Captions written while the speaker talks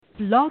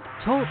Blog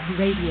Talk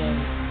Radio.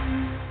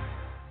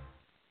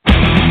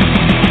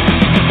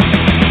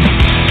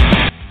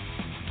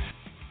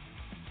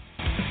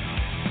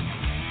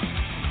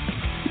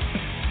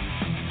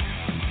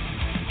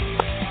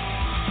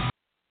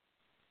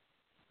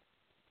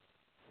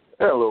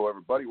 Hello,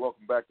 everybody.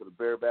 Welcome back to the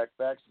Bareback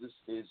Facts. This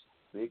is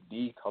Big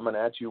D coming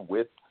at you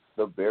with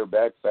the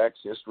Bareback Facts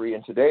history.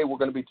 And today we're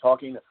going to be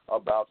talking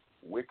about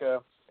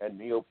Wicca and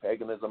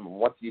Neo-Paganism and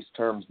what these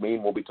terms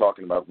mean. We'll be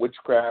talking about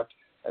witchcraft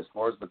as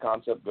far as the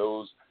concept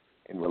goes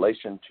in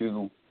relation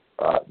to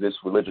this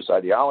religious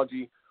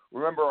ideology.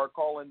 Remember, our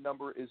call-in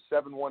number is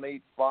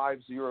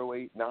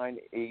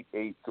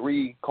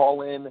 718-508-9883.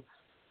 Call in.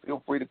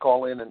 Feel free to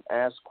call in and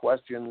ask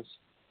questions.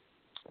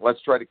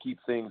 Let's try to keep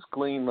things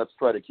clean. Let's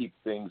try to keep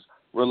things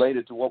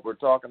related to what we're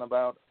talking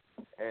about.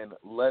 And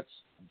let's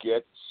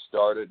get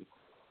started.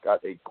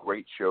 Got a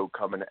great show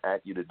coming at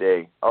you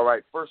today. All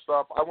right, first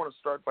off, I want to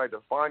start by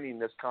defining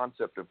this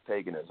concept of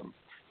paganism.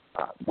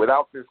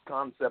 Without this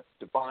concept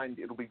defined,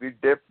 it'll be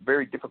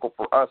very difficult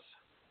for us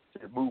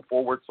to move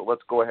forward, so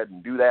let's go ahead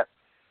and do that.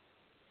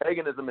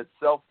 Paganism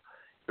itself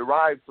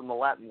derives from the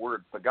Latin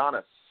word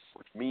paganus,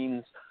 which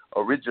means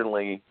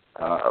originally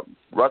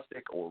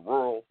rustic or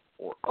rural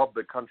or of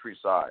the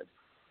countryside.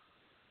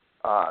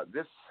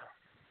 This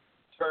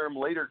term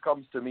later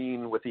comes to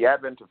mean, with the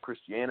advent of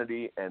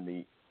Christianity and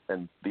the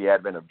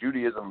advent of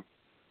Judaism,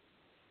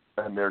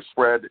 and their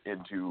spread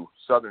into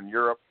Southern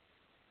Europe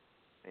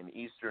and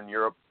Eastern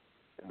Europe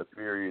in the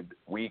period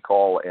we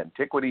call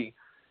antiquity,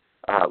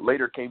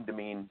 later came to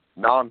mean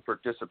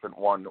non-participant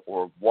one,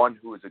 or one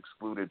who is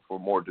excluded for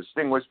more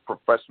distinguished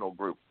professional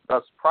group,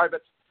 thus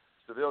private,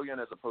 civilian,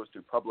 as opposed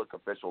to public,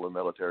 official, or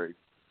military.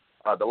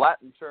 The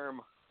Latin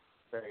term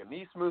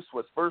paganismus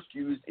was first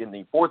used in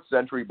the 4th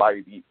century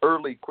by the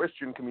early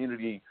Christian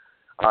community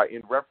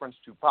in reference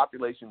to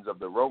populations of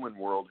the Roman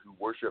world who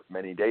worshiped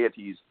many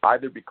deities,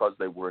 either because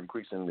they were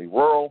increasingly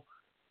rural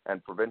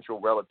and provincial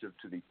relative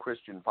to the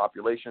Christian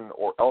population,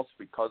 or else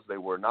because they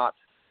were not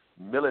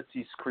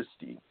milites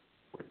Christi,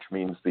 which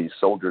means the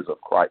soldiers of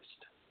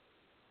Christ.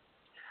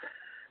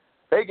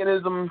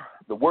 Paganism,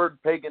 the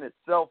word pagan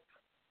itself,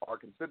 are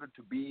considered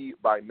to be,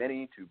 by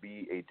many, to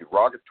be a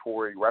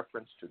derogatory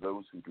reference to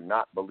those who do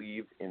not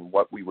believe in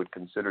what we would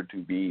consider to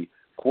be,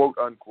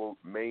 quote-unquote,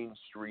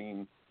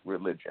 mainstream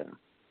religion.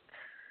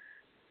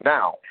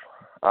 Now,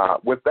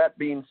 with that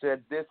being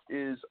said, this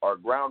is our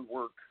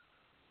groundwork.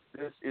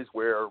 This is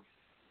where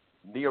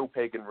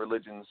neo-pagan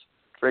religions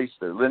trace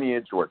their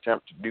lineage or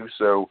attempt to do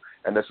so,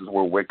 and this is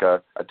where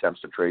Wicca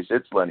attempts to trace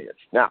its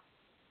lineage. Now,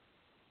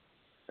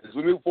 as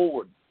we move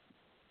forward,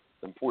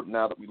 it's important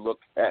now that we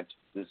look at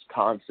this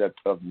concept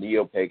of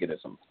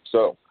neo-paganism.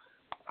 So,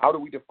 how do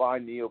we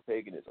define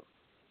neo-paganism?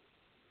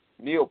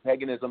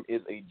 Neo-paganism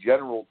is a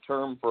general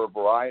term for a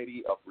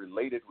variety of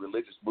related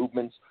religious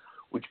movements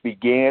which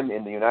began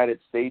in the United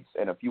States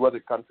and a few other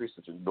countries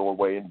such as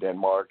Norway and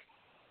Denmark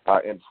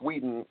and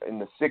Sweden in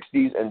the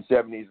 60s and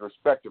 70s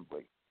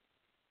respectively.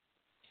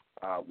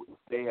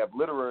 They have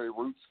literary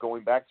roots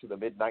going back to the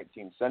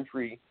mid-19th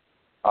century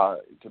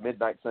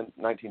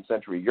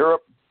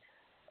Europe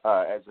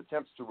as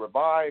attempts to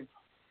revive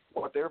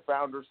what their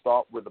founders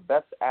thought were the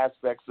best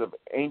aspects of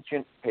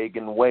ancient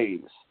pagan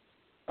ways,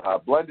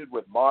 blended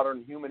with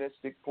modern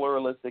humanistic,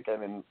 pluralistic,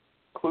 and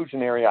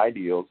inclusionary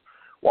ideals,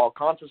 while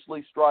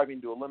consciously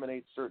striving to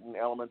eliminate certain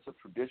elements of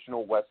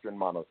traditional Western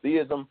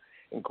monotheism,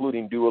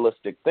 including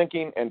dualistic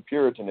thinking and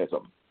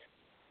Puritanism.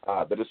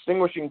 The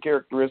distinguishing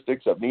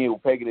characteristics of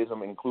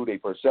neo-paganism include a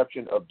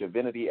perception of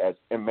divinity as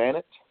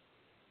immanent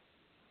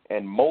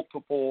and a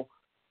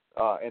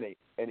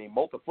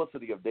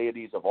multiplicity of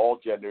deities of all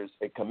genders,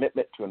 a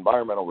commitment to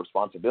environmental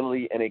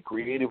responsibility, and a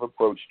creative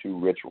approach to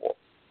ritual.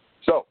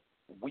 So,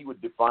 we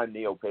would define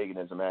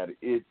neo-paganism as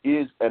it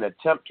is an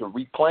attempt to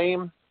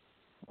reclaim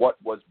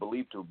what was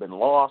believed to have been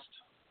lost,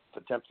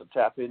 attempts to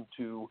tap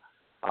into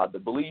the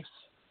beliefs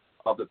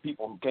of the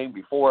people who came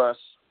before us.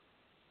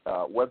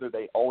 Whether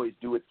they always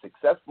do it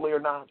successfully or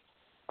not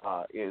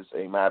is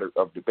a matter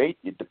of debate.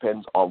 It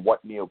depends on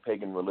what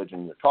neo-pagan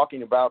religion you're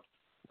talking about.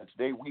 And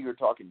today we are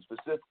talking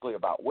specifically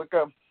about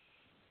Wicca,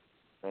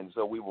 and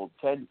so we will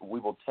tend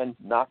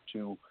not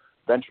to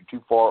venture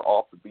too far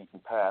off the beaten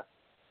path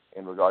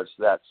in regards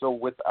to that. So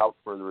without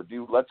further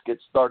ado, let's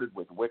get started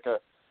with Wicca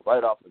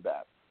right off the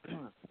bat.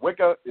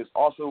 Wicca is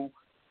also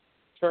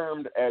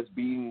termed as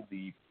being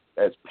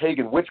as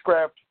pagan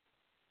witchcraft.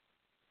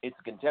 It's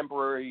a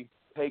contemporary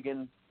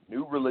pagan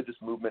new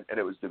religious movement, and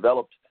it was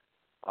developed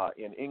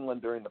in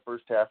England during the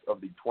first half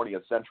of the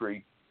 20th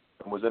century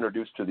and was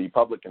introduced to the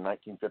public in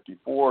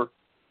 1954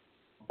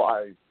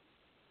 by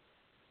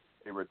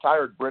a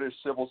retired British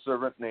civil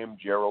servant named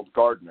Gerald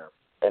Gardner,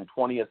 and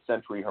 20th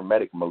century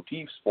Hermetic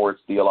motifs for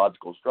its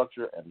theological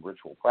structure and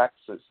ritual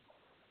practices.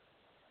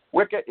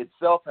 Wicca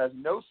itself has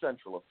no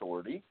central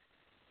authority.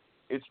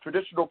 Its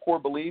traditional core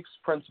beliefs,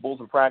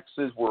 principles, and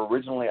practices were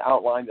originally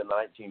outlined in the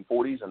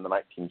 1940s and the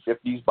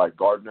 1950s by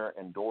Gardner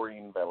and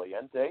Doreen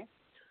Valiente,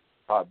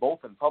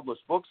 both in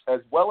published books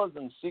as well as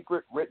in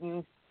secret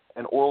written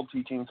and oral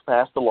teachings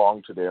passed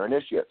along to their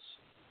initiates.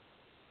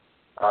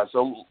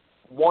 So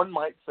one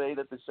might say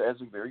that this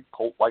has a very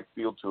cult-like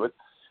feel to it,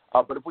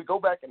 but if we go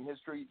back in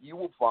history, you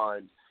will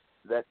find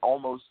that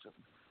almost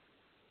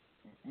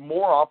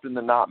more often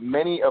than not,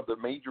 many of the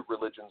major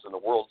religions in the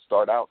world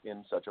start out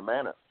in such a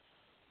manner.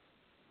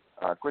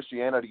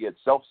 Christianity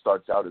itself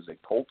starts out as a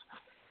cult,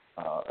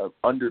 an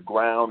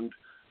underground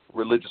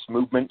religious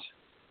movement,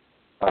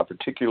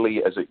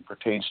 particularly as it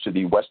pertains to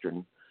the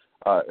Western,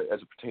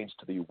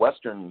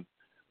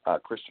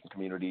 Christian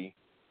community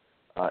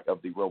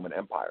of the Roman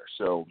Empire.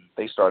 So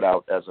they start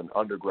out as an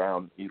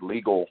underground,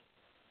 illegal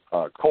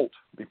cult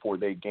before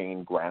they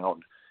gain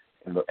ground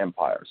in the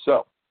empire.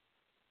 So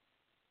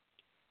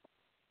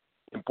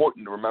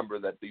important to remember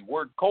that the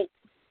word cult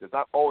does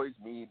not always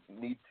need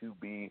to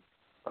be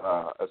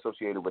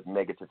associated with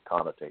negative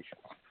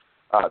connotations.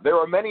 There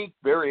are many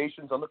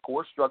variations on the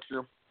core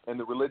structure, and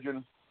the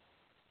religion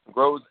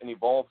grows and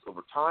evolves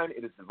over time.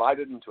 It is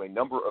divided into a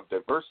number of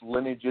diverse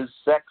lineages,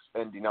 sects,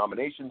 and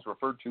denominations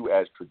referred to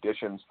as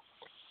traditions,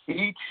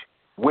 each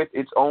with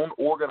its own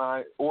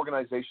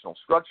organizational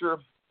structure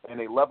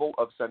and a level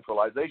of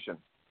centralization.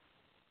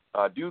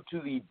 Due to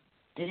the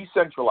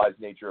decentralized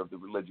nature of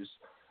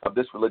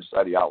this religious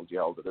ideology,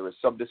 however, there is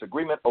some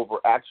disagreement over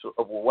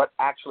what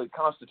actually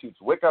constitutes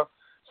Wicca.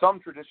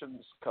 Some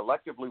traditions,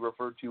 collectively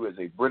referred to as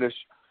a British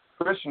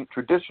Christian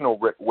traditional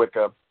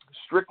Wicca,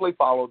 strictly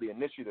follow the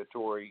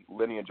initiatory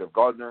lineage of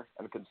Gardner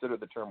and consider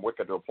the term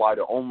Wicca to apply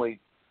to only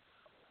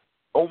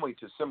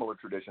to similar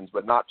traditions,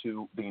 but not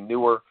to the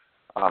newer,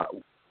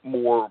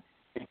 more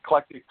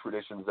eclectic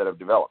traditions that have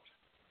developed.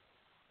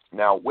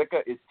 Now,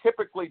 Wicca is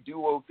typically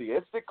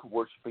duotheistic,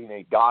 worshiping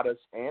a goddess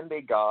and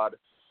a god,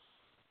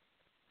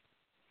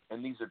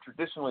 and these are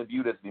traditionally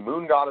viewed as the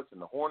moon goddess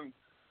and the horn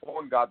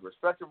god,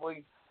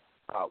 respectively.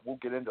 We'll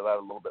get into that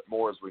a little bit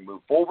more as we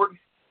move forward.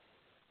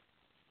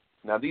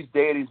 Now, these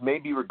deities may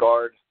be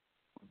regarded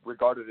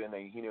in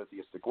a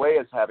henotheistic way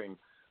as having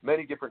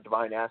many different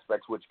divine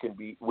aspects, which can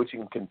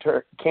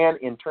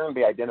in turn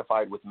be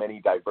identified with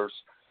many diverse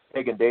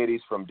pagan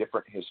deities from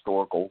different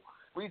historical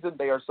reasons.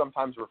 They are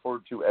sometimes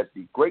referred to as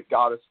the great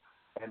goddess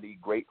and the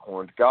great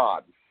horned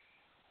god,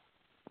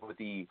 with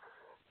the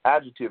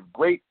adjective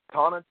great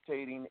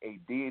connotating a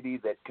deity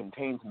that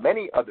contains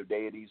many other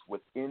deities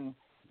within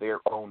their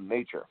own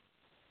nature.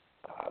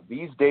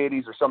 These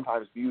deities are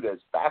sometimes viewed as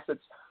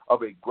facets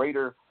of a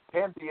greater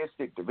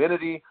pantheistic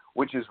divinity,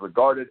 which is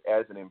regarded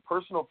as an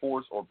impersonal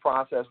force or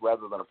process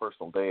rather than a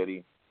personal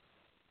deity.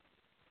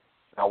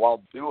 Now,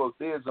 while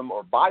duotheism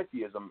or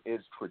bitheism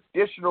is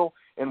traditional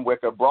in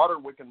Wicca, broader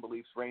Wiccan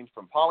beliefs range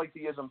from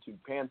polytheism to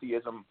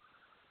pantheism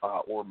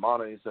or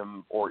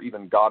monotheism or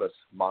even goddess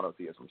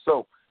monotheism.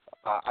 So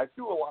I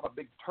threw a lot of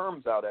big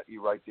terms out at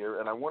you right there,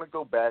 and I want to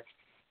go back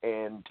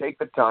and take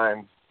the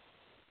time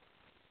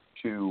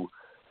to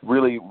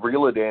really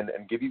reel it in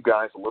and give you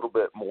guys a little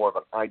bit more of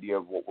an idea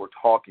of what we're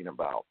talking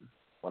about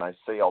when I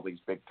say all these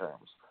big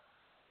terms.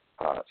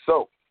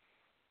 So,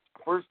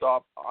 first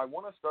off, I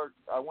want to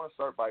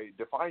start by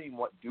defining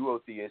what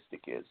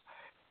duotheistic is.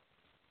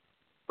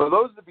 For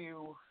those of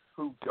you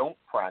who don't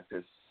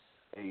practice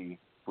a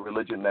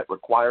religion that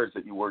requires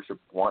that you worship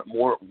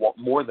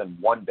more than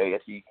one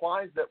deity,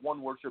 implies that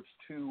one worships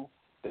two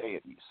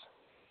deities.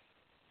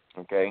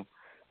 Okay.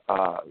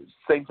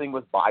 Same thing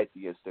with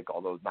bitheistic,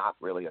 although not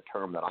really a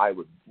term that I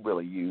would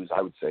really use.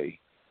 I would say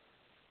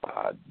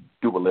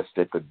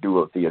dualistic or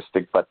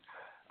duotheistic, but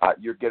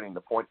you're getting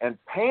the point. And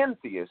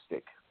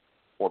pantheistic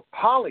or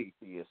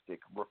polytheistic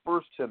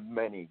refers to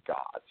many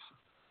gods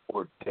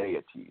or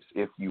deities,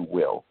 if you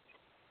will.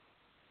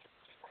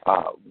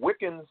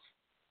 Wiccans,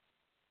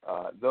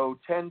 though,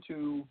 tend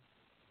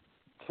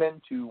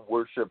to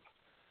worship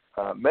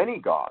many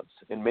gods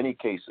in many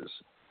cases.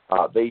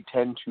 They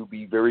tend to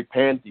be very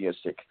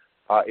pantheistic,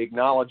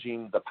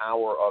 acknowledging the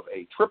power of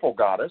a triple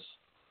goddess,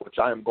 which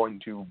I am going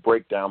to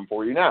break down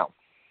for you now.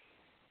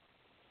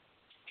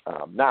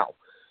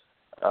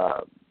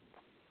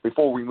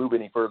 Before we move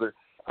any further,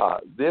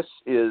 this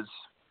is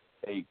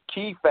a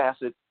key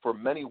facet for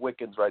many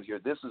Wiccans right here.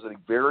 This is a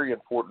very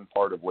important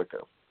part of Wicca.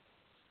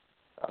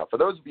 For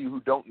those of you who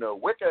don't know,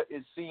 Wicca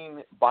is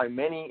seen by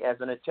many as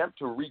an attempt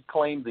to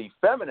reclaim the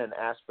feminine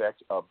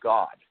aspect of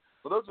God.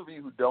 For those of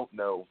you who don't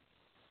know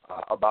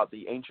about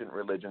the ancient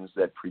religions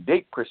that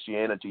predate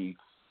Christianity,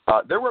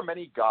 there were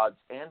many gods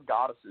and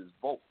goddesses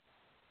both.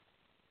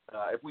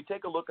 If we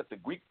take a look at the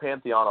Greek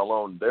pantheon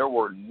alone, there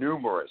were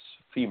numerous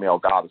female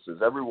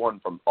goddesses, everyone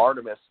from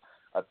Artemis,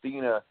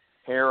 Athena,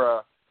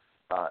 Hera,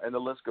 and the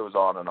list goes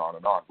on and on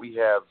and on. We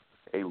have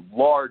a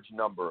large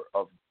number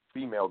of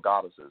female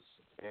goddesses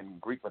in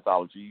Greek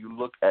mythology. You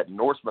look at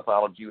Norse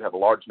mythology, you have a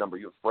large number.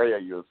 You have Freya,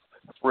 you have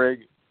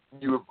Frigg,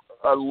 you have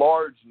a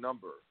large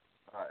number.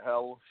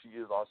 Hel, she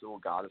is also a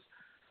goddess.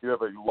 You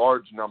have a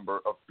large number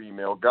of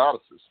female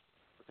goddesses.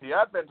 The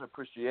advent of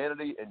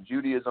Christianity and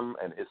Judaism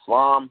and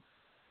Islam,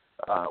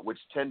 which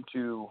tended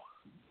to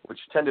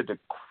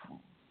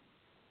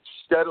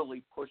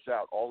steadily push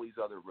out all these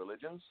other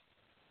religions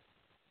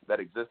that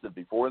existed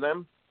before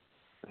them,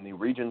 in the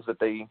regions that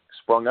they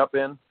sprung up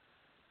in,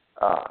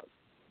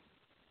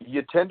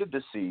 you tended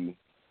to see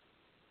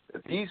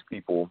that these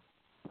people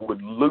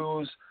would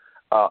lose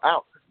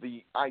out.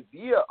 The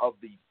idea of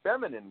the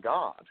feminine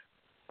god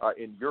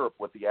in Europe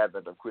with the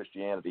advent of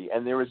Christianity,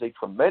 and there is a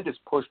tremendous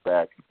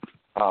pushback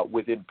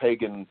within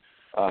pagan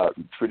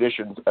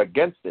traditions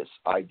against this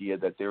idea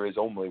that there is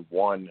only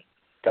one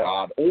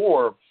God,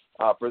 or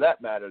for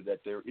that matter,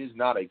 that there is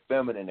not a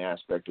feminine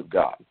aspect of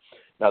God.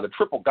 Now, the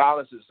triple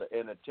goddess is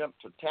an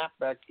attempt to tap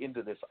back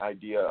into this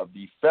idea of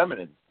the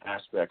feminine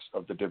aspects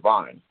of the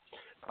divine.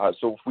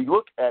 So if we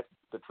look at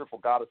the triple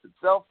goddess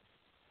itself,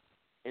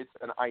 it's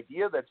an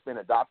idea that's been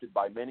adopted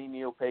by many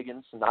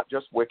neo-pagans, not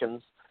just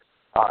Wiccans,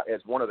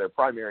 as one of their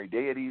primary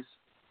deities.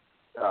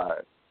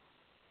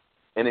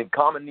 And in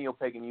common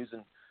neo-pagan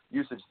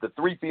usage, the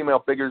three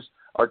female figures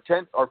are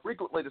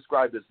frequently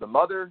described as the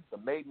mother, the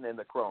maiden, and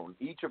the crone,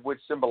 each of which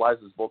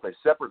symbolizes both a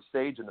separate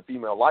stage in the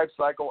female life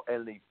cycle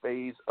and the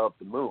phase of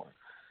the moon,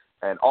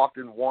 and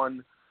often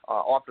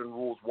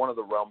rules one of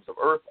the realms of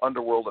earth,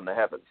 underworld, and the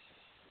heavens.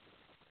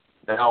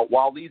 Now,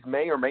 while these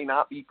may or may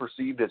not be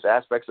perceived as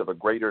aspects of a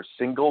greater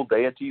single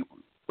deity,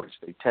 which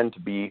they tend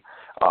to be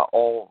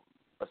all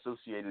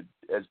associated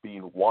as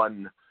being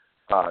one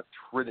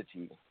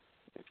trinity,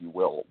 if you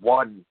will,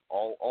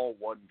 all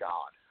one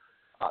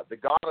God. The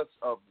goddess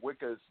of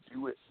Wicca's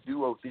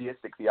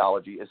duotheistic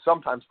theology is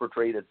sometimes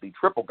portrayed as the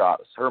triple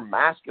goddess, her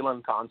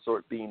masculine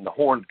consort being the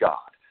horned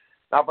god.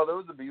 Now, for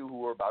those of you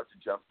who are about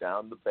to jump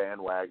down the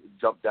bandwagon,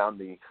 jump down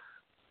the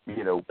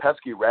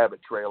pesky rabbit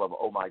trail of,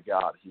 oh my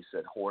God, he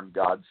said horned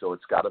god, so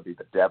it's got to be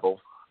the devil.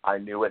 I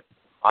knew it.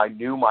 I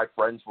knew my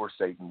friends were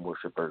Satan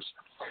worshipers.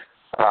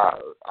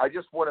 I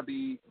just want to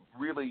be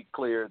really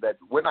clear that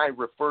when I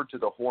refer to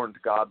the horned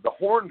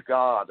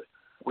god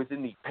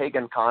within the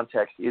pagan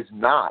context is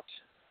not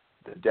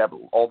the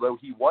devil. Although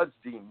he was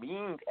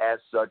demeaned as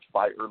such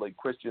by early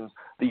Christians,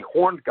 the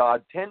horned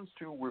god tends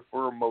to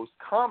refer most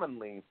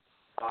commonly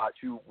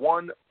to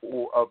one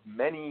of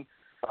many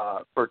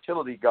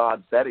fertility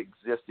gods that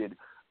existed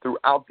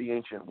throughout the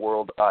ancient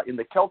world. In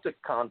the Celtic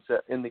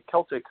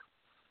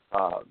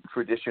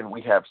tradition,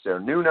 we have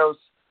Cernunnos,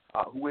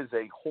 who is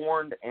a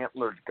horned,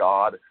 antlered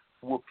god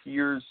who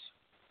appears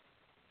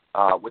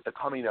with the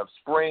coming of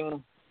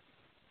spring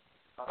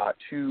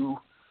to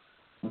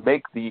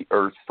make the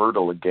earth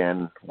fertile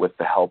again with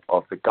the help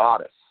of the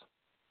goddess.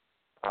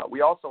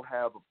 We also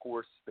have, of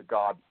course, the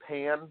god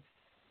Pan,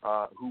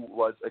 who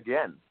was,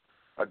 again,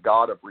 a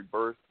god of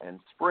rebirth and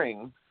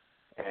spring,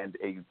 and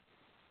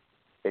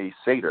a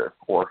satyr,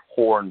 or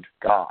horned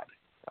god,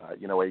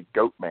 a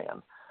goat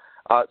man.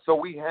 So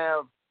we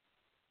have,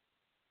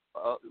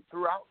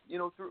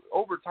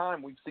 over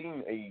time, we've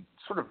seen a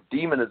sort of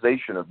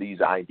demonization of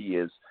these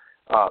ideas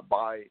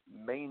by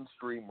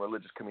mainstream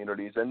religious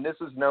communities, and this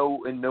is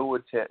in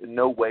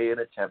no way an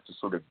attempt to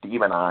sort of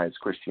demonize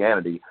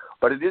Christianity,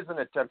 but it is an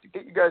attempt to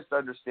get you guys to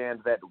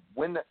understand that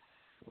when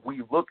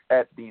we look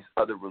at these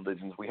other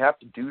religions, we have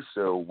to do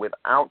so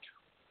without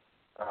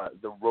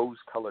the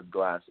rose-colored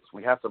glasses.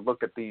 We have to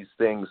look at these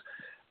things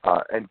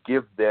and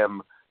give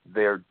them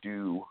their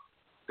due.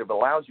 It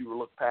allows you to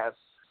look past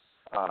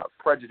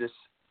prejudice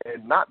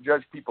and not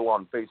judge people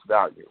on face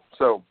value.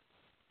 So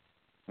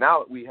now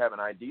that we have an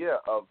idea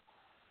of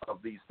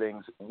these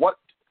things, what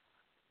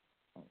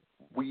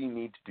we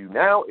need to do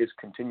now is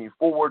continue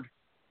forward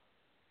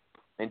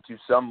into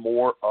some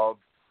more of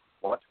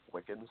what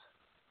Wiccans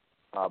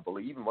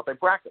believe and what they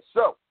practice.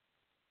 So,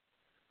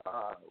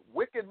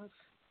 Wiccans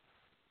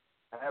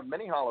have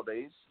many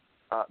holidays.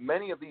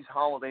 Many of these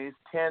holidays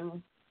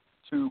tend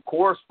to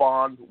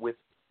correspond with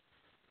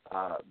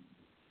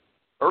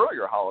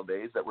earlier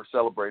holidays that were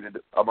celebrated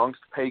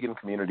amongst pagan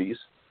communities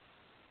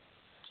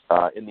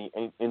in the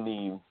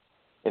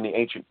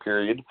ancient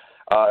period.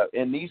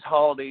 And these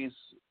holidays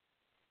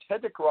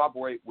tend to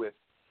corroborate with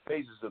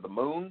phases of the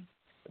moon.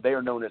 They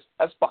are known as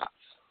espots,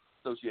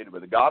 associated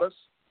with the goddess.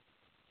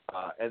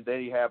 And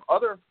they have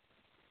other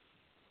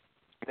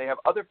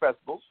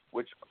festivals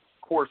which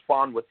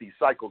correspond with the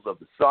cycles of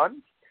the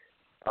sun,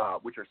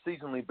 which are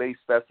seasonally based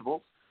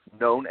festivals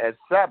known as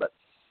Sabbats.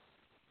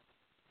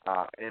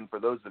 And for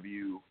those of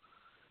you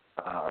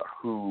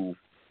who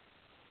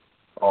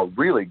are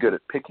really good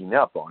at picking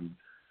up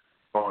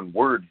on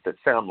words that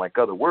sound like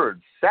other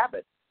words,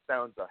 Sabbath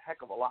sounds a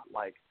heck of a lot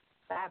like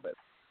Sabbath,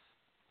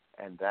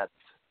 and that's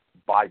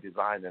by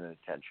design and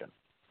intention.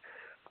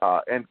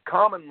 And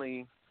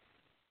commonly,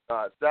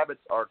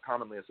 Sabbats are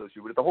commonly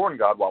associated with the horn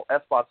god, while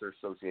espots are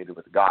associated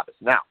with the goddess.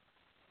 Now,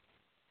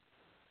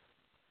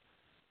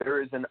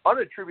 there is an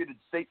unattributed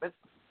statement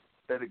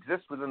that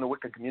exists within the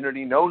Wicca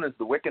community known as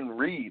the Wiccan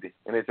Rede,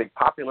 and is a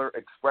popular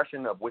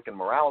expression of Wiccan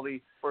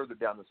morality further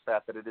down this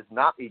path, that it is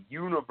not a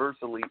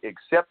universally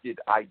accepted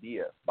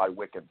idea by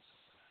Wiccans.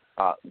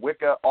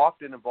 Wicca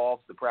often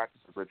involves the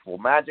practice of ritual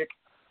magic,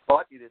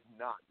 but it is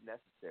not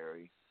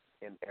necessary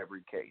in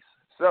every case.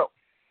 So,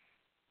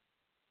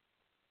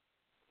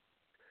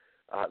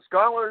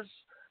 scholars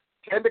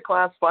tend to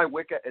classify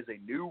Wicca as a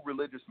new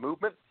religious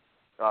movement,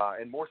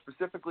 and more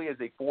specifically as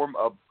a form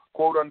of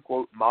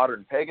quote-unquote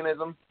modern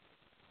paganism.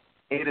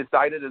 It is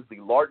cited as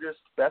the largest,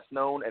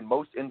 best-known, and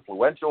most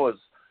influential, as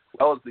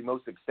well as the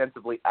most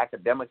extensively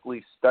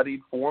academically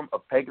studied form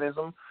of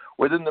paganism.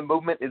 Within the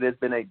movement, it has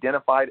been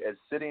identified as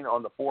sitting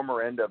on the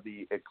former end of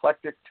the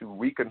eclectic to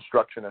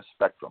reconstructionist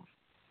spectrum.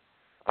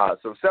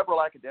 So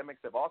several academics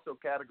have also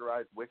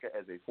categorized Wicca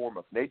as a form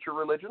of nature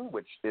religion,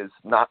 which is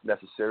not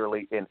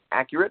necessarily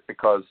inaccurate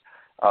because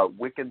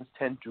Wiccans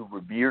tend to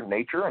revere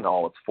nature in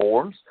all its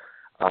forms.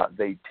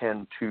 They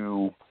tend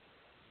to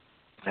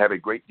have a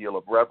great deal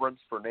of reverence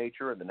for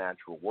nature and the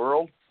natural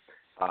world.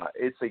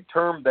 It's a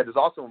term that is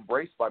also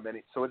embraced by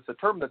many. So it's a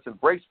term that's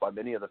embraced by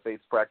many of the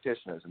faith's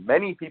practitioners.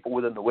 Many people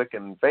within the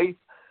Wiccan faith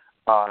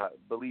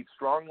believe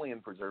strongly in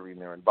preserving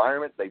their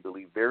environment. They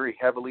believe very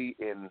heavily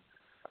in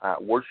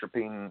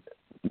worshiping,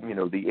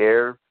 the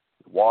air,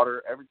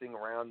 water, everything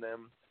around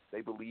them.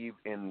 They believe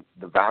in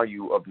the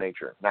value of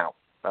nature. Now,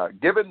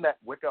 given that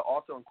Wicca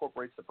also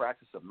incorporates the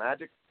practice of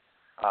magic,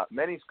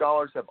 many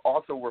scholars have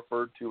also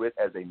referred to it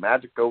as a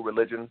magico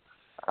religion.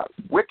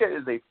 Wicca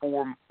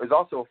is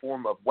also a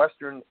form of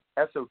Western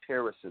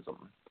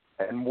esotericism,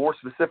 and more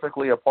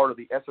specifically a part of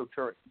the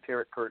esoteric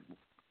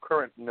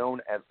current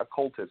known as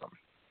occultism.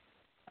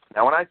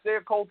 Now, when I say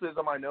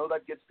occultism, I know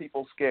that gets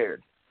people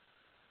scared.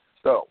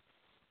 So,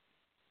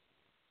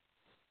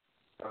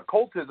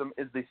 occultism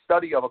is the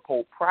study of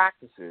occult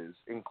practices,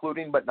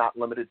 including but not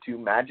limited to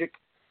magic,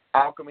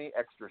 alchemy,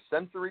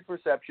 extrasensory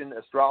perception,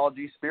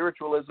 astrology,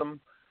 spiritualism,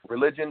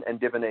 religion, and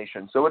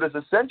divination. So it is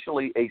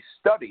essentially a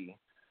study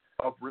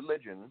of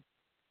religion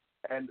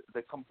and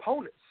the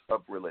components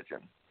of religion.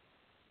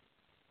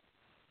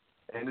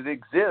 And it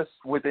exists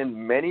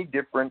within many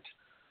different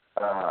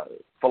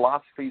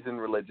philosophies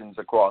and religions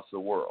across the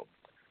world.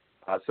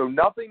 So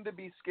nothing to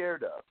be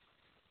scared of,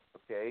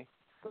 okay?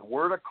 The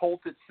word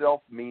occult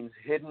itself means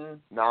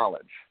hidden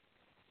knowledge.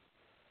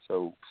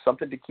 So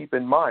something to keep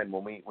in mind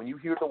when you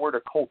hear the word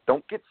occult,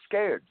 don't get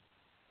scared.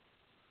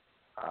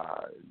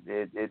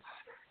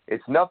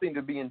 It's nothing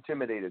to be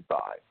intimidated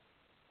by.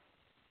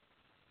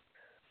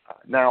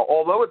 Now,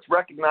 although it's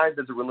recognized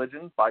as a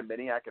religion by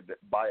many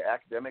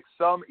academics,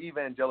 some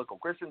evangelical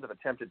Christians have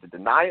attempted to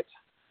deny its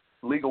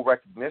legal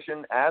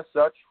recognition as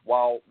such,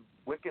 while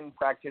Wiccan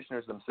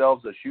practitioners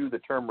themselves eschew the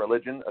term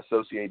religion,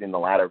 associating the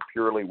latter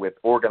purely with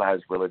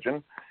organized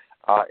religion,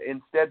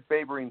 instead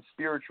favoring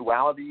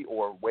spirituality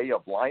or way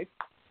of life.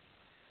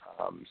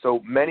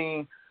 So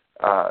many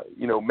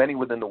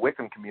within the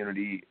Wiccan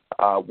community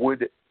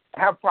would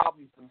have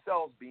problems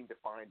themselves being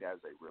defined as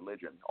a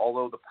religion,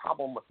 although the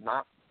problem with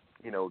not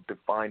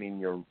defining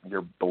your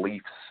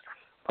beliefs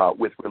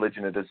with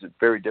religion, it is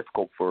very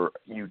difficult for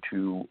you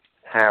to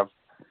have,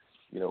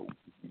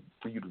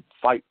 for you to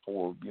fight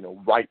for,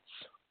 rights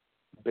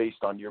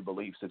based on your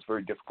beliefs. It's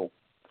very difficult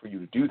for you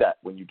to do that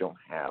when you don't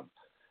have,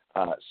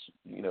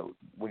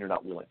 when you're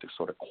not willing to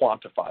sort of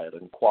quantify it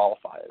and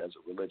qualify it as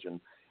a religion.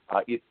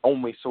 It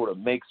only sort of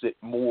makes it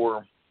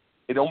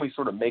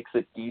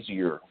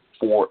easier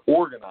for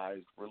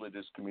organized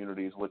religious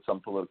communities with some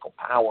political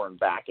power and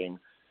backing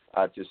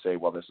to say,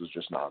 well, this is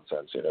just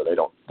nonsense.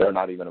 They're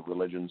not even a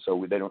religion,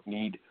 so they don't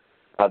need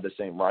the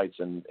same rights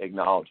and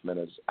acknowledgement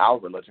as our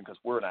religion because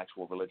we're an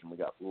actual religion. We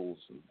got rules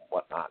and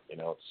whatnot.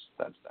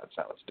 That's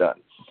how it's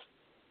done.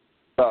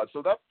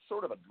 So that's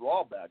sort of a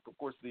drawback. Of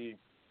course, the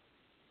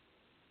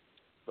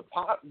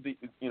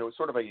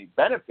sort of a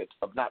benefit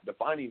of not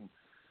defining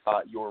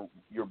your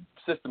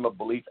system of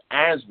belief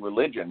as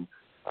religion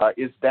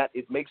is that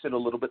it makes it a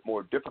little bit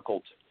more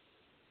difficult.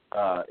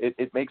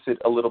 It makes it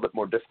a little bit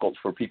more difficult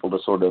for people to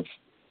sort of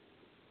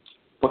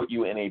put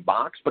you in a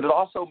box, but it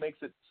also makes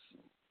it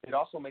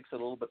a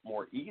little bit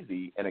more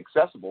easy and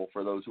accessible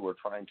for those who are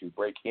trying to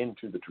break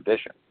into the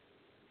tradition.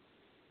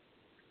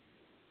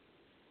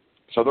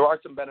 So there are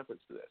some benefits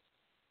to this.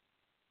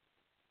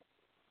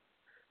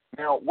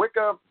 Now,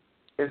 Wicca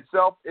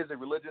itself is a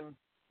religion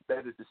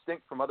that is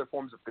distinct from other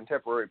forms of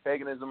contemporary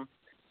paganism,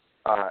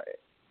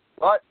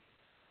 but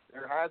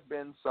there has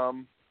been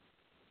some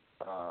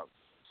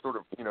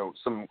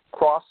some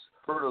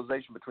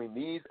cross-fertilization between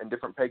these and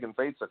different pagan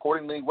faiths.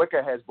 Accordingly,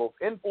 Wicca has both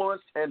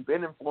influenced and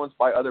been influenced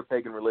by other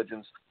pagan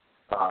religions,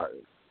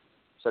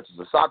 such as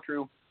the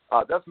Satru,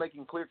 thus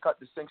making clear-cut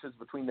distinctions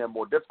between them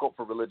more difficult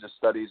for religious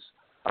studies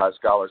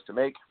scholars to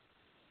make.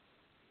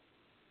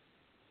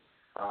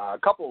 A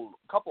couple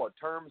of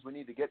terms we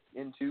need to get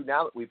into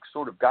now that we've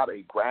sort of got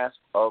a grasp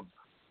of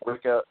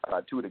Wicca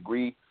to a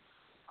degree.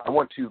 I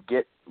want to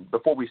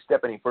before we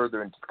step any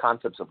further into the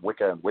concepts of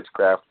Wicca and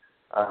witchcraft,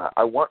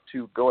 I want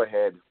to go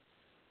ahead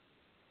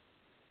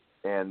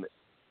and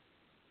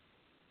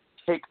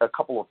take a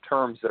couple of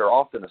terms that are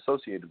often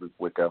associated with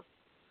Wicca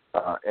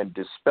and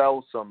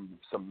dispel some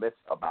myths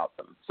about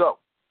them. So,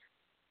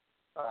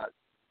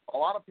 a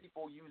lot of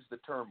people use the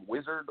term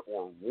wizard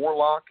or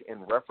warlock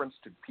in reference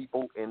to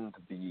people in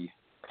the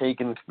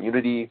pagan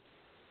community.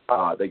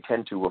 They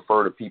tend to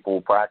refer to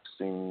people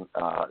practicing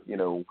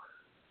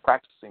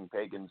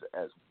pagans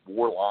as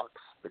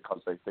warlocks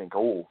because they think,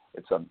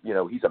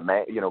 he's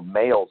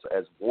males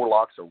as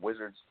warlocks or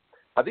wizards.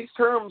 These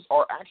terms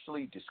are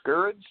actually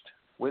discouraged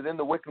within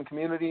the Wiccan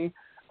community.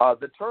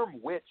 The term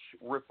witch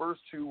refers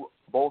to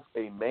both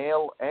a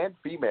male and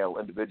female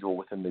individual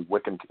within the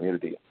Wiccan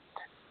community.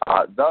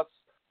 Thus,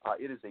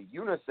 it is a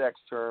unisex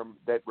term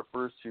that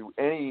refers to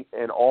any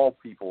and all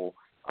people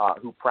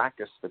who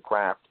practice the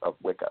craft of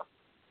Wicca.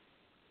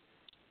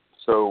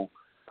 So,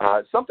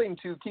 something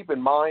to keep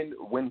in mind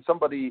when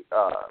somebody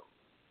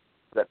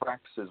that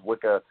practices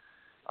Wicca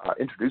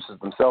introduces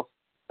themselves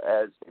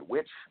as a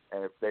witch,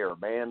 and if they are a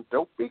man,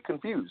 don't be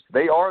confused.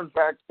 They are, in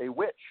fact, a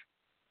witch.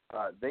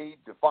 They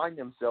define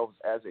themselves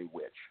as a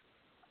witch.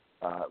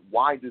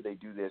 Why do they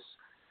do this?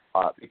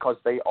 Because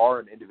they are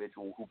an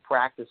individual who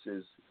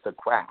practices the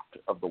craft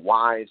of the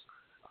wise,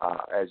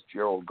 as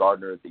Gerald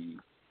Gardner, the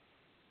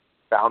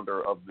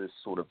founder of this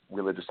sort of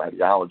religious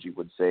ideology,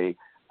 would say.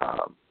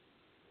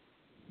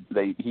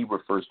 He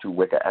refers to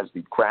Wicca as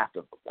the craft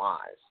of the wise.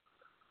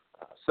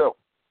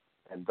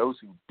 And those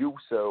who do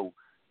so,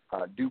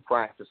 do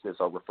practice this,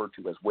 are referred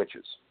to as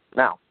witches.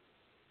 Now,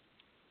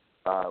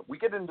 we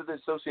get into the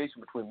association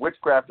between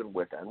witchcraft and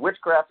Wicca. And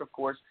witchcraft, of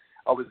course,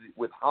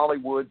 with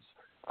Hollywood's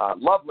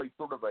lovely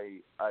sort of a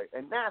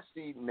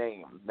nasty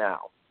name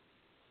now.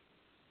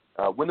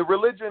 When the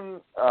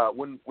religion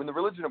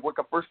of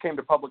Wicca first came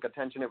to public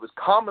attention, it was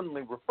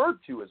commonly referred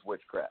to as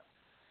witchcraft.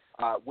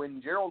 When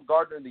Gerald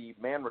Gardner, the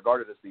man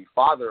regarded as the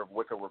father of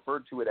Wicca,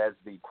 referred to it as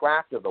the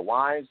craft of the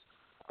wise,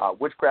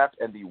 witchcraft,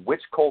 and the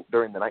witch cult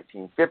during the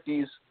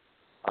 1950s.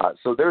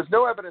 So there's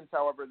no evidence,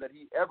 however, that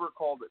he ever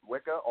called it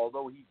Wicca,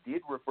 although he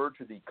did refer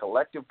to the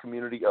collective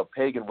community of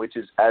pagan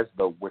witches as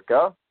the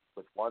Wicca,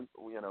 with one,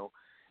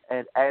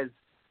 and as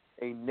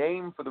a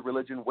name for the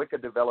religion. Wicca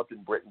developed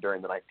in Britain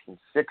during the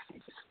 1960s.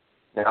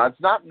 Now, it's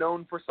not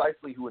known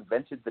precisely who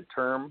invented the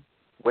term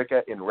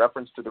Wicca in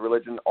reference to the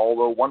religion,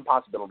 although one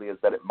possibility is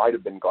that it might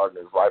have been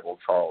Gardner's rival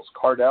Charles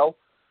Cardell,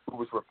 who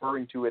was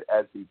referring to it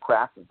as the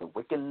craft of the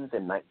Wiccans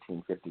in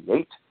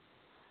 1958.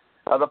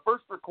 The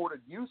first recorded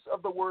use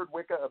of the word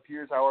Wicca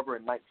appears, however,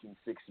 in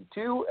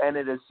 1962, and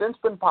it has since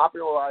been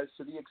popularized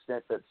to the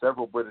extent that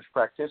several British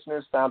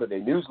practitioners founded a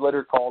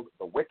newsletter called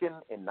The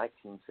Wiccan in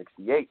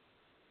 1968.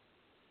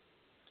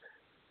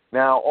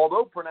 Now,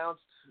 although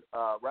pronounced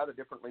rather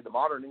differently, the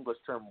modern English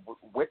term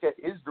Wicca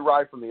is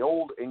derived from the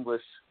Old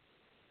English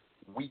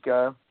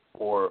Wicca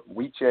or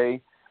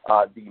Wiche,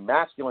 the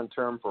masculine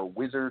term for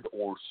wizard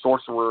or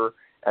sorcerer,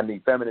 and the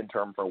feminine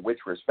term for witch,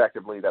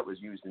 respectively, that was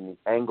used in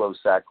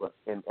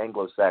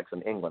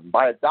Anglo-Saxon England.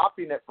 By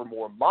adopting it for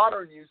more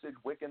modern usage,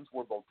 Wiccans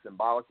were both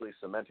symbolically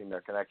cementing their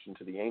connection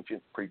to the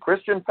ancient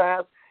pre-Christian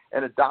past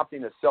and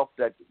adopting a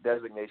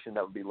self-designation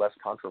that would be less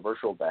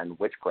controversial than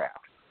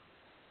witchcraft.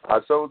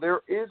 So there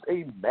is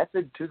a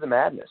method to the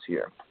madness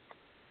here.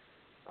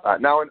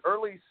 Now, in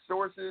early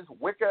sources,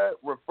 Wicca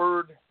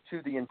referred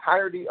to the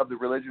entirety of the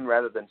religion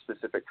rather than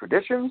specific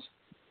traditions.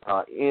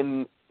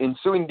 In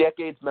ensuing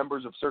decades,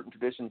 members of certain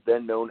traditions,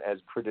 then known as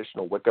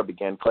traditional Wicca,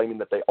 began claiming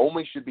that they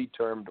only should be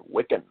termed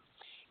Wiccan,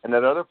 and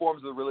that other forms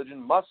of the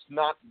religion must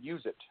not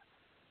use it.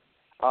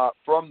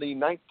 From the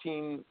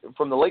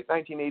late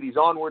 1980s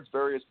onwards,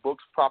 various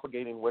books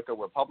propagating Wicca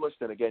were published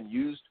and again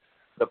used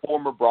the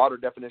former broader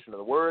definition of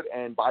the word,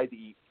 and by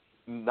the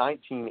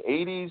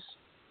 1980s,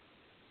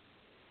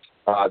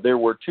 there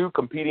were two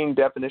competing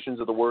definitions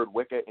of the word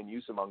Wicca in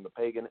use among the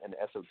pagan and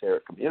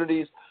esoteric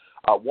communities,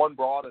 one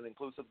broad and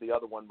inclusive, the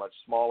other one much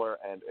smaller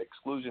and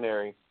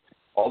exclusionary.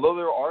 Although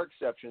there are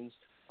exceptions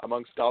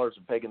among scholars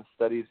of pagan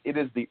studies, it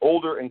is the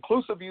older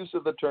inclusive use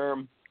of the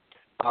term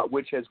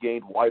which has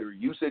gained wider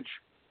usage.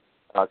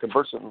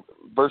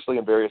 Conversely,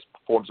 in various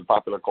forms of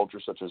popular culture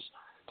such as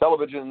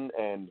television,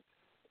 and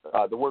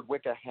the word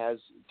Wicca has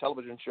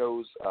television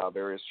shows,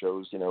 various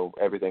shows,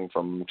 everything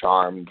from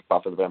Charmed,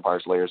 Buffy the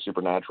Vampire Slayer,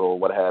 Supernatural,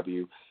 what have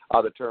you.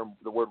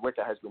 The word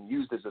Wicca has been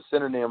used as a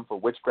synonym for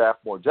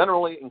witchcraft more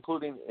generally,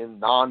 including in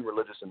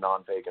non-religious and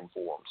non-pagan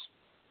forms.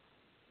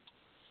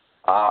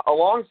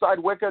 Alongside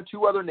Wicca,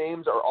 two other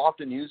names are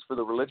often used for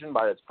the religion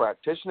by its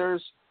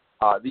practitioners.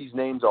 These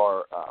names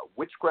are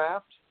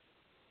witchcraft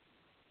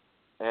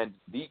and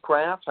the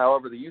craft.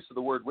 However, the use of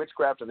the word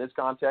witchcraft in this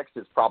context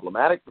is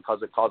problematic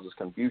because it causes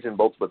confusion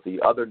both with the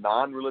other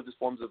non-religious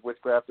forms of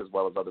witchcraft as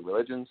well as other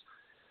religions,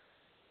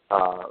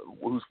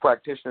 whose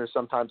practitioners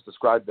sometimes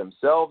describe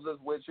themselves as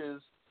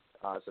witches,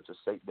 such as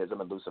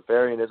Satanism and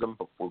Luciferianism,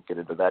 but we'll get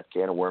into that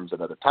can of worms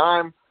another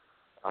time.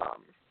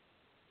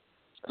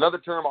 Another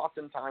term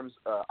oftentimes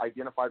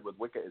identified with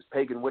Wicca is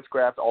pagan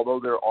witchcraft, although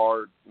there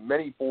are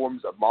many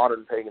forms of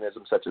modern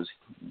paganism, such as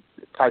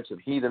types of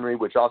heathenry,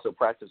 which also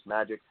practice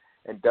magic,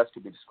 and thus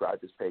could be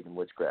described as pagan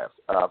witchcraft.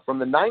 From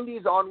the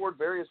 90s onward,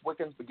 various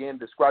Wiccans began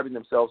describing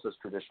themselves as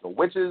traditional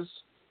witches,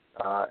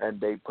 and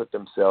they put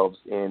themselves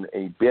in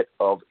a bit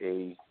of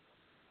a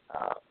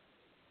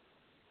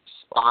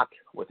spot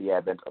with the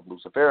advent of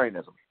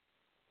Luciferianism.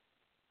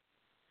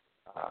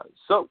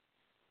 So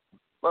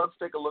let's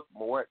take a look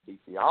more at the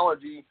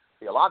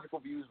theological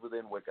views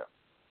within Wicca.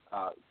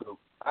 So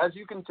as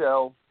you can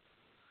tell,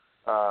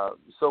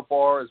 so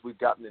far as we've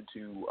gotten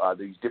into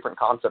these different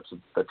concepts of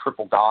the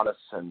triple goddess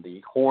and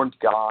the horned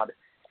god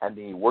and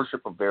the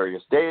worship of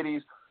various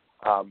deities.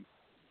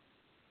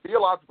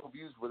 Theological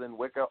views within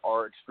Wicca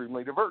are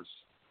extremely diverse.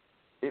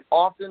 It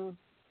often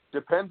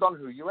depends on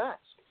who you ask.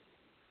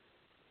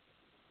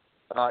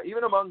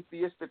 Even among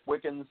theistic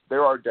Wiccans,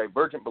 there are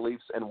divergent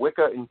beliefs, and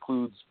Wicca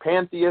includes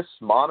pantheists,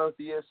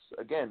 monotheists,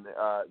 again,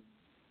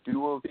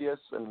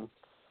 duotheists, and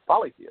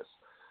polytheists.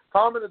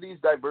 Common to these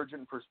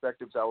divergent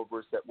perspectives, however,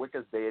 is that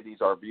Wicca's deities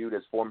are viewed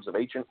as forms of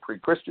ancient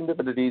pre-Christian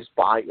divinities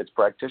by its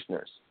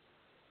practitioners.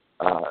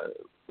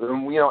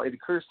 It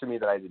occurs to me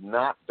that I did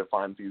not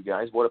define for you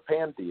guys what a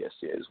pantheist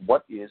is.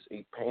 What is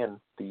a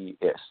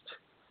pantheist?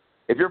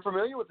 If you're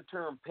familiar with the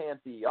term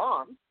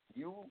pantheon,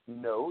 you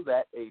know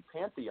that a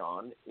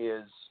pantheon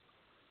is,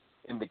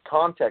 in the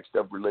context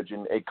of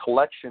religion, a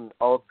collection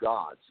of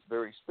gods,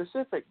 very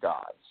specific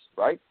gods,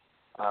 right?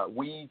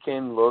 We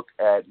can look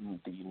at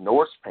the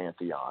Norse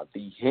pantheon,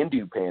 the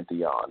Hindu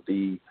pantheon,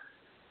 the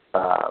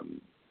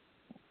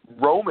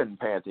Roman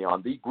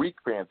pantheon, the Greek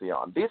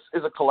pantheon. This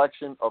is a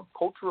collection of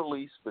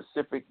culturally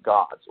specific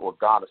gods or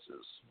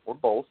goddesses, or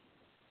both.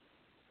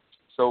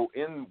 So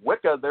in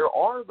Wicca, there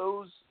are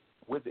those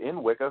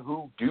within Wicca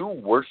who do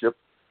worship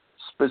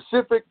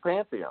specific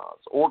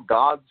pantheons or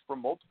gods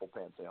from multiple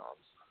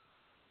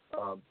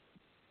pantheons.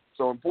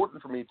 So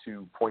important for me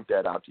to point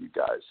that out to you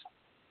guys.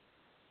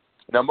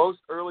 Now, most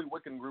early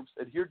Wiccan groups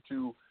adhered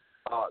to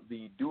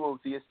the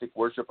duotheistic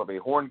worship of a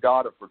horned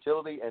god of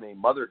fertility and a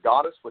mother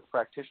goddess, with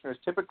practitioners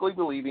typically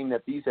believing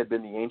that these had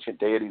been the ancient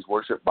deities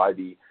worshipped by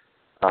the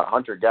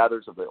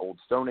hunter-gatherers of the Old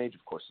Stone Age.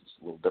 Of course, it's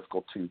a little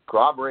difficult to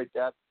corroborate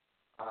that,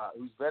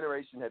 whose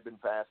veneration had been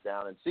passed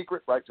down in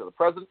secret right to the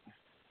present.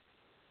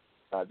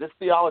 This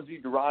theology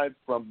derived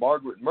from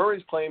Margaret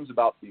Murray's claims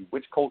about the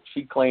witch cult.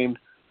 She claimed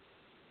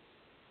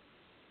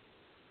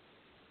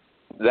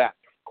that,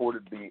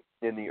 according to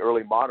in the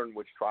early modern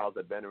witch trials,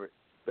 had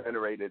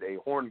venerated a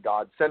horned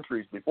god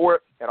centuries before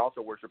it, and also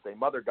worshipped a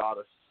mother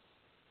goddess.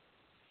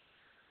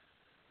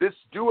 This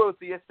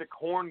duotheistic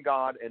horned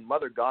god and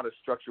mother goddess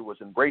structure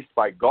was embraced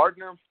by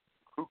Gardner,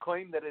 who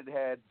claimed that it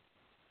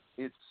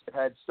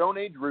had Stone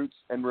Age roots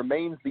and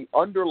remains the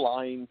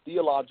underlying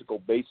theological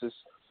basis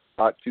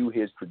to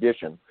his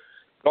tradition.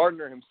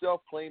 Gardner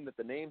himself claimed that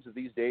the names of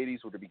these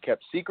deities were to be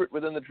kept secret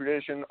within the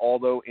tradition,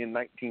 although in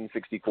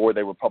 1964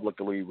 they were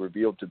publicly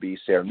revealed to be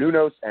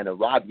Cernunnos and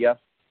Aradia.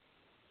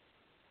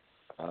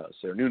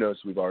 Cernunnos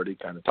we've already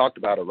kind of talked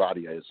about.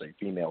 Aradia is a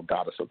female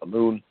goddess of the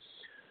moon.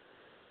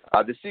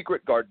 The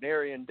secret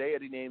Gardnerian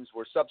deity names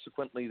were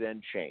subsequently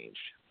then changed.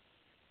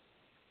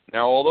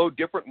 Now, although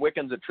different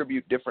Wiccans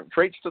attribute different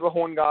traits to the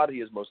horn god,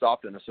 he is most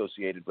often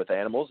associated with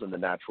animals in the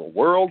natural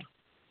world,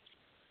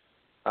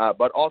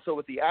 but also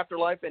with the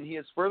afterlife, and he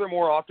is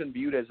furthermore often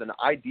viewed as an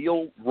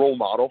ideal role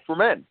model for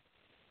men.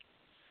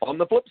 On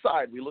the flip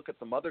side, we look at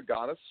the mother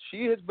goddess.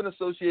 She has been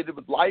associated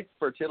with life,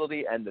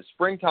 fertility, and the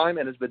springtime,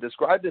 and has been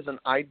described as an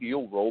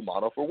ideal role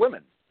model for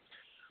women.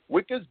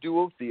 Wicca's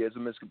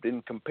duotheism has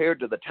been compared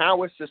to the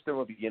Taoist system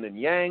of yin and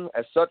yang.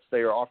 As such, they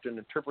are often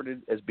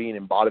interpreted as being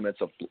embodiments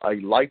of a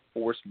life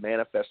force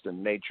manifest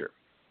in nature.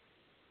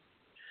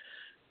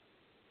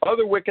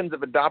 Other Wiccans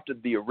have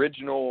adopted the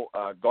original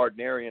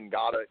Gardnerian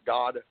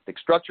godistic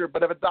structure,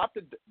 but have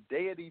adopted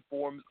deity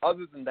forms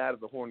other than that of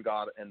the horn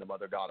god and the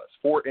mother goddess.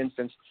 For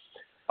instance,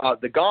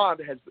 the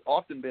god has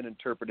often been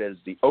interpreted as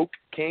the oak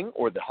king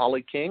or the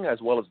holly king,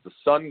 as well as the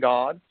sun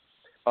god,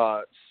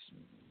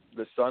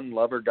 the sun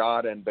lover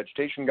god and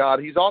vegetation god.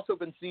 He's also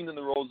been seen in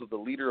the roles of the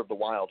leader of the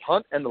wild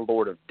hunt and the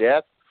lord of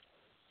death,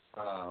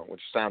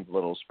 which sounds a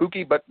little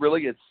spooky, but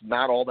really it's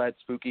not all that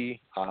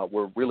spooky.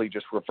 We're really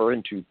just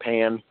referring to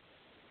Pan.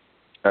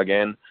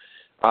 Again,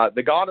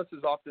 the goddess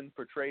is often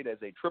portrayed as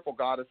a triple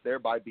goddess,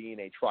 thereby being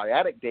a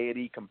triadic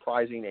deity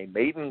comprising a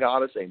maiden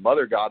goddess, a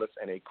mother goddess,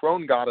 and a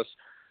crone goddess.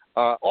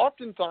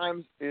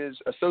 Oftentimes is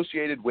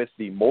associated with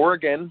the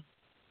Morrigan,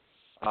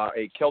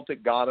 a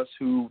Celtic goddess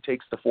who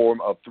takes the form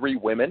of three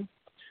women,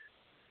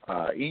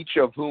 each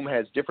of whom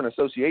has different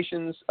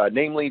associations,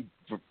 namely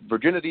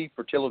virginity,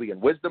 fertility,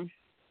 and wisdom.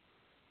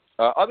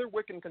 Other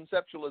Wiccan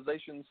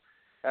conceptualizations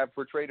have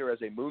portrayed her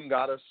as a moon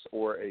goddess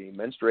or a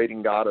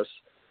menstruating goddess.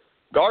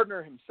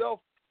 Gardner himself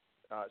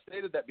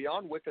stated that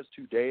beyond Wicca's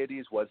two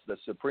deities was the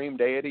supreme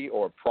deity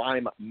or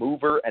prime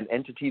mover, an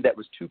entity that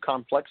was too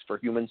complex for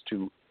humans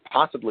to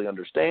possibly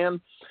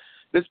understand.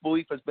 This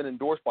belief has been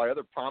endorsed by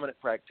other prominent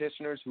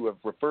practitioners who have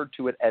referred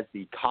to it as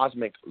the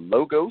cosmic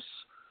logos,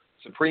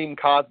 supreme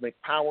cosmic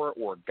power,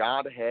 or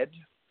Godhead.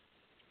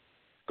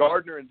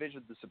 Gardner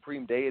envisioned the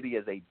supreme deity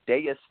as a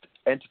deist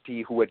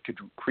entity who had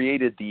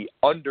created the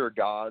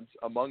under-gods,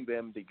 among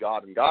them the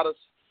god and goddess,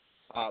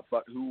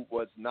 but who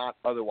was not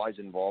otherwise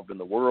involved in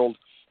the world.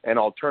 And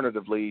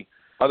alternatively,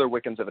 other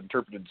Wiccans have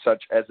interpreted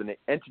such as an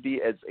entity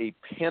as a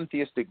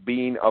pantheistic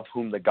being of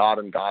whom the god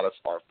and goddess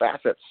are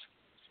facets.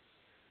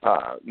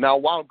 Now,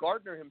 while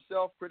Gardner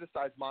himself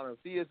criticized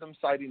monotheism,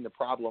 citing the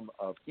problem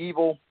of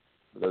evil,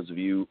 for those of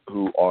you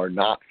who are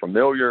not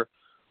familiar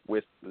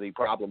with the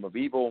problem of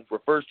evil,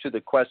 refers to the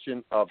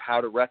question of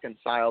how to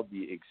reconcile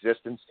the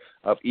existence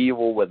of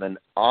evil with an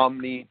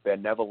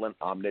omnibenevolent,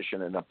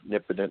 omniscient, and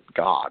omnipotent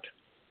God.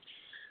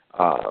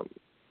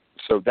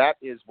 So that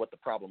is what the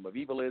problem of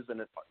evil is,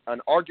 and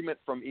an argument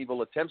from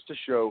evil attempts to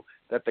show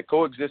that the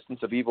coexistence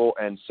of evil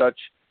and such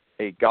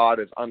a God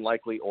is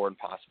unlikely or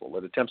impossible.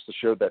 It attempts to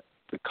show that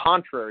the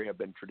contrary have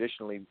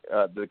traditionally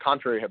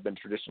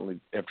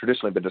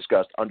been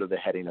discussed under the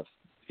heading of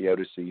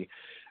theodicy.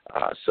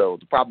 So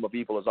the problem of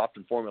evil is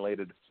often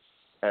formulated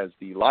as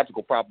the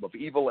logical problem of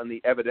evil and the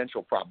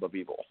evidential problem of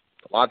evil.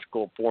 The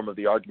logical form of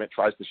the argument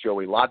tries to show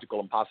a logical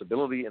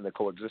impossibility in the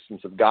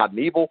coexistence of God and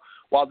evil,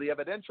 while the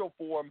evidential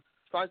form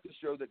tries to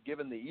show that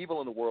given the evil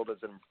in the world,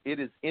 it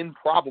is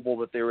improbable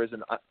that there is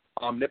an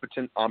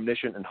omnipotent,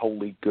 omniscient, and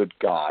holy good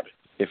God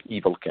if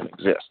evil can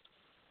exist.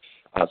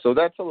 So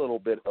that's a little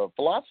bit of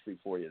philosophy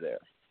for you there.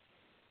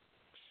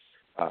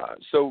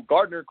 So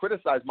Gardner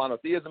criticized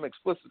monotheism.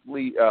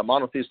 Explicitly,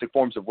 monotheistic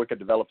forms of Wicca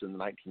developed in the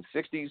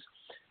 1960s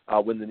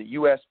when the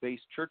U.S.-based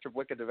Church of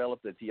Wicca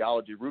developed a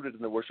theology rooted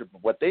in the worship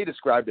of what they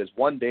described as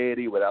one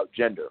deity without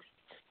gender.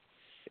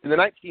 In the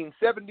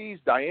 1970s,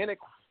 Dianic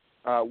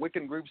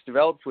Wiccan groups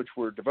developed which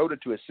were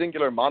devoted to a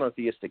singular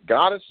monotheistic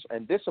goddess,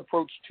 and this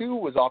approach, too,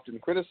 was often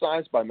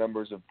criticized by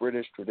members of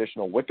British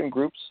traditional Wiccan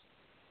groups,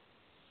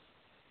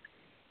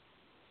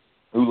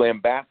 who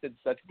lambasted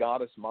such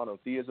goddess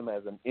monotheism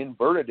as an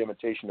inverted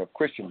imitation of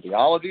Christian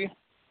theology.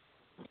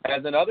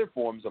 As in other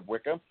forms of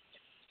Wicca,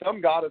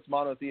 some goddess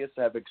monotheists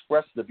have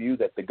expressed the view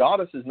that the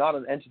goddess is not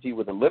an entity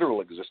with a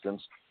literal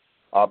existence,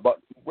 but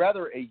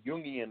rather a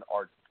Jungian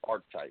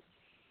archetype.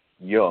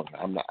 Jung.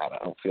 I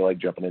don't feel like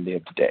jumping into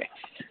it today.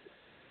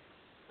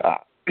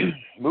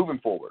 Moving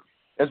forward.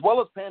 As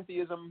well as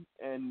pantheism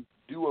and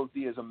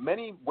duotheism,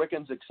 many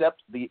Wiccans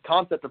accept the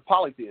concept of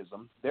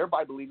polytheism,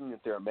 thereby believing that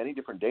there are many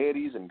different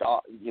deities and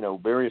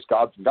various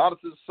gods and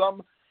goddesses.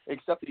 Some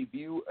accept the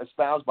view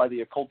espoused by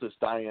the occultist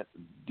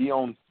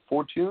Dion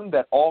Fortune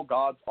that all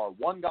gods are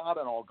one god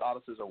and all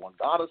goddesses are one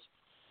goddess.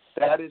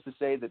 That is to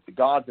say that the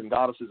gods and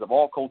goddesses of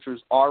all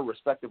cultures are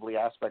respectively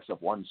aspects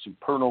of one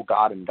supernal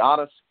god and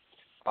goddess.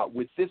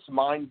 With this in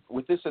mind,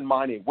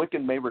 a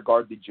Wiccan may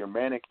regard the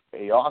Germanic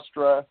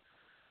Aostra,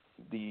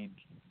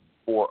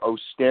 or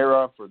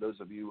Ostera, for those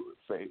of you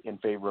in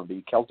favor of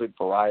the Celtic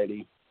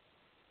variety,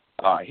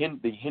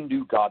 the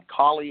Hindu god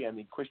Kali, and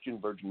the Christian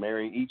Virgin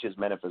Mary, each as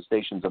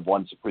manifestations of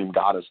one supreme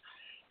goddess,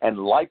 and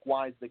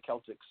likewise the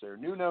Celtic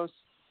Cernunnos,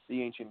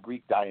 the ancient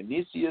Greek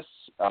Dionysius,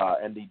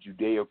 and the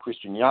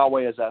Judeo-Christian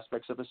Yahweh as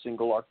aspects of a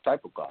single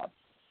archetypal god.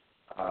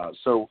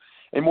 So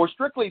a more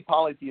strictly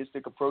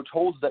polytheistic approach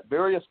holds that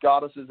various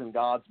goddesses and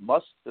gods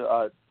must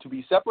to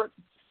be separate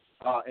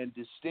and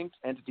distinct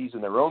entities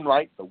in their own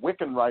right. The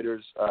Wiccan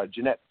writers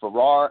Jeanette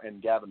Farrar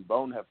and Gavin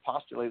Bone have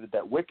postulated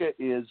that Wicca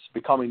is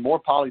becoming more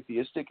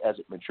polytheistic as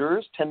it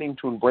matures, tending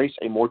to embrace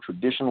a more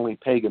traditionally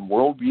pagan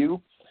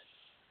worldview.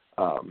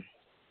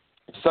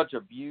 Such a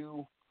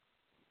view,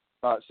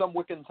 some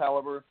Wiccans,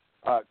 however,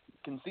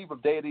 conceive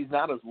of deities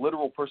not as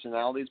literal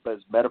personalities, but as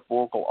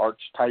metaphorical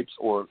archetypes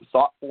or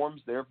thought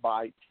forms,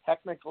 thereby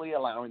technically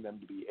allowing them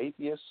to be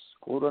atheists,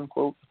 quote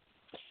unquote,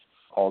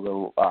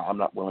 although I'm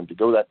not willing to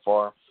go that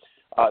far.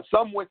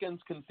 Some Wiccans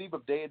conceive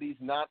of deities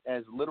not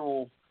as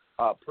literal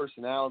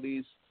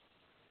personalities,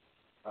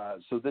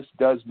 so this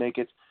does make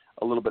it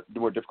a little bit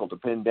more difficult to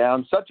pin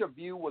down. Such a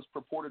view was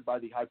purported by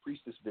the High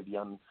Priestess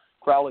Vivian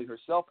Crowley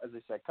herself as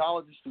a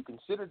psychologist who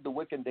considered the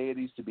Wiccan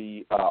deities to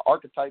be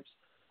archetypes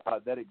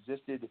that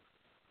existed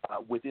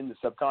within the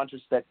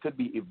subconscious that could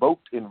be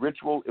evoked in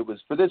ritual. It was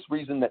for this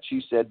reason that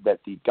she said that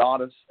the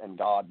goddess and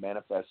God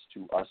manifest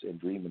to us in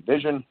dream and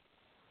vision.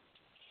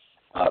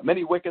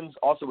 Many Wiccans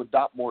also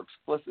adopt more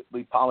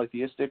explicitly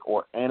polytheistic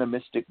or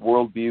animistic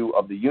worldview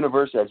of the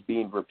universe as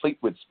being replete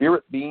with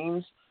spirit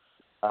beings.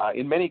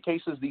 In many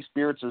cases, these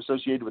spirits are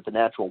associated with the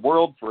natural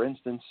world, for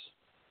instance,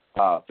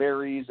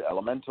 fairies,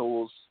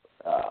 elementals,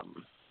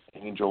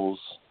 angels,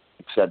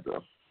 etc.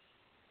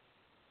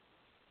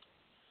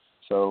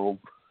 So,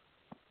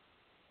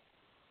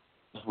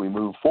 as we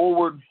move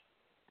forward,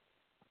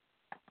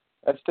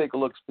 let's take a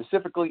look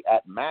specifically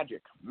at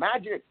magic.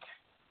 Magic!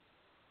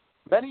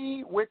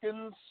 Many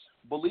Wiccans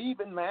believe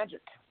in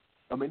magic,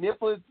 and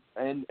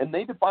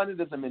they define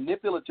it as a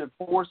manipulative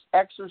force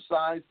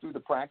exercised through the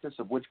practice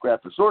of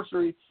witchcraft or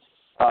sorcery.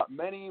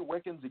 Many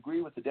Wiccans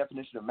agree with the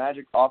definition of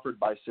magic offered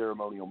by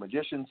ceremonial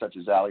magicians such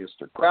as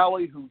Aleister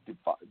Crowley, who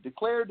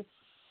declared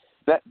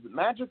that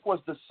magic was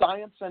the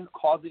science and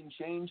causing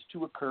change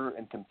to occur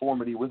in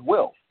conformity with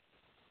will.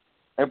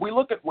 If we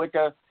look at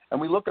Wicca and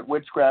we look at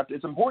witchcraft,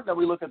 it's important that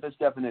we look at this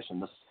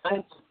definition. The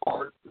science of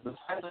art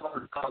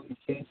causing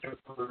change to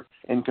occur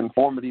in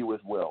conformity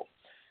with will.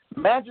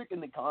 Magic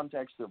in the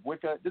context of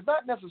Wicca does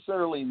not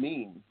necessarily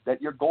mean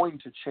that you're going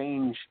to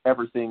change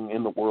everything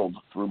in the world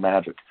through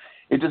magic.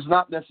 It does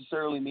not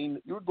necessarily mean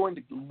that you're going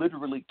to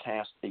literally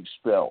cast a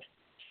spell.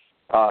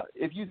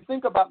 If you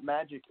think about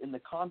magic in the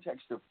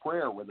context of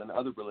prayer within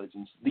other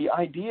religions, the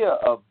idea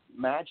of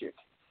magic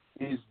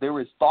is there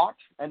is thought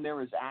and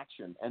there is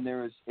action and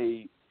there is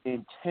a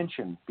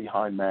intention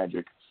behind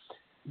magic.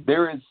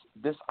 There is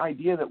this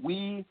idea that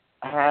we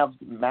have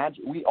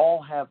magic. We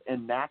all have a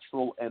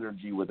natural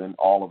energy within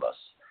all of us,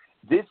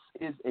 This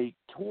is a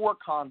core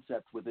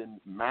concept within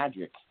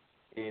magic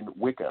in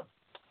Wicca.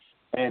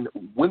 And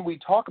when we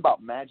talk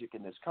about magic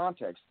in this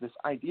context, this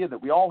idea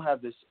that we all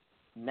have this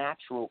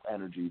natural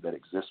energy that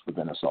exists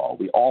within us all.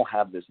 We all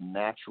have this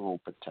natural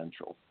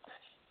potential.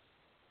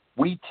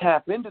 We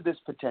tap into this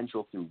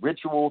potential through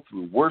ritual,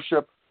 through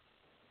worship,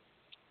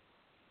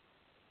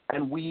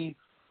 and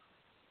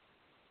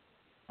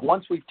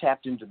once we've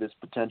tapped into this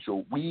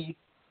potential, we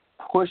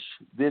push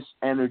this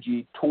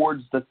energy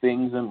towards the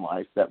things in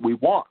life that we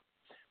want.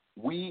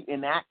 We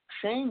enact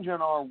change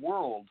in our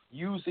world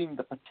using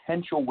the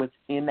potential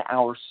within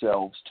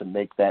ourselves to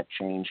make that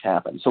change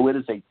happen. So it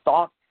is a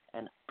thought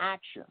and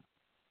action,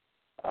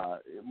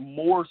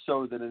 more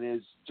so than it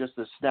is just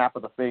a snap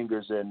of the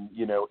fingers and,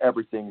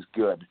 everything's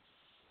good.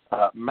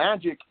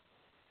 Magic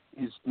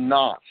is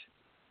not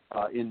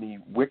in the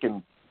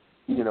Wiccan,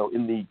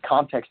 in the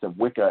context of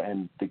Wicca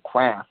and the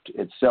craft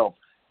itself.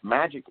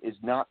 Magic is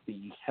not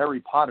the Harry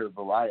Potter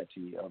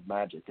variety of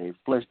magic, a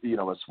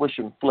swish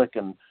and flick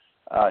and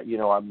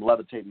I'm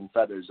levitating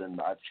feathers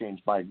and I've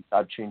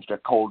changed a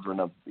cauldron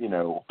of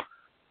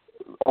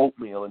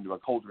oatmeal into a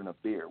cauldron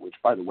of beer, which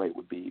by the way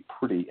would be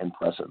pretty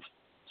impressive.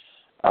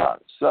 There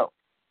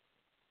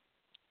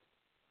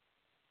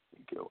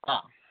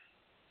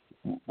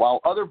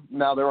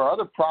are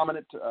other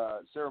prominent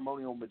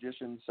ceremonial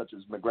magicians such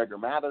as MacGregor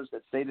Mathers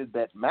that stated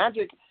that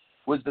magic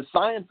was the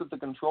science of the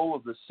control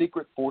of the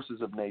secret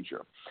forces of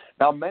nature.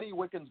 Now, many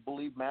Wiccans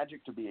believe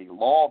magic to be a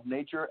law of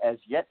nature as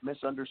yet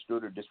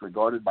misunderstood or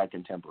disregarded by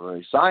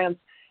contemporary science,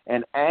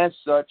 and as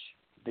such,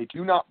 they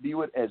do not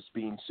view it as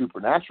being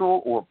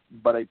supernatural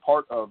but a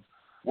part of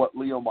what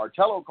Leo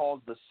Martello calls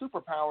the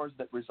superpowers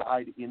that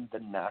reside in the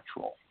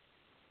natural.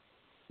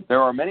 There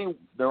are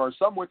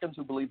some Wiccans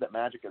who believe that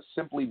magic is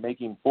simply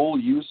making full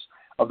use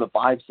of the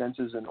five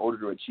senses in order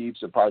to achieve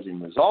surprising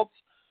results,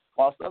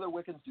 whilst other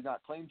Wiccans do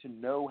not claim to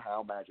know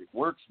how magic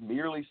works,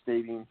 merely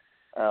stating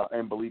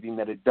and believing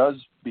that it does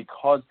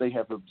because they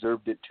have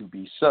observed it to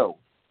be so.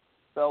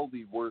 Spell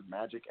the word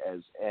magic as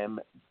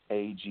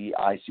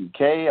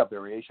M-A-G-I-C-K, a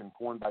variation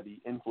coined by the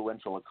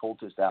influential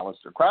occultist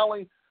Aleister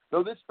Crowley,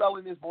 though this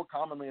spelling is more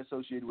commonly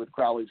associated with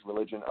Crowley's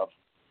religion of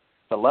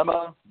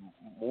Thelema,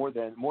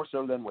 more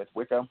so than with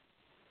Wicca.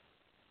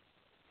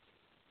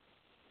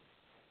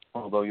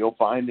 Although you'll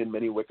find in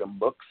many Wiccan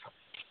books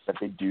that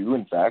they do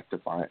in fact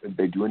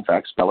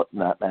spell it in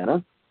that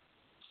manner.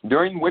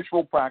 During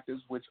ritual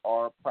practices, which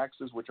are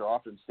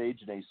often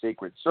staged in a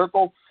sacred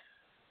circle,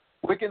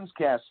 Wiccans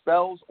cast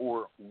spells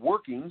or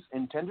workings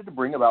intended to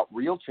bring about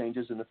real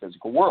changes in the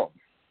physical world.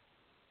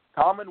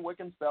 Common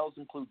Wiccan spells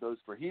include those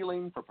for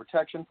healing, for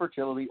protection,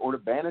 fertility, or to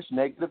banish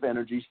negative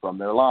energies from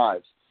their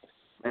lives.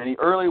 Many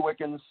early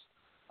Wiccans,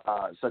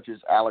 such as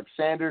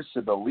Alexander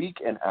Sibyl Leek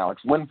and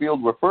Alex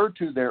Winfield, referred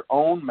to their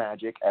own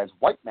magic as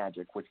white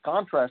magic, which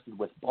contrasted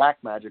with black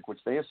magic, which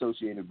they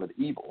associated with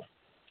evil.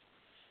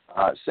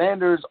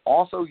 Sanders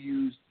also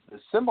used the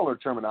similar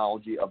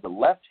terminology of the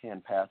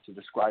left-hand path to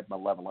describe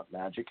malevolent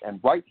magic and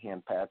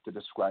right-hand path to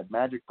describe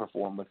magic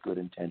performed with good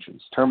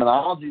intentions,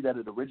 terminology that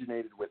had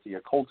originated with the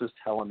occultist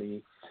Helena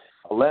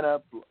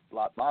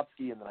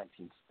Blavatsky in the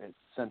 19th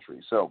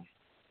century. So,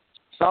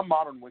 some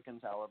modern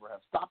Wiccans, however, have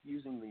stopped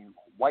using the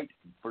white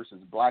versus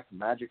black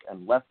magic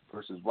and left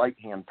versus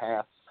right-hand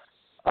paths.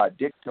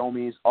 Dick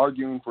Gomes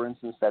arguing, for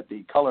instance, that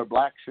the color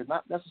black should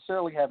not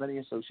necessarily have any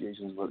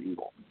associations with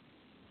evil.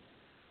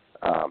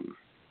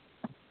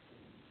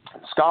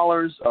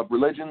 Scholars of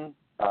religion,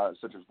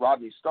 such as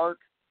Rodney Stark,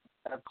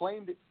 have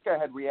claimed that Wicca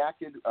had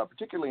reacted,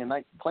 claimed in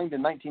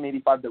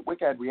 1985 that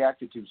Wicca had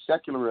reacted to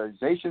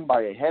secularization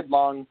by a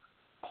headlong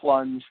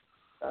plunge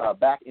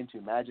back into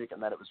magic,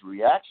 and that it was a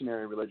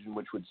reactionary religion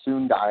which would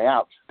soon die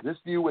out. This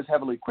view was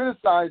heavily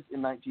criticized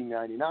in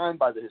 1999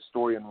 by the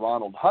historian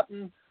Ronald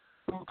Hutton,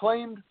 who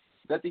claimed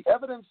that the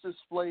evidence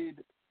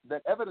displayed the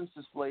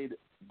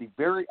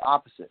very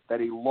opposite,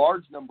 that a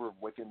large number of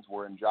Wiccans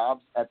were in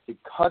jobs at the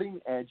cutting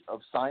edge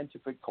of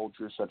scientific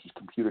cultures such as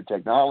computer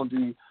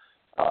technology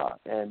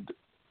and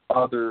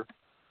other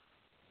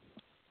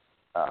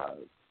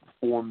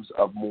forms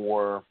of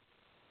more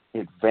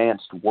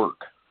advanced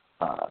work,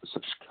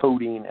 such as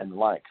coding and the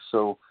like.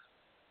 So,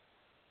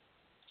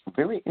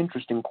 very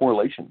interesting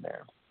correlation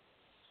there.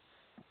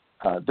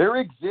 There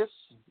exists,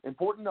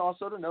 important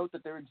also to note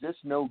that there exists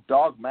no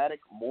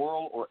dogmatic,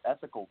 moral, or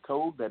ethical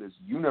code that is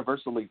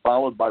universally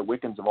followed by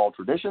Wiccans of all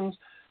traditions.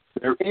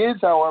 There is,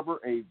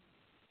 however, a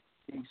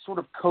sort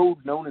of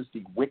code known as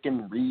the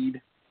Wiccan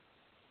Rede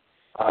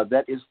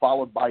that is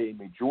followed by a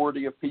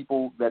majority of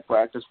people that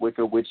practice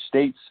Wicca, which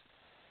states,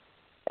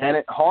 "And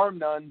it harm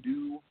none,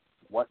 do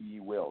what ye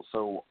will."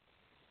 So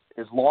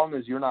as long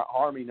as you're not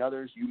harming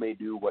others, you may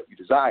do what you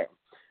desire.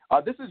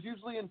 This is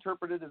usually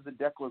interpreted as the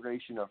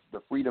declaration of the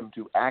freedom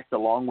to act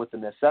along with the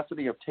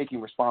necessity of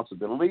taking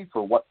responsibility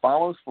for what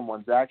follows from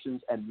one's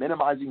actions and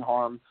minimizing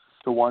harm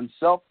to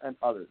oneself and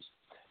others.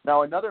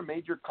 Now, another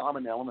major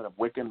common element of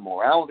Wiccan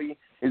morality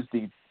is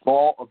the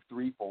law of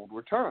threefold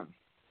return.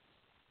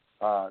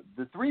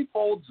 The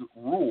threefolds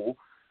rule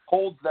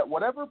holds that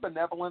whatever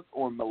benevolent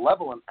or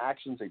malevolent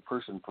actions a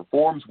person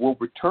performs will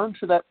return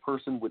to that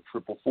person with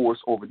triple force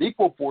or with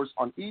equal force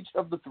on each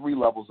of the three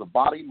levels of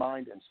body,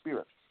 mind, and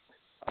spirit.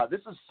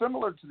 This is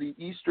similar to the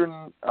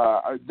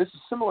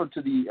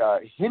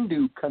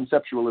Hindu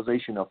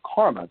conceptualization of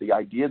karma, the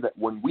idea that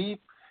when we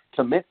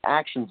commit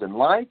actions in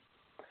life,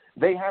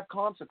 they have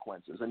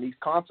consequences, and these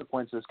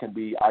consequences can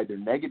be either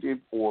negative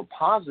or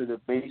positive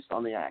based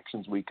on the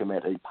actions we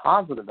commit. A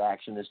positive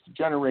action is to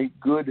generate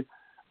good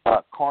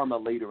karma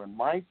later in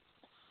life,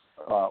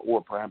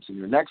 or perhaps in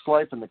your next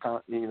life, and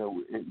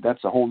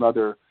that's a whole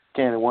other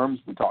can of worms.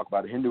 We talk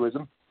about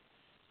Hinduism,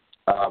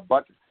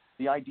 but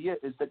the idea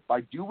is that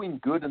by doing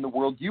good in the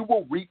world, you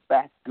will reap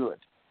back good.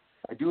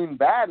 By doing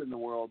bad in the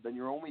world, then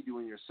you're only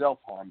doing yourself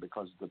harm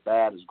because the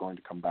bad is going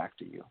to come back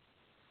to you.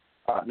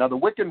 Now, the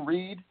Wiccan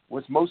Rede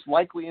was most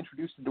likely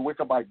introduced into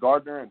Wicca by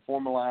Gardner and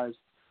formalized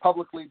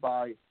publicly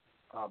by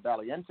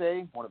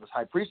Valiente, one of his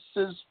high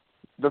priestesses.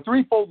 The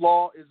threefold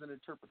law is an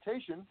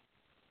interpretation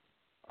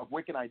of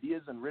Wiccan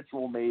ideas and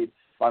ritual made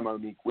by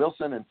Monique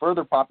Wilson and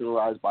further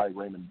popularized by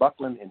Raymond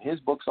Buckland in his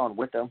books on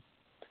Wicca.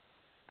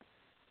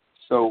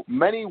 So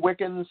many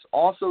Wiccans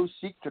also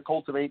seek to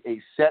cultivate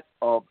a set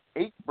of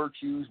 8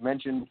 virtues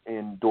mentioned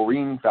in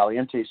Doreen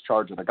Valiente's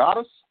Charge of the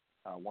Goddess,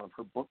 one of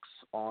her books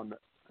on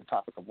the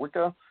topic of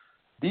Wicca,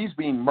 these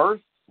being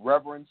mirth,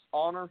 reverence,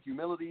 honor,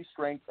 humility,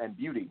 strength, and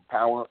beauty,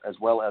 power, as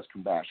well as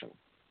compassion.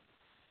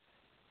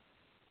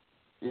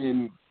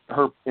 In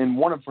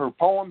one of her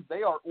poems,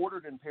 they are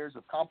ordered in pairs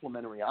of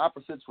complementary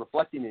opposites,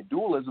 reflecting a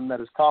dualism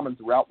that is common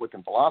throughout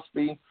Wiccan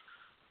philosophy.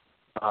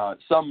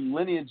 Some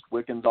lineaged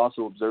Wiccans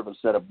also observe a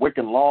set of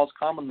Wiccan laws,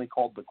 commonly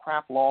called the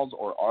Craft Laws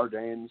or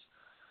Ardanes,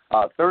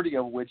 30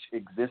 of which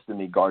exist in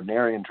the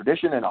Gardnerian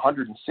tradition and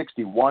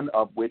 161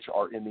 of which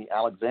are in the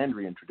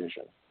Alexandrian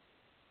tradition.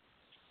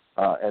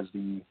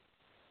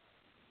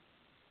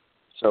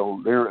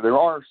 So there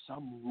are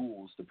some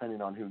rules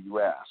depending on who you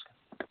ask.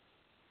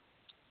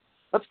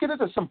 Let's get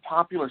into some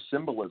popular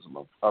symbolism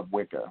of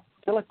Wicca.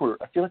 I feel like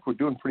we're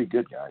doing pretty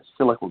good, guys. I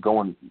feel like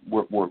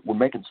we're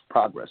making some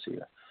progress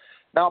here.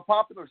 Now, a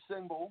popular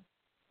symbol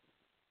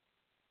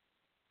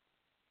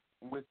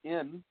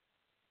within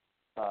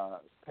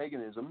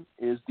paganism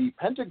is the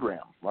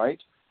pentagram,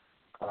 right?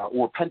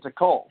 Or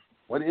pentacle.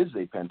 What is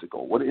a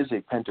pentacle? What is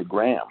a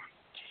pentagram?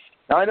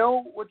 Now, I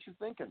know what you're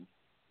thinking.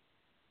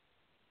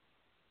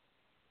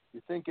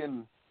 You're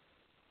thinking,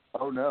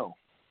 oh no,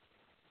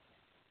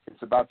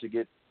 it's about to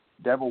get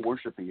devil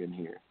worshipy in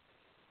here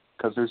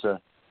because there's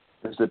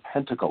a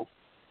pentacle.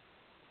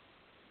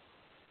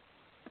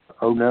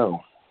 Oh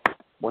no,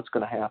 what's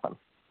going to happen?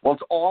 Well,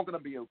 it's all going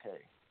to be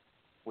okay.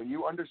 When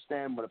you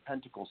understand what a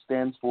pentacle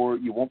stands for,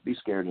 you won't be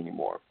scared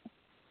anymore.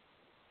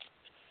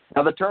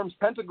 Now, the terms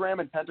pentagram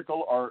and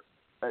pentacle are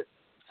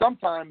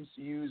sometimes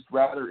used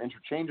rather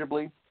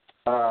interchangeably,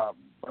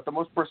 but the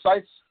most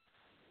precise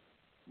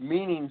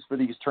meanings for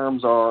these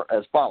terms are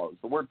as follows.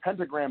 The word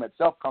pentagram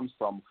itself comes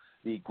from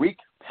the Greek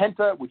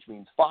penta, which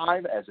means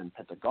 5, as in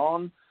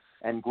pentagon,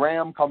 and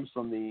gram comes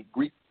from the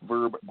Greek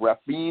verb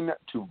graphein,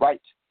 to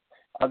write.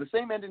 The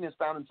same ending is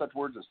found in such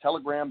words as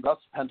telegram. Thus,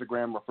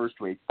 pentagram refers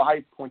to a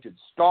 5-pointed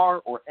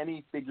star or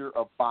any figure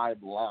of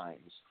 5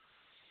 lines.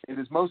 It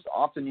is most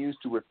often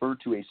used to refer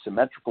to a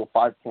symmetrical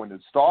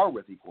 5-pointed star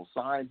with equal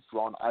sides,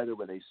 drawn either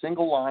with a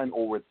single line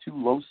or with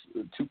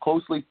two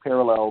closely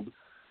parallel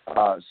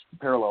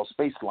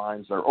spaced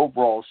lines. Their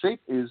overall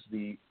shape is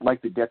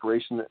like the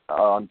decoration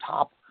on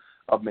top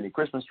of many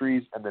Christmas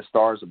trees and the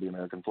stars of the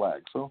American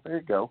flag. So there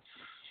you go.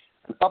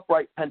 An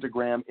upright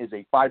pentagram is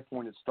a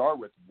 5-pointed star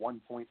with 1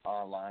 point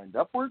aligned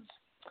upwards,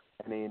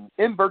 and an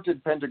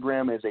inverted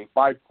pentagram is a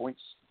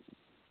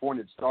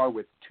 5-pointed star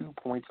with 2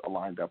 points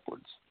aligned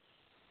upwards.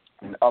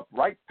 An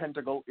upright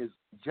pentacle is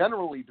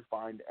generally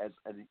defined as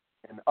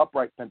an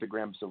upright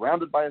pentagram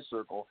surrounded by a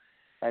circle,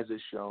 as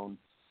is shown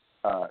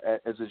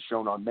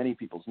on many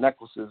people's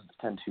necklaces.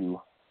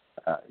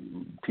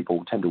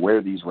 People tend to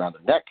wear these around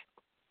their neck.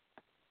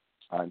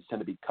 And tend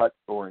to be cut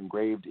or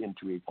engraved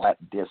into a flat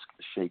disc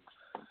shape.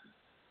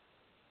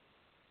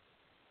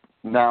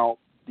 Now,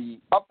 the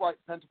upright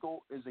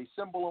pentacle is a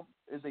symbol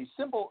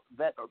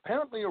that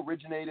apparently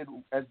originated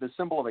as the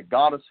symbol of a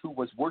goddess who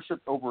was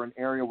worshipped over an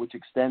area which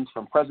extends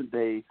from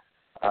present-day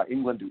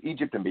England to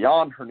Egypt and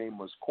beyond. Her name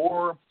was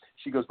Kor.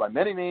 She goes by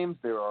many names.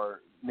 There are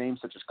names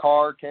such as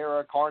Kar,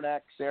 Kara,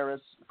 Karnak,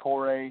 Saris,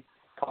 Kore,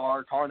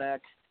 Kar, Karnak,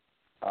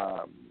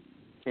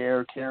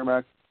 Kare,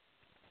 Kerma,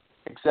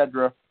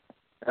 etc.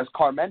 As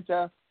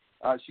Carmenta,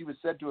 she was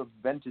said to have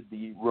invented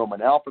the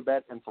Roman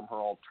alphabet, and from her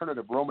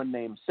alternative Roman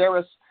name,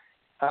 Saris,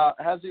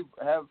 have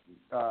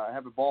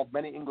evolved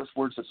many English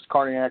words such as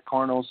cardiac,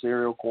 carnal,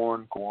 cereal,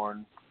 corn,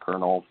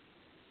 kernel,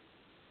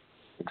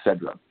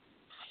 etc.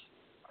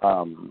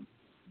 Her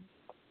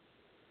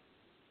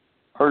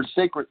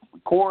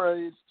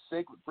Kore's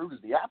sacred fruit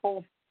is the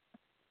apple.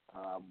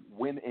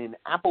 When an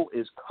apple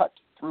is cut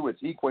through its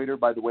equator,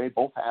 by the way,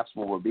 both halves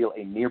will reveal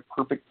a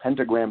near-perfect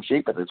pentagram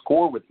shape at its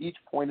core, with each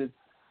point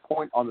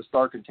on the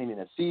star containing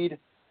a seed.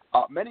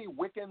 Many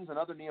Wiccans and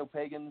other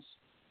Neo-Pagans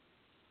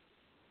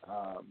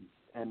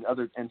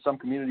and some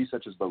communities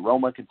such as the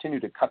Roma continue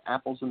to cut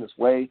apples in this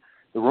way.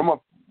 The Roma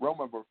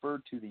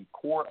referred to the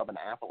core of an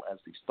apple as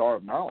the star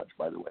of knowledge,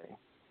 by the way.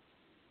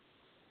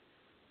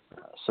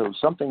 So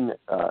something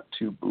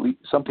to believe,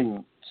 some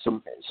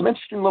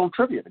interesting little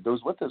trivia that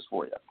goes with this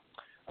for you.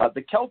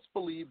 The Celts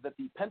believed that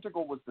the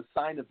pentacle was the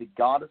sign of the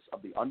goddess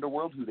of the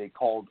underworld, who they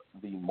called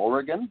the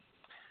Morrigan.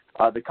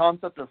 The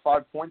concept of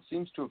 5 points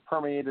seems to have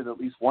permeated at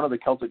least one of the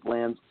Celtic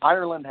lands.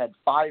 Ireland had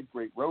 5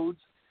 great roads,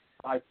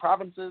 5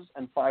 provinces,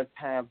 and 5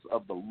 paths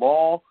of the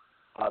law.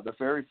 The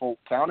fairy folk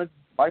counted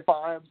by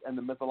 5s, and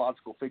the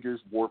mythological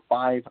figures wore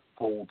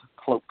 5-fold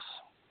cloaks.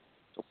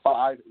 So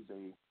 5 is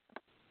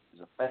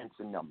a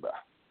fancy number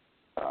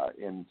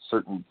in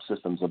certain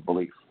systems of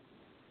belief.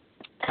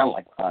 Kind of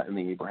like in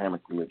the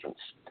Abrahamic religions.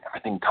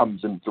 Everything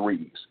comes in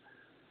 3s.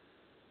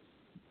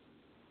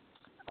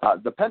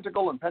 The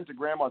pentacle and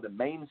pentagram are the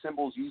main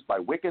symbols used by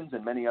Wiccans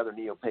and many other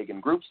neo-pagan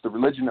groups. The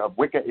religion of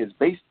Wicca is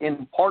based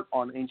in part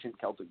on ancient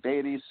Celtic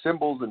deities,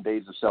 symbols, and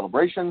days of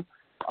celebration,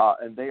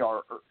 and they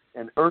are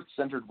an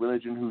earth-centered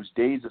religion whose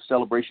days of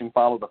celebration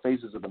follow the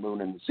phases of the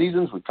moon and the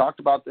seasons. We've talked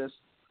about this.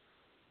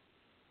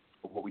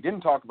 But what we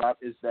didn't talk about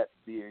is that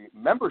the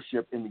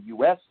membership in the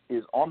U.S.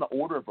 is on the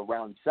order of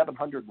around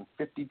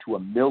 750,000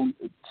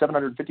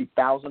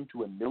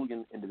 to a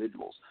million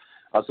individuals.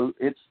 So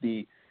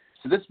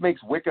this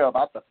makes Wicca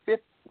about the 5th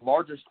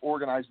largest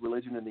organized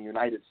religion in the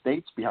United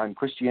States, behind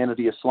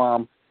Christianity,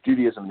 Islam,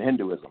 Judaism, and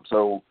Hinduism.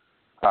 So,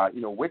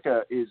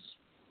 Wicca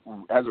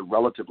has a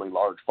relatively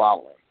large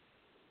following.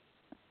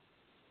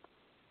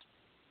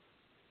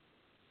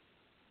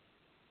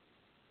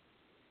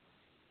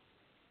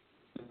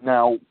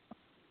 Now,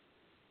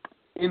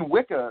 in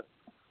Wicca,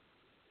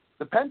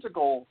 the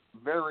pentacle,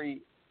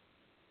 very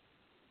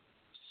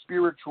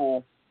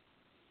spiritual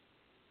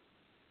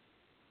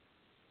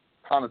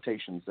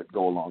connotations that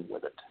go along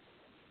with it.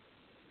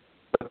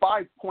 The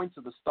 5 points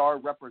of the star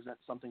represent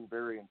something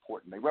very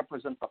important. They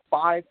represent the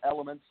 5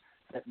 elements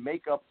that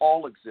make up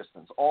all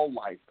existence, all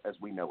life as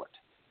we know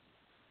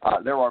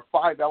it. There are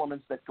 5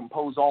 elements that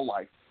compose all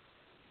life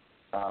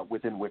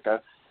within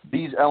Wicca.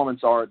 These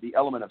elements are the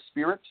element of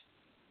spirit,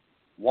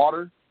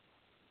 water,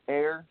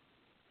 air,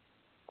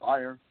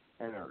 fire,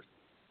 and earth.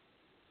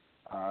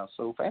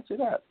 So fancy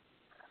that.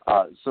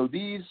 So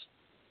these,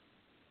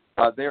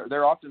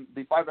 they're often,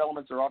 the 5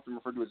 elements are often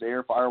referred to as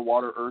air, fire,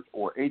 water, earth,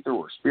 or aether,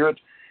 or spirit.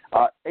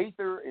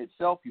 Aether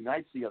itself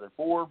unites the other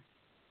 4.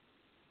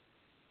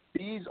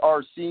 These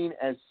are seen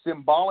as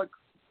symbolic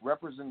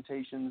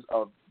representations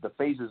of the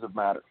phases of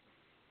matter.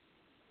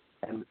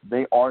 And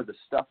they are the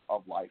stuff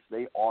of life.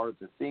 They are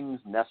the things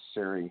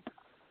necessary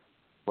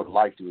for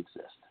life to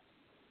exist.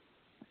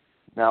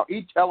 Now,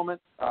 each element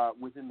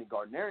within the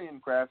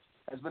Gardnerian craft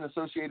has been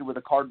associated with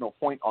a cardinal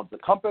point of the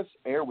compass: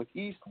 air with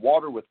east,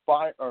 water with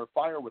fire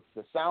with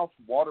the south,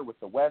 water with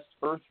the west,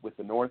 earth with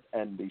the north,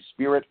 and the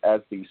spirit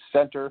as the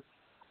center.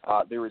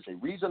 There is a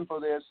reason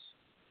for this,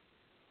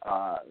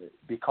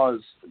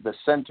 because the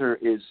center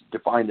is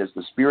defined as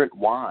the spirit.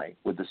 Why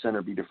would the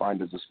center be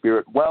defined as the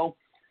spirit? Well,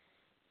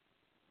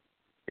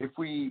 if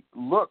we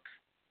look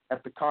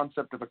at the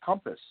concept of a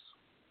compass,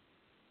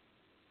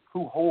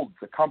 who holds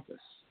the compass?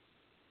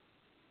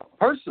 A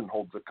person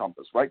holds the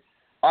compass, right?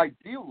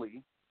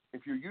 Ideally,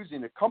 if you're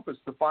using a compass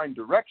to find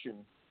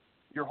direction,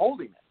 you're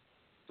holding it.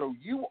 So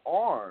you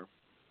are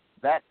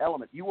that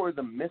element. You are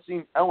the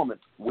missing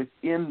element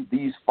within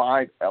these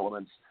 5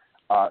 elements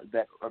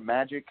that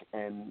magic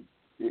and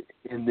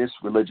in this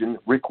religion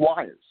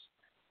requires.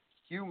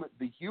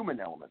 The human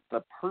element,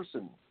 the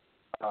person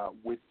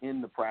within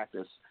the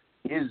practice,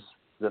 is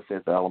the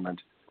 5th element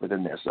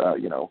within this.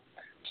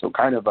 So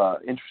kind of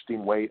an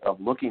interesting way of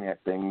looking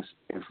at things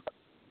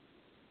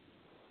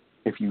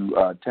if you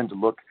tend to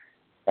look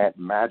at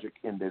magic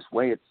in this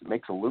way. It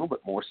makes a little bit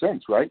more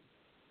sense, right?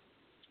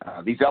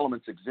 These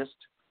elements exist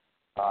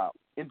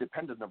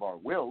independent of our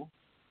will,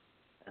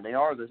 and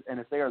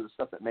if they are the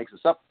stuff that makes us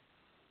up,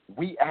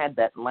 we add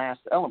that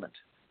last element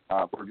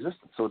for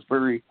existence. So it's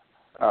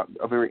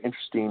a very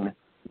interesting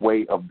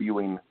way of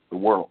viewing the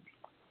world.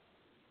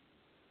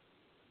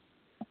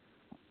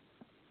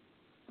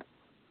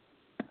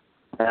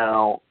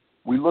 Now,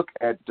 we look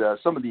at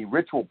some of the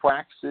ritual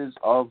practices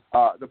of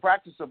the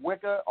practice of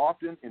Wicca.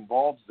 Often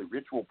involves the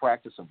ritual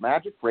practice of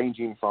magic,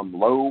 ranging from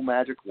low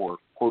magic or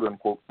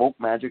quote-unquote folk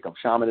magic of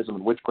shamanism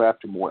and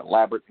witchcraft to more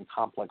elaborate and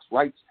complex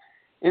rites,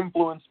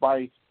 influenced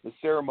by the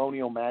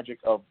ceremonial magic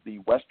of the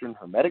Western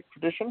Hermetic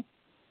tradition.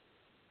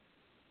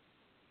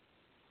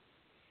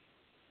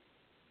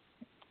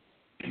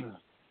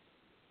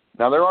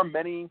 Now, there are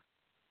many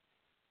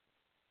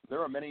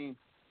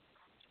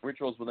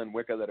rituals within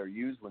Wicca that are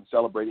used when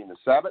celebrating the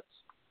Sabbats,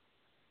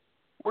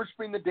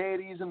 worshiping the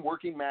deities, and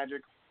working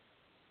magic.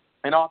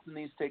 And often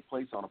these take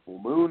place on a full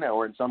moon,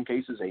 or in some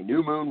cases a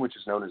new moon, which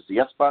is known as the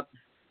Espat.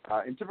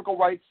 In typical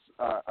rites,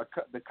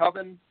 the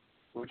coven,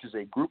 which is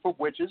a group of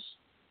witches,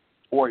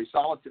 or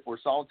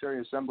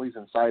solitary assemblies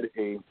inside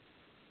a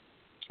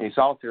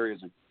solitary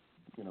is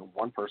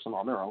one person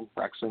on their own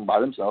practicing by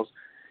themselves,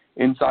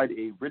 inside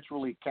a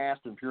ritually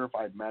cast and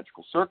purified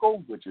magical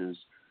circle, which is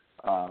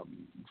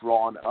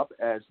drawn up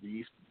as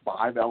these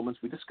 5 elements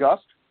we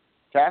discussed.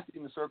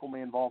 Casting the circle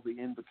may involve the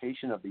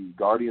invocation of the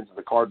guardians of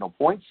the cardinal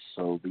points,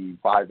 so the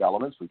 5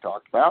 elements we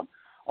talked about,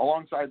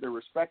 alongside their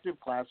respective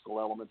classical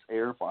elements,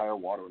 air, fire,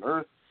 water, and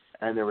earth,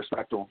 and their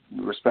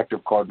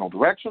respective cardinal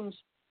directions.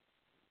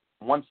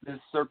 Once this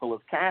circle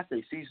is cast,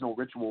 a seasonal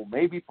ritual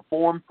may be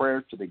performed,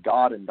 prayers to the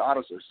god and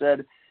goddess are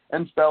said,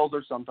 and spells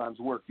are sometimes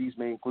worked. These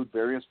may include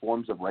various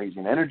forms of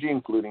raising energy,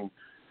 including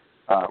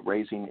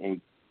raising a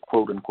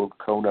quote-unquote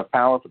cone of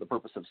power for the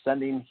purpose of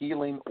sending,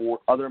 healing, or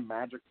other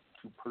magic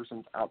to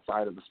persons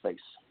outside of the space.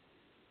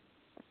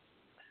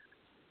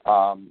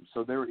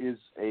 So there is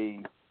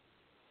a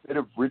bit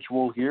of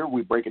ritual here.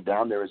 We break it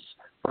down. There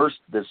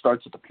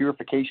starts with the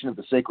purification of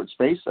the sacred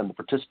space and the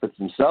participants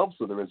themselves.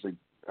 So there is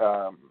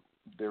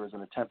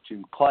an attempt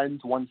to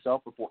cleanse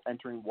oneself before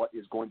entering what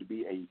is going to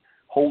be a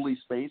holy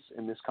space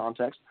in this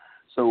context.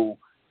 So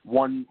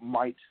one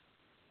might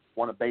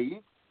want to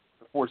bathe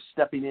before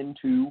stepping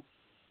into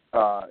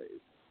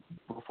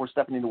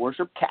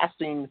worship,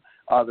 casting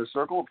the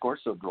circle, of course,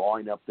 so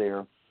drawing up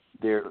their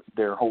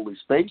holy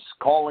space,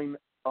 calling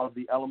of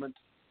the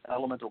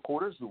elemental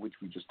quarters, which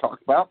we just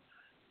talked about,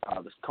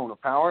 this cone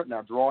of power,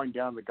 now drawing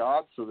down the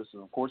gods, so this is,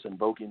 of course,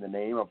 invoking the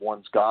name of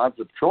one's gods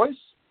of choice.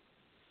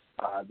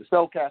 The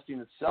spell casting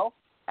itself,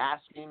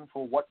 asking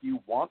for what you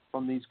want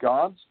from these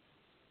gods,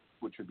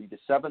 which would be the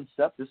 7th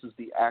step. This is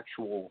the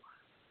actual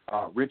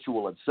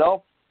ritual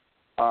itself.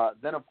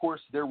 Then, of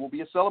course, there will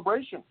be a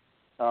celebration.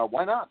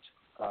 Why not?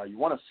 You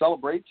want to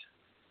celebrate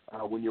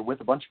when you're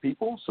with a bunch of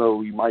people,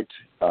 so you might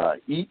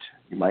eat,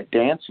 you might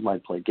dance, you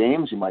might play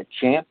games, you might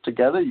chant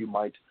together, you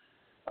might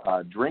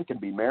drink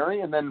and be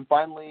merry, and then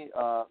finally,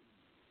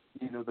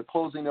 the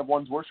closing of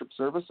one's worship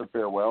service, a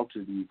farewell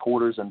to the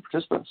quarters and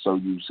participants. So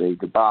you say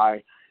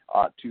goodbye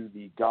to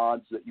the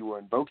gods that you were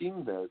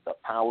invoking, the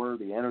power,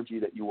 the energy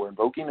that you were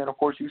invoking, and of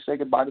course you say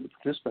goodbye to the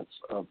participants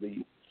of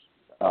the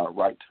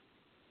rite.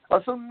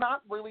 So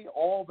not really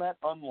all that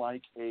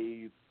unlike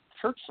a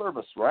church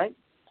service, right?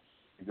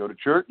 You go to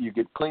church, you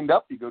get cleaned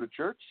up, you go to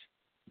church,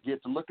 you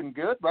get to looking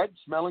good, right?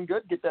 Smelling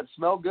good, get that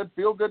smell good,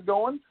 feel good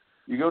going.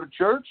 You go to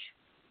church,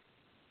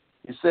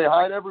 you say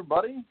hi to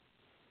everybody,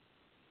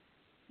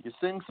 you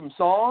sing some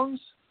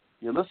songs,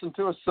 you listen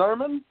to a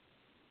sermon,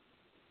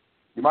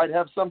 you might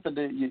have something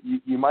to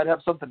you might have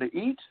something to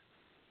eat.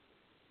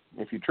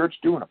 If your church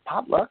doing a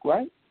potluck,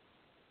 right?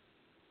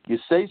 You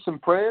say some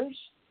prayers,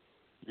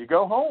 you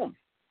go home.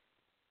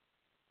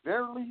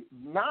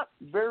 Not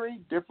very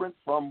different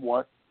from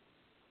what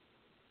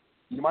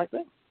you might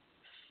think.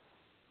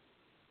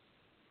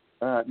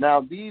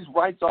 Now, these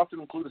rites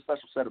often include a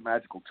special set of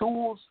magical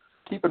tools.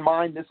 Keep in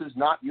mind, this is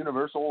not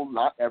universal.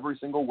 Not every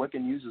single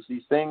Wiccan uses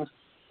these things.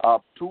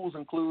 Tools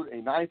include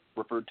a knife,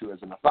 referred to as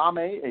an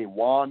athame, a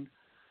wand,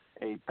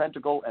 a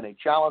pentacle, and a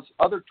chalice.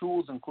 Other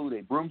tools include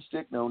a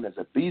broomstick known as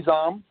a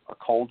besom, a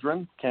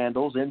cauldron,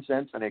 candles,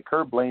 incense, and a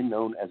curb blade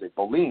known as a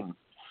boline.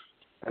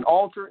 An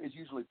altar is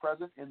usually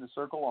present in the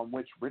circle on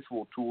which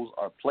ritual tools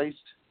are placed,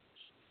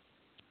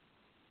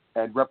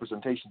 and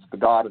representations of the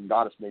god and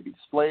goddess may be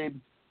displayed.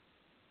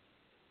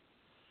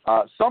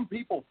 Some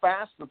people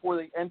fast before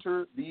they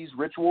enter these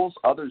rituals.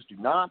 Others do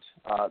not.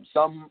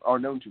 Some are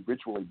known to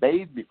ritually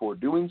bathe before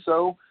doing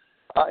so.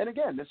 And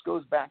again, this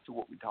goes back to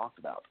what we talked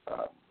about.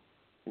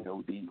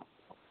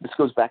 This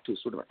goes back to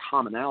sort of a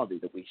commonality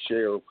that we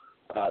share,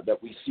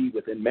 that we see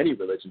within many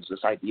religions,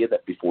 this idea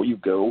that before you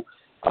go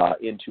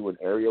into an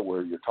area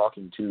where you're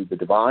talking to the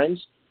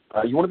divines,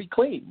 you want to be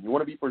clean. You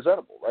want to be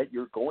presentable, right?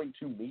 You're going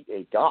to meet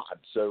a god,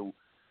 so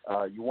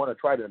you want to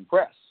try to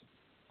impress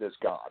this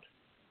god.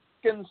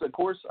 Wiccans, of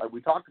course, we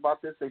talked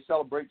about this. They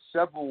celebrate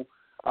several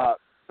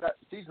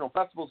seasonal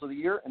festivals of the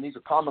year, and these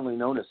are commonly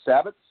known as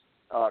Sabbats.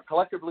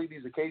 Collectively,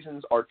 these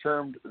occasions are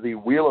termed the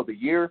Wheel of the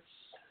Year.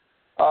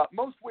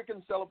 Most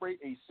Wiccans celebrate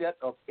a set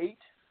of 8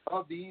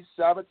 of these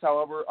Sabbats.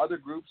 However, other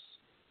groups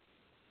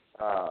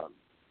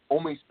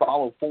only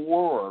follow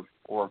 4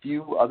 or a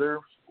few others,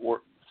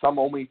 or some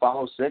only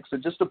follow 6.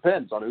 It just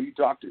depends on who you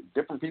talk to.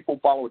 Different people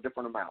follow a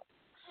different amount.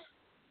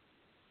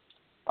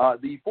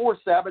 The 4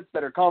 Sabbats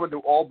that are common to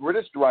all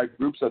British-derived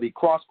groups are the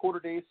cross-quarter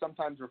days,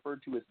 sometimes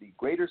referred to as the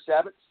Greater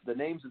Sabbats. The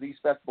names of these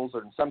festivals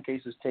are in some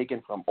cases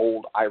taken from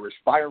old Irish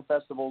fire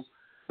festivals,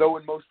 though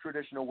in most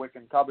traditional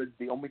Wiccan covens,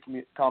 the only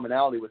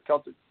commonality with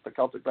the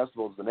Celtic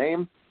festival is the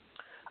name.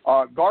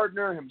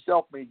 Gardner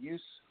himself made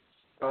use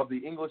of the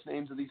English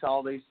names of these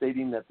holidays,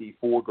 stating that the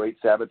 4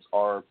 great Sabbats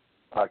are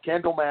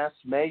Candlemas,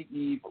 May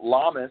Eve,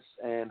 Lammas,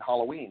 and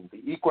Halloween.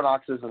 The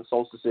equinoxes and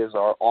solstices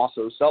are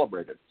also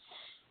celebrated.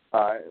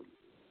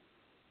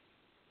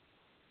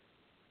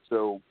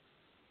 So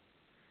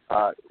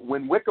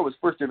when Wicca was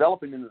first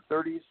developing in the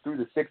 30s through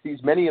the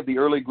 60s, many of the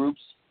early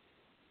groups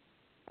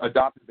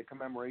adopted the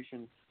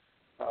commemoration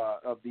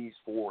of these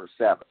 4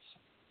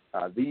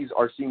 Sabbats. These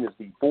are seen as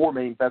the 4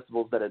 main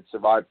festivals that had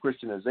survived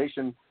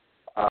Christianization,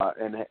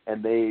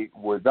 and they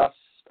were thus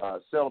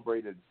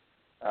celebrated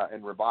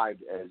and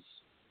revived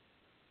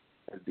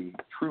as the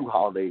true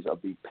holidays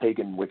of the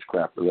pagan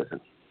witchcraft religion.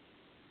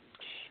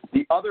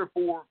 The other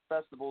 4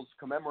 festivals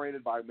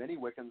commemorated by many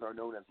Wiccans are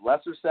known as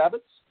lesser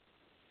Sabbats,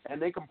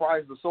 and they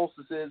comprise the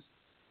solstices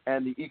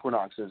and the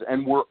equinoxes,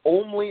 and were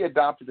only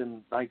adopted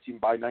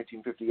by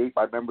 1958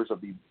 by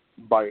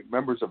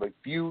members of a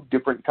few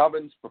different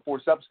covens,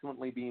 before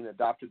subsequently being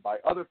adopted by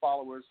other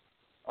followers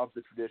of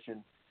the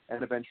tradition,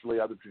 and eventually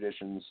other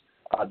traditions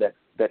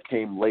that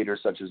came later,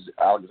 such as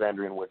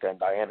Alexandrian Wicca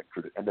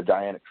and the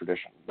Dianic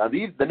tradition. Now,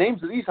 the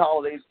names of these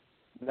holidays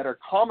that are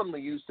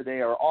commonly used today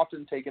are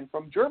often taken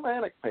from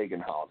Germanic pagan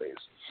holidays.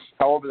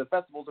 However, the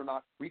festivals are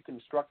not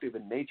reconstructive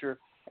in nature,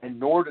 and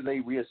nor do they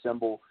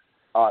reassemble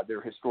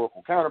their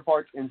historical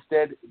counterparts.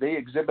 Instead, they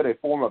exhibit a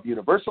form of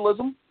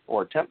universalism,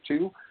 or attempt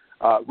to.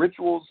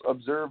 Rituals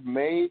observed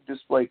may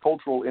display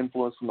cultural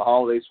influence from the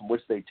holidays from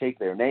which they take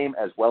their name,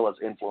 as well as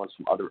influence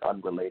from other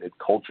unrelated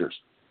cultures.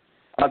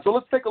 So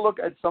let's take a look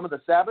at some of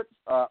the Sabbats.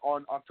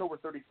 On October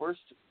 31st,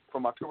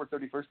 from October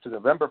 31st to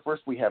November 1st,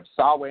 we have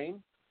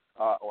Samhain,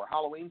 or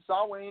Halloween.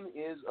 Samhain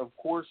is, of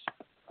course,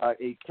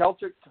 a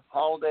Celtic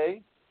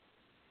holiday.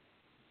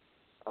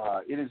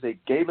 It is a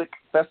Gaelic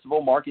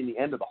festival marking the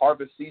end of the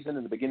harvest season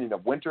and the beginning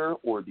of winter,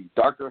 or the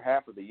darker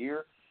half of the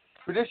year.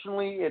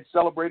 Traditionally, it's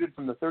celebrated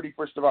from the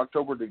 31st of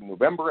October to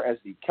November, as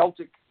the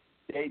Celtic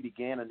day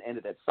began and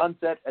ended at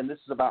sunset, and this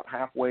is about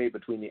halfway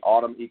between the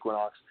autumn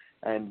equinox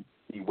and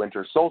the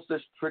winter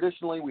solstice.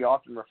 Traditionally, we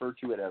often refer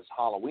to it as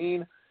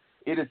Halloween.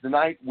 It is the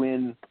night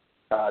when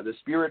the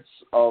spirits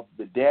of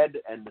the dead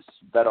and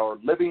that are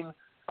living,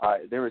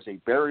 there is a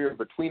barrier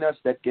between us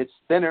that gets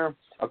thinner,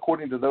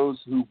 according to those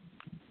who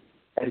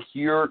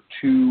adhere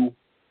to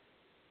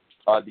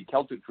the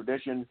Celtic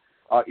tradition.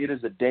 It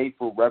is a day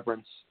for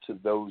reverence to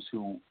those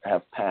who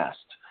have passed.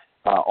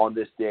 On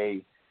this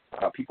day,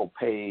 people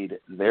paid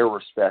their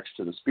respects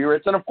to the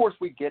spirits. And, of course,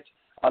 we get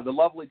the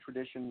lovely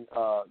tradition,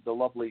 the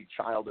lovely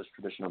childish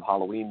tradition of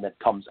Halloween that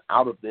comes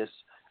out of this,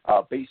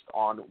 based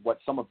on what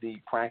some of the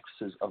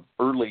practices of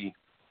earlier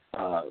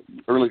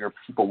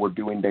people were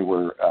doing. They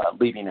were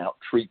leaving out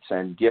treats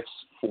and gifts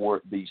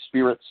for the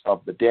spirits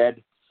of the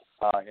dead,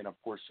 and,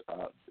 of course,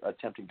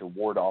 attempting to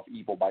ward off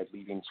evil by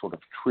leaving sort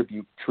of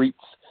tribute treats.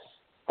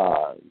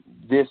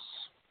 This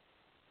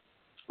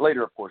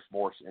later, of course,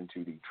 morphs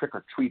into the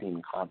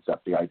trick-or-treating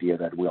concept, the idea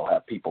that we'll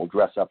have people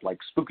dress up like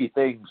spooky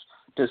things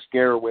to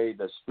scare away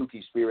the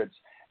spooky spirits,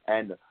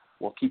 and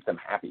we'll keep them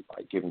happy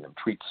by giving them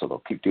treats, so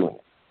they'll keep doing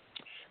it.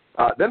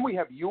 Then we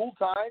have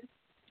Yuletide,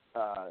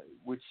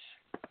 which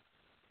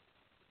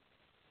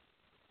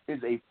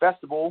is a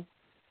festival.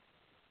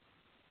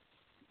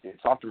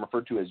 It's often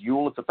referred to as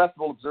Yule. It's a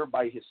festival observed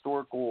by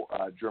historical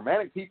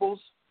Germanic peoples.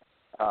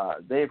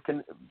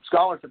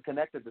 Scholars have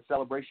connected the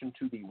celebration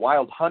to the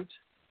wild hunt,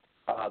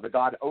 the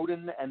god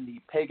Odin, and the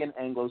pagan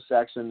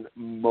Anglo-Saxon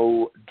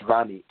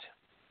Modranit.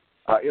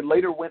 It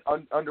later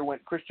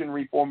underwent Christian a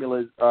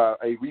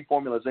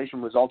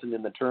reformulation resulting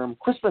in the term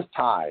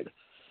Christmastide,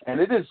 and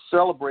it is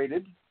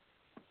celebrated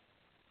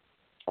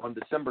on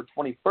December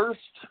 21st,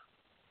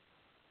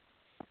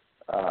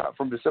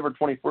 from December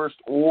 21st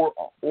or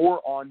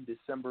on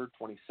December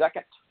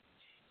 22nd.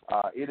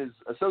 It is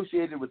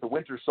associated with the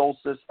winter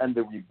solstice and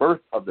the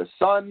rebirth of the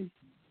sun.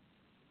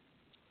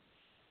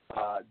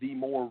 The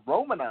more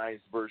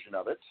Romanized version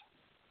of it,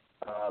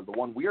 the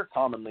one we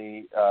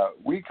commonly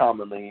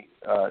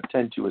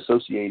tend to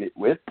associate it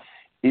with,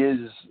 is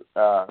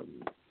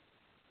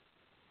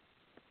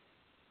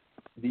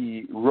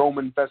the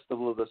Roman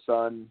Festival of the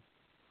Sun.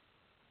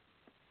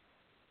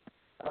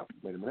 Oh,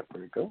 wait a minute,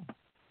 where'd it go?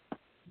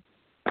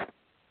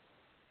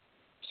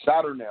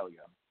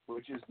 Saturnalia,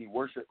 which is the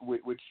worship,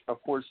 which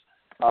of course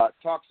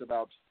talks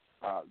about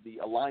the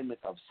alignment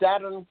of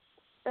Saturn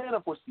and,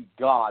 of course, the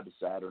god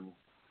Saturn.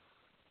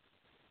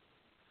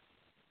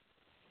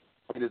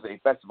 It is a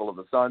festival of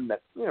the sun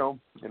that,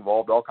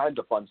 involved all kinds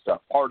of fun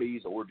stuff: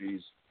 parties,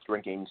 orgies,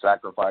 drinking,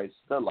 sacrifice,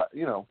 the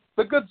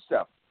good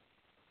stuff,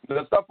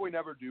 the stuff we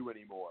never do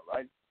anymore,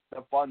 right?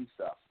 The fun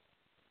stuff.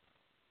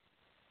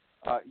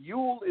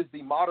 Yule is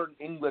the modern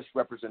English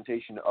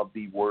representation of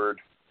the words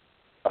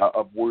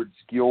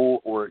Gyul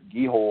or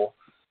Gihol.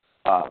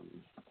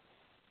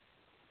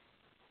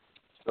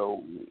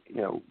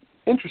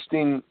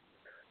 Interesting.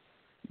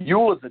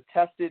 Yule is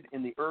attested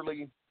in the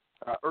early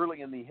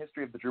in the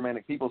history of the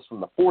Germanic peoples from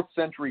the 4th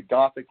century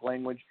Gothic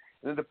language,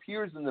 and it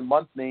appears in the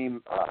month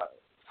name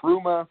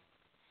Fruma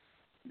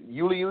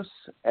Julius,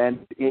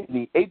 and in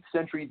the 8th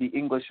century, the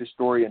English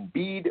historian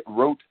Bede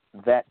wrote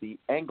that the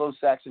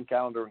Anglo-Saxon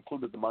calendar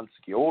included the months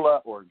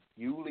Giola or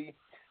Yuli,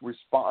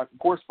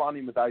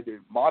 corresponding with either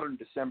modern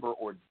December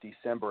or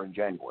December and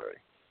January.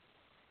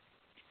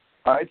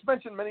 It's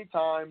mentioned many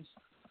times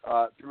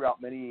throughout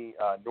many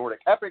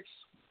Nordic epics.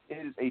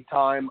 It is a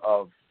time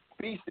of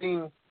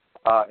feasting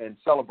and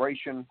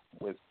celebration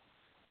with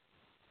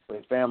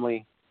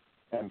family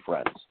and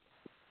friends.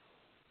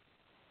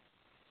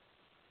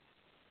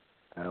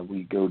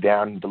 We go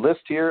down the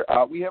list here.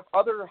 We have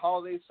other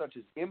holidays such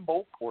as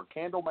Imbolc or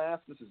Candlemas.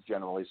 This is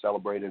generally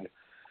celebrated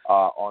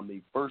on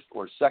the 1st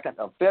or 2nd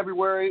of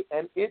February,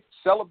 and it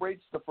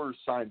celebrates the first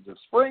signs of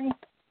spring.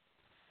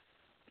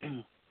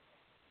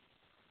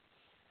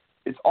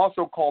 It's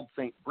also called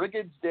St.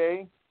 Brigid's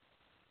Day.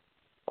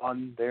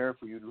 Fun there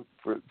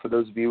for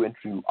those of you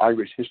into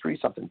Irish history,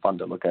 something fun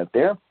to look at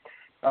there.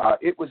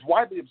 It was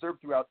widely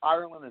observed throughout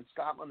Ireland and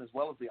Scotland as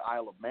well as the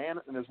Isle of Man,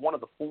 and is one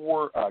of the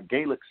 4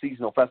 Gaelic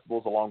seasonal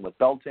festivals along with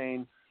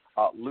Beltane,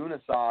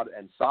 Lunasad,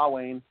 and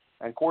Samhain,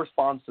 and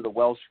corresponds to the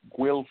Welsh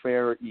Gwyl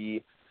Fair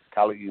y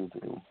Caerlliw.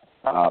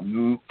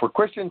 For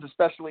Christians,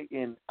 especially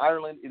in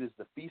Ireland, it is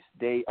the feast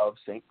day of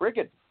St.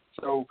 Brigid.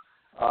 So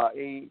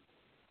a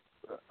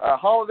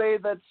holiday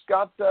that's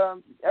got,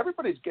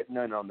 everybody's getting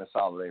in on this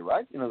holiday,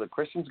 right? You know, the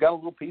Christians got a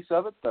little piece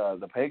of it.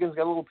 The pagans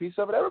got a little piece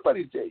of it.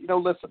 Everybody's,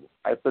 listen,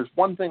 if there's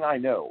one thing I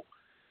know,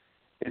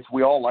 it's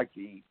we all like to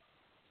eat.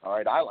 All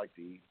right, I like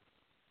to eat.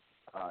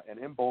 And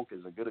in bulk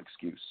is a good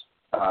excuse.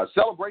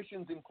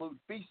 Celebrations include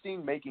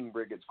feasting, making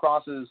Brigid's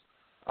crosses,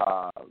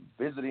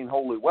 visiting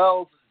holy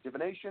wells,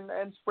 divination,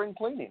 and spring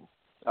cleaning.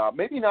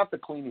 Maybe not the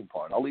cleaning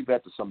part. I'll leave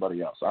that to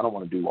somebody else. I don't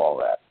want to do all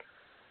that.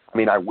 I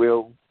mean, I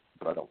will,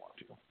 but I don't want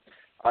to.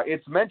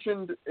 It's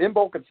mentioned,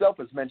 Imbolc itself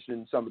is mentioned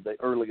in some of the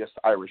earliest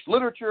Irish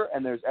literature,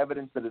 and there's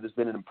evidence that it has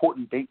been an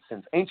important date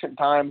since ancient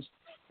times.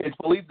 It's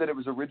believed that it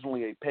was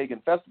originally a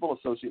pagan festival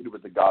associated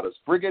with the goddess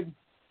Brigid,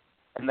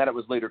 and that it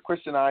was later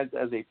Christianized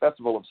as a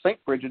festival of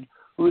Saint Brigid,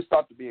 who is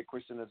thought to be a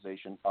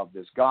Christianization of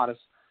this goddess.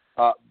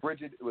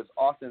 Brigid was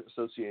often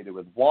associated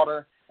with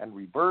water and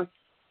rebirth,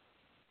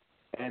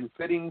 and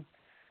fitting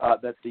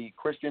that the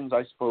Christians,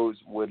 I suppose,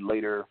 would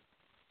later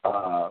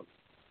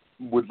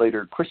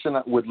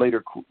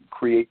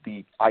create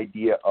the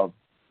idea of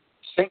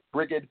Saint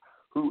Brigid,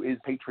 who is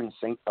patron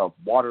saint of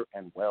water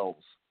and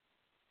wells.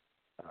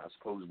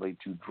 Supposedly,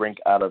 to drink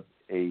out of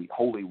a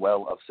holy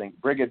well of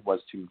Saint Brigid was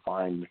to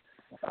find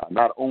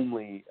not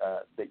only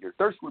that your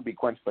thirst would be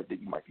quenched, but that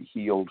you might be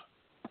healed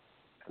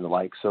and the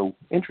like. So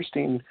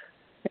interesting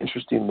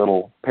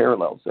little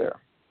parallels there.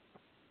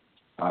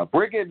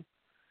 Brigid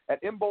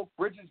at Imbolc,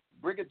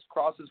 Brigid's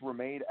crosses were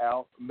made,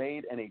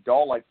 and a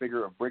doll-like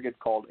figure of Brigid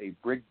called a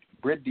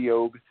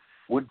Briddiog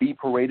would be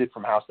paraded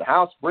from house to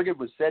house. Brigid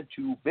was said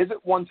to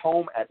visit one's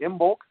home at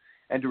Imbolc,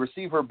 and to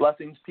receive her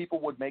blessings, people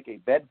would make a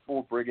bed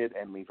for Brigid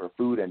and leave her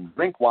food and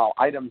drink, while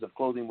items of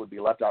clothing would be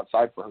left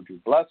outside for her to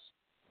bless.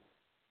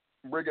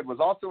 Brigid was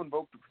also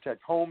invoked to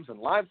protect homes and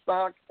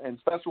livestock, and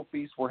special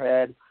feasts were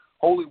had,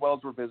 holy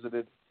wells were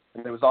visited,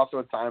 and there was also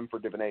a time for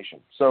divination.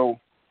 So,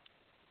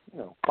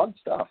 fun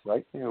stuff,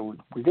 right?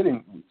 We're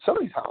getting some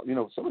of these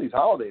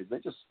holidays. They're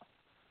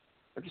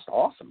just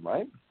awesome,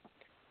 right?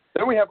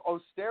 Then we have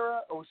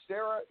Ostara.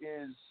 Ostara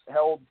is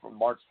held from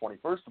March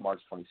 21st to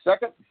March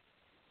 22nd.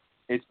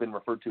 It's been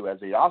referred to as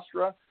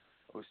Eostra,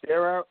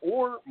 Ostara,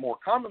 or more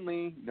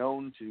commonly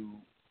known to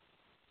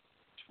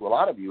a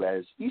lot of you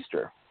as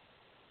Easter.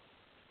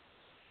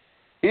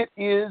 It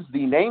is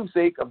the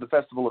namesake of the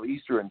festival of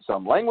Easter in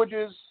some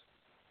languages.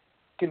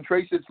 Can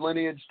trace its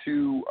lineage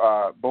to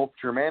both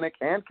Germanic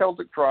and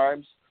Celtic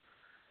tribes.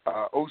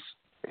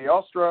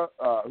 Eostra,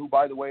 who,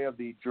 by the way, of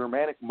the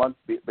Germanic month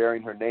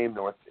bearing her name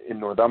in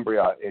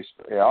Northumbria,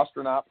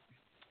 Eostranop,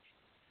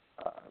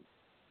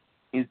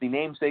 is the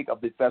namesake of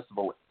the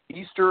festival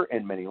Easter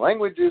in many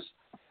languages.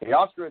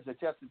 Eostra is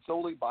attested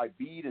solely by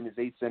Bede in his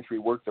 8th century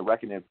work, The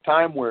Reckoning of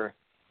Time, where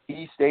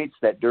he states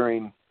that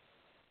during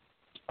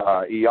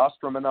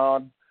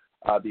Eostramanod,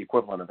 the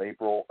equivalent of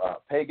April,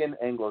 pagan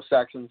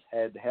Anglo-Saxons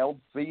had held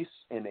feasts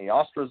in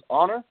Eostra's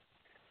honor,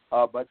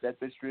 but that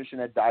this tradition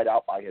had died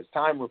out by his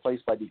time,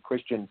 replaced by the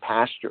Christian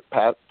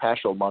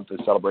Paschal month, the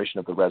celebration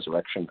of the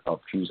resurrection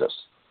of Jesus.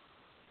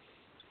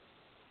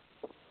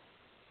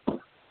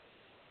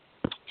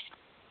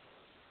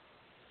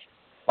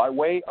 By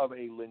way of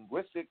a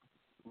linguistic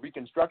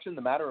reconstruction,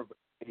 the matter of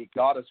a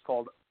goddess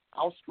called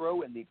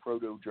Austro in the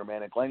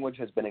Proto-Germanic language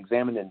has been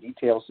examined in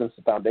detail since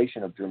the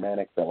foundation of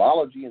Germanic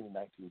philology in the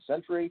 19th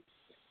century.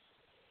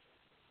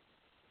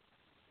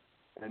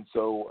 And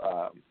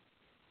so,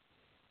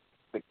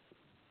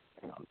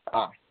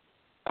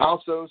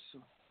 Alsos,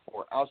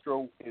 or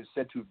Austro, is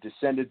said to have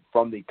descended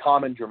from the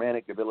common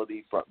Germanic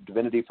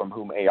divinity from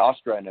whom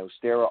Eostra and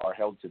Ostara are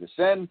held to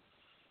descend.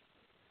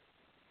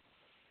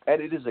 And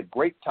it is a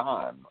great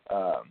time.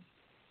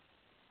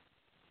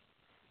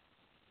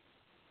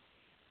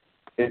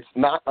 It's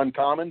not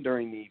uncommon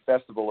during the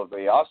festival of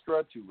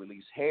Eostra to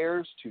release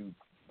hares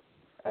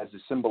as a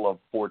symbol of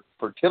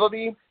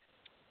fertility.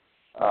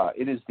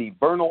 It is the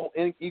vernal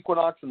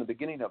equinox in the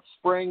beginning of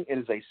spring. It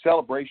is a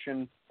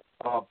celebration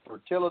of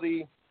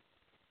fertility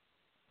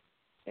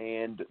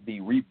and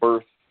the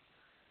rebirth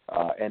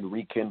and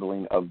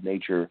rekindling of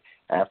nature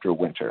after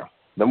winter.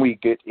 Then we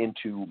get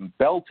into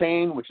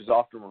Beltane, which is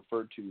often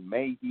referred to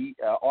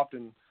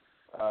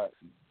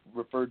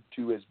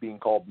as being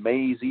called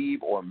May's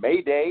Eve or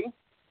May Day.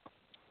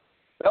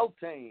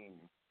 Beltane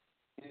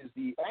is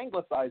the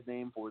anglicized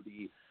name for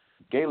the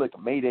Gaelic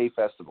May Day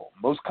festival.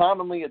 Most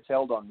commonly, it's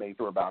held on May,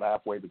 or about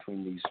halfway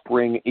between the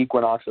spring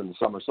equinox and the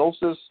summer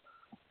solstice.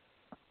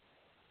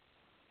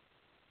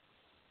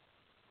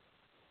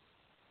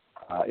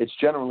 It's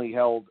generally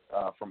held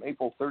from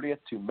April 30th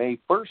to May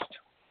 1st.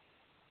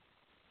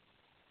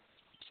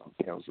 So,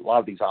 a lot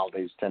of these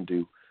holidays tend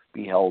to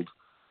be held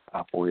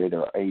for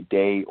either a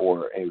day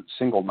or a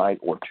single night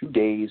or 2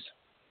 days.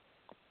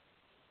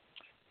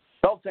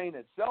 Beltane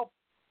itself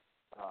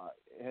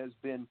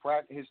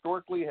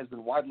historically has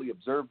been widely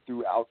observed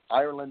throughout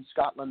Ireland,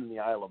 Scotland, and the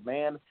Isle of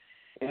Man.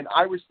 In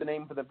Irish, the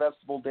name for the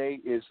festival day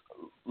is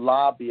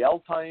La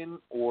Bealtaine,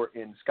 or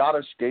in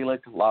Scottish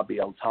Gaelic, La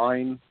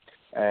Bealtaine.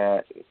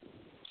 It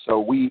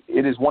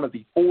is one of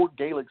the 4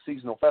 Gaelic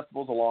seasonal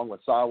festivals, along with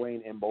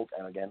Samhain, Imbolc,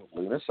 and again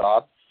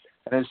Lughnasadh,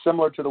 and is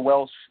similar to the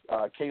Welsh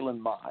Calan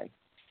Mai.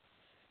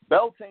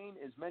 Beltane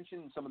is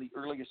mentioned in some of the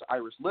earliest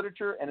Irish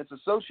literature, and it's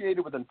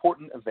associated with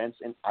important events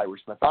in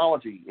Irish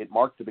mythology. It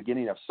marked the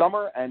beginning of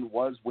summer and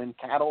was when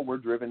cattle were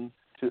driven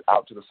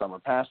out to the summer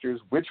pastures.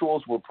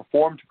 Rituals were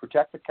performed to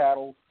protect the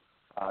cattle,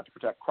 to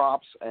protect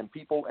crops and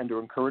people, and to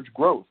encourage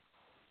growth.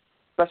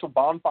 Special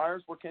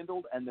bonfires were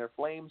kindled, and their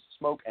flames,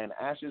 smoke, and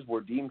ashes were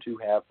deemed to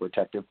have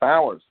protective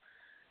powers.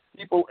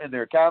 People and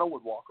their cattle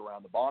would walk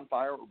around the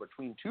bonfire or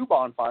between 2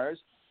 bonfires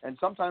and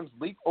sometimes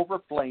leap over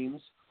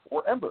flames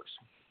or embers.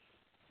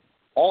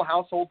 All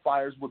household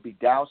fires would be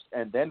doused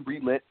and then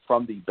relit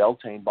from the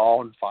Beltane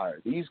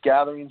bonfire. These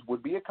gatherings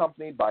would be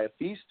accompanied by a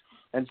feast,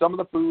 and some of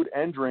the food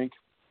and drink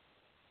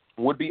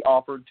would be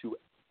offered to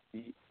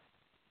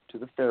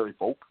the fairy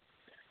folk.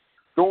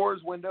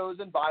 Doors, windows,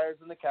 and byres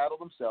and the cattle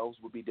themselves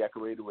would be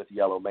decorated with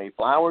yellow May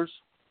flowers.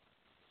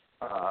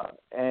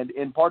 And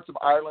in parts of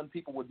Ireland,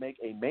 people would make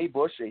a May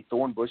bush, a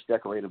thorn bush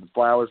decorated with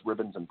flowers,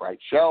 ribbons, and bright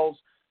shells.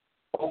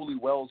 Holy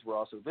wells were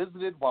also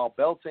visited, while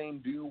Beltane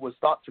dew was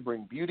thought to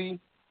bring beauty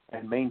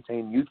and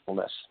maintain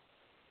youthfulness.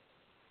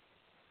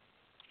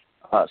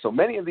 So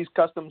many of these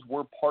customs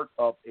were part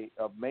of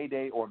May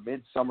Day or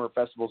midsummer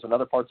festivals in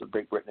other parts of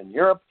Great Britain and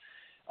Europe.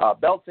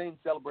 Beltane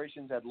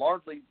celebrations had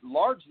largely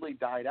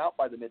died out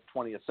by the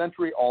mid-20th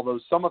century, although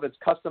some of its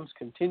customs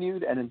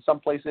continued, and in some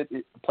places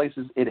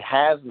it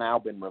has now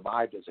been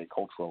revived as a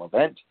cultural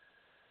event.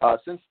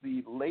 Since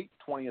the late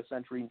 20th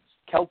century,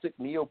 Celtic,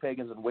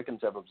 Neo-Pagans, and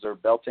Wiccans have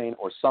observed Beltane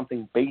or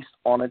something based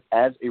on it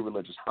as a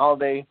religious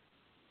holiday.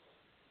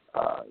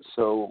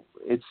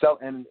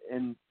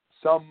 And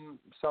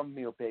some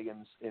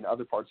Neo-Pagans in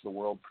other parts of the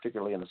world,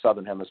 particularly in the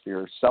Southern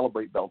Hemisphere,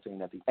 celebrate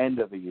Beltane at the end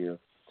of the year,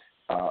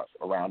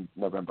 around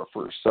November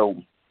 1st. So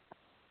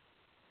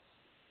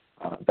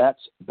that's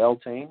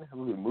Beltane.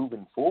 We're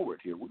moving forward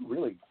here. We're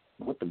really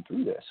whipping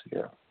through this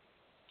here.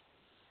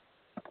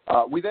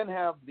 We then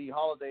have the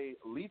holiday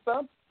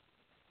Litha,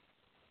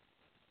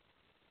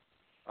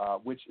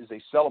 which is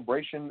a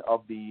celebration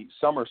of the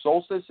summer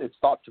solstice. It's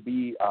thought to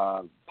be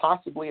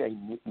possibly a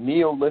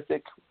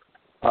Neolithic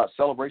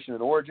celebration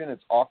in origin.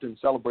 It's often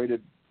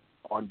celebrated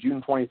on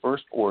June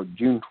 21st or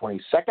June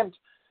 22nd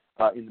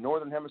in the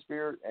Northern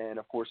Hemisphere, and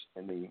of course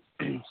in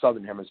the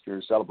Southern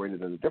Hemisphere,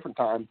 celebrated at a different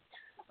time,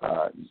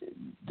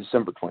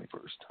 December 21st.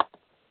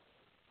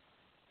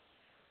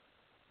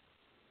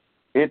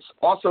 It's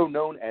also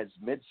known as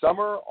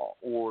Midsummer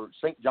or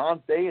St.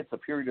 John's Day. It's a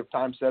period of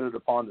time centered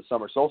upon the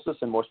summer solstice,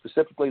 and more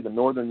specifically the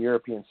Northern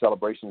European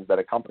celebrations that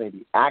accompany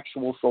the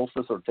actual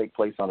solstice or take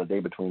place on a day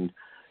between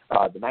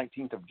the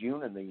 19th of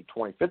June and the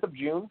 25th of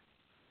June,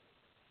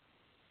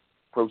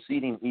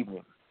 preceding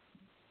evening.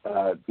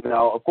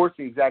 Now, of course,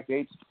 the exact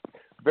dates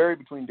vary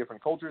between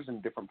different cultures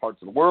in different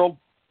parts of the world.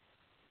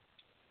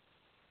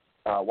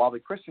 While the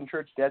Christian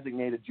Church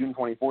designated June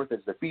 24th as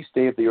the feast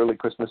day of the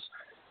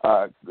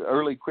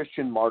early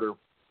Christian martyr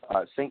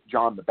St.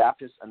 John the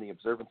Baptist, and the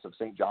observance of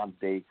St. John's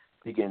Day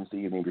begins the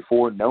evening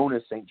before, known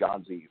as St.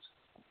 John's Eve.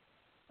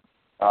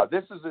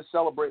 This is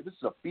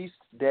a feast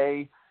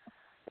day.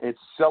 It's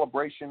a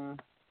celebration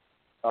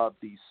of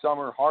the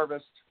summer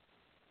harvest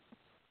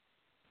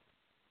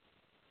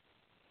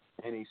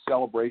and a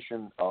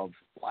celebration of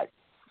life.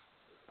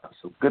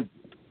 So good.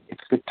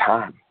 It's good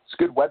time. It's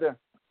good weather.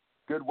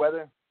 Good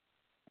weather.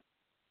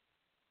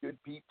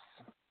 Good peeps.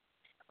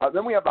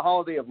 Then we have the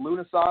holiday of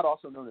Lughnasadh,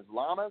 also known as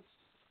Lammas.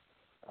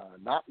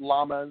 Not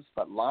llamas,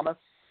 but lammas.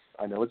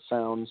 I know it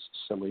sounds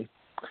silly.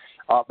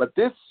 But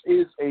this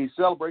is a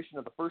celebration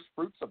of the first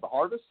fruits of the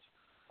harvest.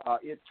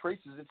 It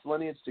traces its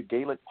lineage to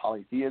Gaelic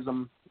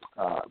polytheism,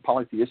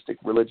 polytheistic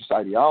religious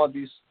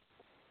ideologies,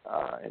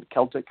 and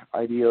Celtic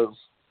ideals.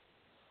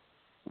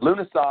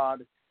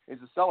 Lughnasadh is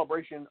a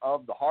celebration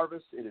of the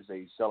harvest. It is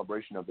a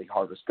celebration of the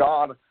harvest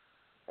god.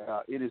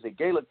 It is a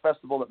Gaelic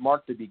festival that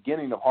marked the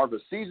beginning of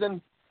harvest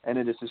season, and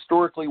it is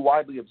historically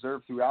widely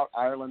observed throughout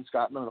Ireland,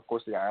 Scotland, and, of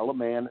course, the Isle of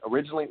Man.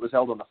 Originally, it was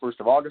held on the 1st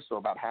of August, so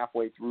about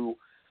halfway through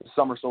the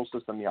summer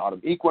solstice and the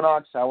autumn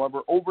equinox.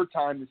 However, over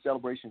time, the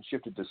celebration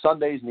shifted to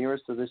Sundays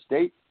nearest to this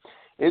date.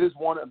 It is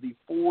one of the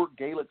 4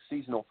 Gaelic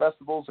seasonal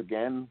festivals,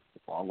 again,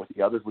 along with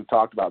the others we've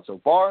talked about so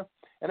far,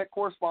 and it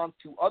corresponds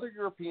to other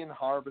European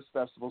harvest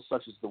festivals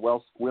such as the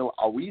Welsh Gwyl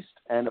Awist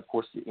and, of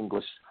course, the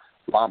English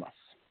Lammas.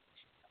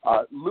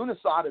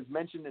 Lughnasadh is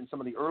mentioned in some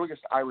of the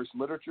earliest Irish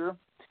literature.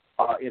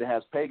 It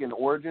has pagan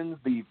origins.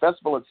 The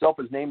festival itself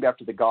is named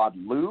after the god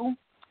Lu,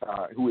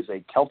 who is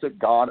a Celtic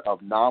god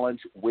of knowledge,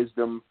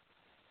 wisdom,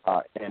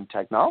 and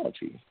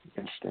technology,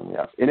 interestingly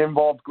enough. It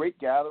involved great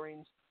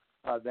gatherings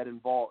that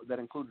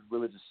included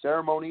religious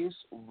ceremonies,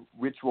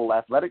 ritual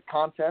athletic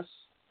contests,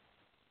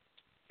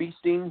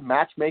 feasting,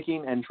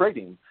 matchmaking, and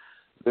trading.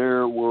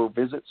 There were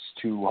visits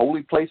to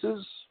holy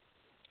places,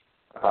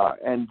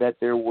 and that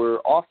there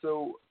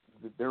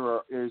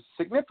is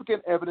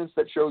significant evidence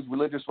that shows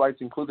religious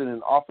rites included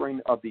an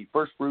offering of the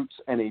first fruits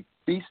and a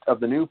feast of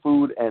the new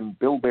food and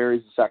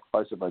bilberries, the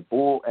sacrifice of a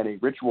bull, and a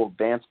ritual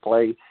dance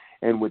play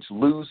in which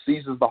Luz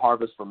seizes the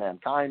harvest for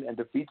mankind and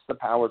defeats the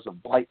powers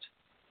of blight.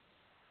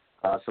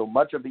 So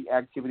much of the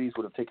activities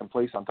would have taken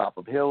place on top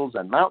of hills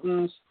and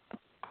mountains,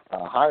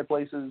 higher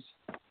places.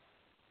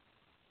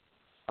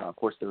 Of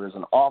course, there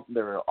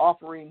are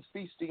offerings,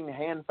 feasting,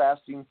 hand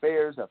fasting,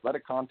 fairs,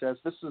 athletic contests.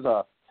 This is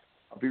a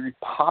very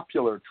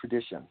popular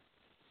tradition.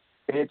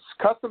 Its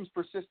customs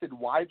persisted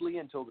widely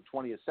until the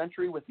 20th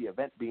century, with the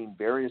event being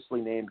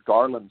variously named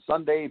Garland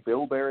Sunday,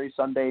 Bilberry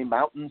Sunday,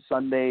 Mountain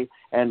Sunday,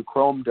 and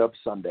Chrome Dove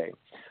Sunday.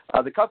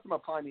 The custom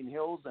of climbing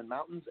hills and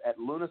mountains at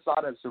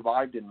Lughnasadh has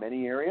survived in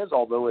many areas,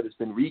 although it has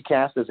been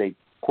recast as a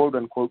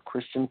quote-unquote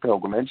Christian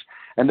pilgrimage,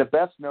 and the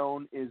best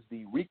known is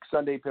the Week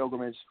Sunday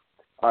pilgrimage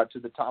to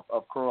the top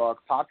of Crog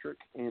Patrick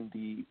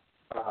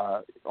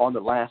on the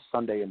last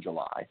Sunday in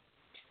July.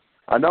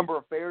 A number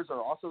of fairs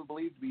are also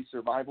believed to be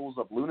survivals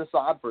of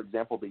Lughnasadh. For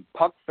example, the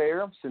Puck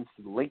Fair. Since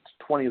the late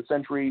 20th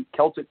century,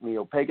 Celtic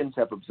Neo-Pagans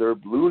have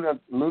observed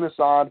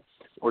Lughnasadh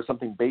or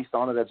something based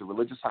on it as a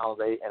religious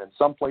holiday, and in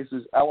some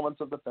places, elements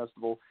of the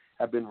festival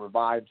have been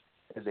revived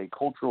as a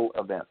cultural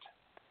event.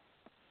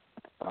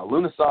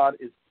 Lughnasadh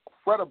is an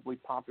incredibly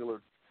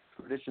popular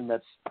tradition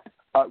that's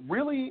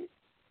really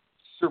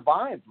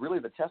survived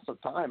the test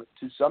of time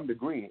to some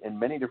degree in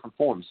many different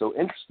forms. So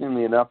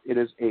interestingly enough, it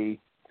is a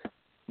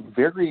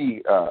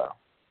very,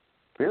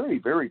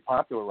 very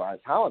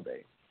popularized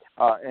holiday.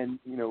 And,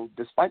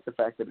 despite the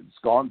fact that it's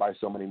gone by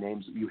so many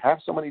names, you have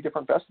so many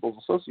different festivals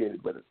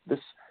associated with it. This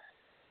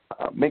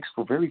makes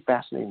for a very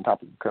fascinating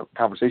topic of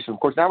conversation. Of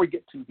course, now we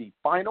get to the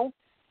final,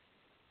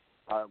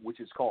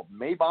 which is called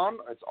Mabon.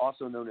 It's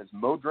also known as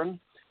Modron.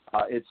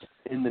 It's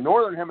in the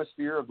northern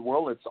hemisphere of the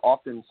world. It's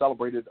often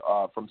celebrated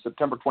from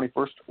September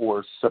 21st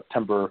or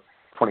September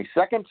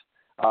 22nd.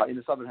 In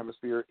the southern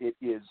hemisphere, it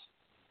is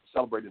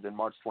celebrated in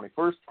March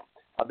 21st.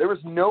 There is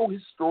no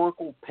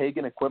historical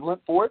pagan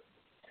equivalent for it,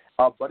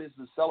 but is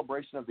the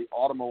celebration of the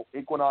autumnal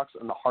equinox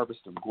and the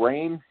harvest of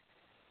grain.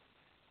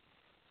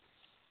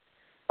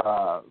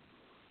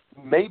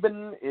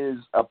 Mabon is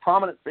a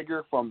prominent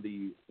figure from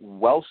the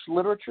Welsh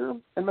literature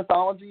and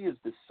mythology, is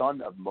the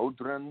son of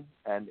Modron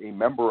and a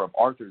member of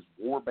Arthur's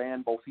war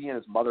band. Both he and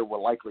his mother were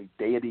likely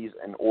deities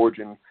in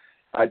origin,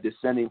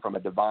 descending from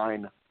a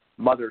divine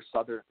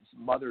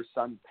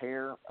mother-son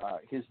pair.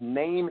 His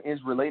name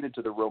is related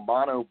to the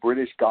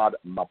Romano-British god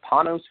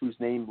Mapanos, whose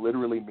name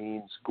literally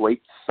means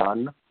great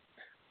sun.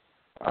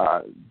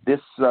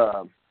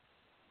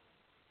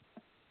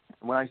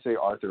 When I say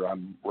Arthur,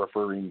 I'm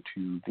referring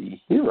to the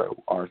hero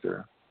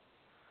Arthur.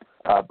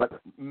 But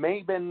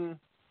Mabon,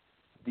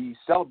 the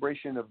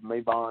celebration of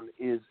Mabon,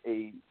 is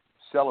a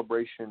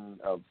celebration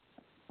of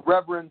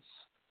reverence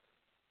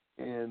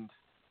and,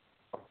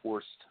 of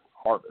course,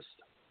 harvest.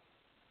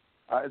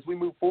 As we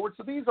move forward,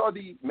 so these are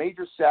the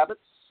major Sabbats.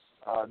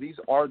 These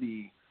are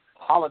the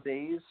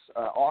holidays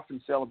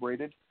often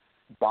celebrated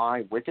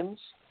by Wiccans.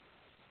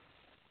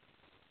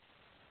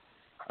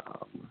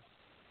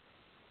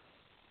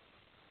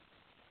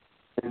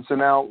 And so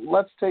now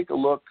let's take a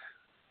look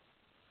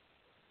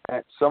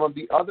at some of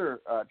the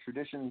other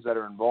traditions that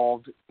are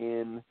involved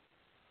in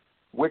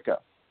Wicca.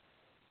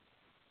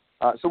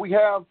 So we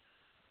have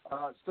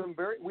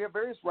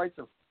various rites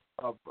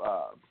of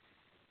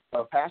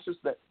passage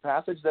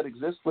that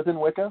exist within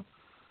Wicca.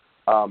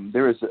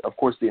 There is, of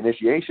course, the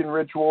initiation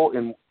ritual,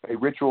 a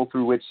ritual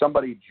through which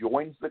somebody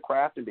joins the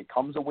craft and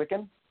becomes a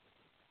Wiccan.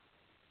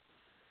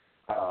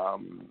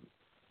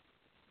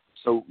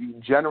 So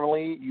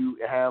generally, you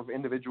have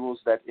individuals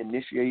that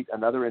initiate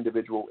another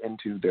individual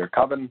into their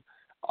coven.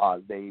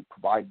 They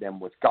provide them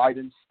with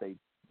guidance. They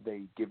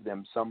give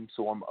them some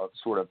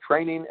sort of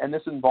training, and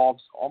this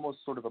involves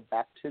almost sort of a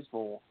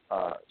baptismal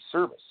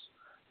service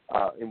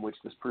in which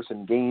this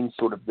person gains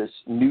sort of this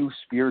new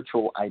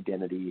spiritual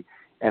identity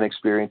and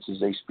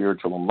experiences a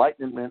spiritual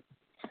enlightenment.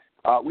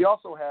 We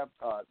also have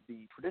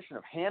the tradition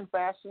of hand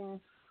fasting,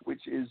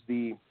 which is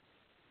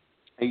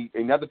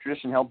another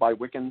tradition held by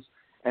Wiccans,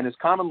 and is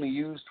commonly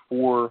used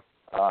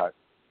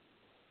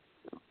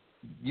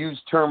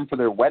term for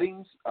their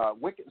weddings.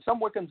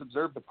 Some Wiccans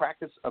observe the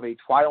practice of a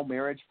trial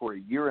marriage for a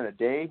year and a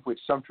day, which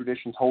some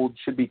traditions hold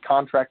should be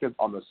contracted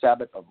on the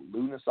Sabbath of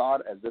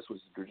Lughnasadh, as this was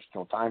the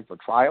traditional time for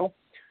trial.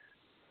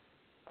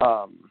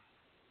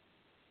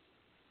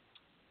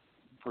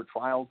 For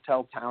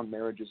tell-town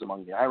marriages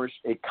among the Irish.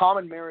 A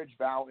common marriage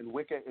vow in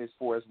Wicca is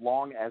for as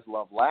long as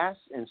love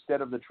lasts,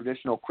 instead of the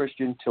traditional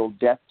Christian till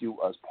death do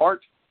us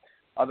part.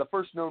 The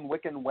first known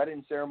Wiccan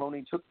wedding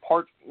ceremony took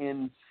place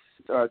in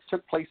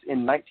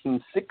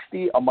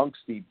 1960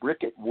 amongst the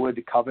Bricket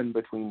Wood coven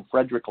between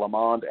Frederick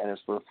Lamond and his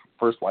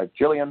first wife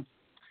Gillian.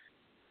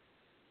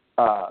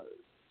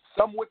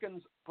 Some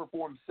Wiccans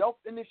perform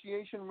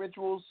self-initiation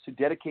rituals to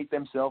dedicate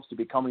themselves to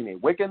becoming a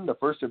Wiccan. The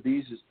first of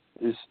these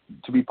is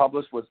to be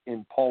published was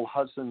in Paul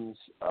Hudson's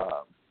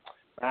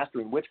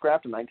Mastering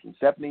Witchcraft in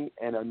 1970,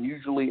 and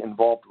unusually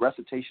involved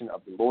recitation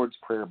of the Lord's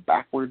Prayer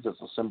backwards as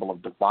a symbol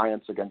of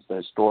defiance against the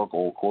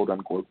historical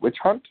quote-unquote witch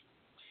hunt.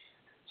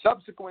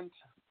 Subsequent,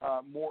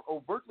 more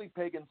overtly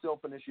pagan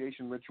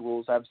self-initiation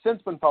rituals have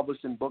since been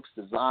published in books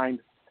designed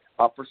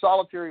for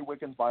solitary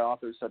Wiccans by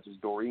authors such as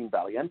Doreen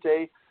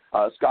Valiente,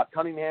 Scott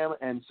Cunningham,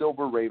 and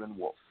Silver Raven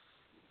Wolf.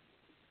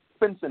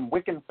 Infants in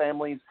Wiccan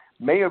families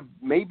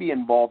may be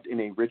involved in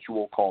a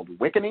ritual called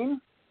Wiccaning,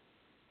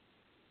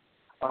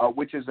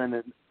 which is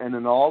an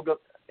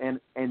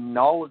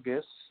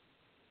analogous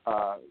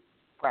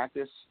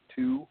practice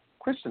to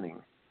christening.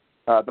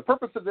 The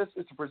purpose of this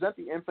is to present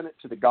the infant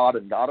to the god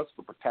and goddess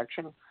for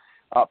protection.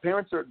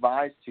 Parents are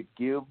advised to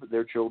give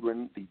their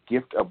children the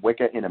gift of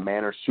Wicca in a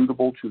manner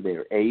suitable to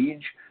their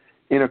age.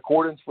 In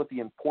accordance with the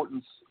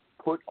importance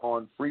put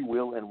on free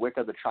will in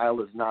Wicca, the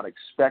child is not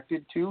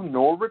expected to,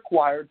 nor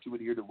required to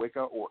adhere to Wicca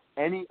or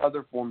any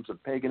other forms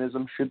of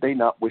paganism should they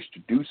not wish to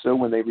do so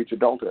when they reach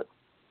adulthood.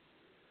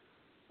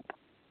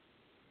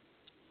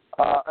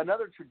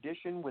 Another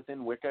tradition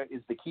within Wicca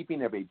is the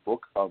keeping of a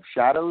book of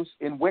shadows.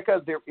 In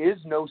Wicca, there is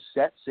no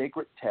set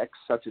sacred text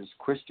such as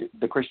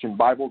the Christian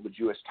Bible, the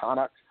Jewish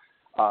Tanakh,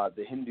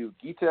 the Hindu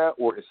Gita,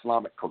 or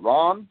Islamic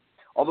Quran,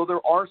 although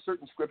there are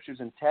certain scriptures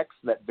and texts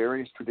that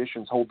various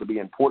traditions hold to be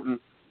important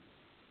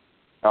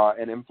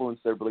and influence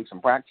their beliefs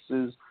and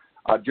practices.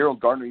 Gerald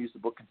Gardner used a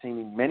book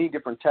containing many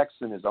different texts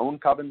in his own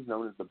covens,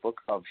 known as the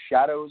Book of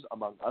Shadows,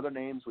 among other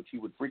names, which he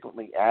would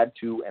frequently add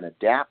to and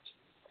adapt.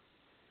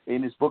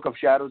 In his Book of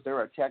Shadows, there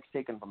are texts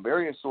taken from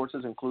various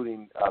sources,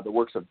 including the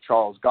works of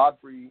Charles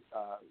Godfrey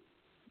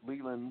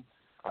Leland,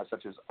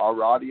 such as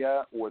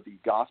Aradia or the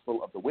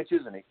Gospel of the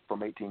Witches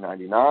from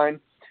 1899,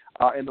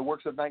 and the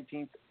works of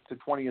 19th to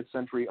 20th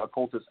century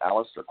occultist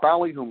Aleister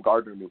Crowley, whom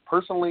Gardner knew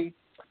personally.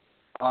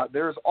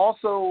 There's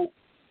also,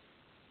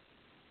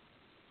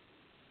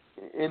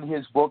 in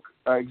his book,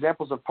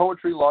 examples of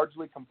poetry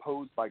largely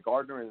composed by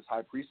Gardner and his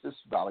high priestess,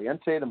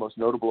 Valiente, the most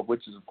notable of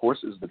which, is, of course,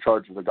 is The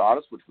Charge of the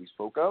Goddess, which we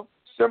spoke of.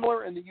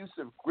 Similar in the use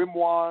of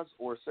grimoires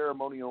or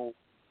ceremonial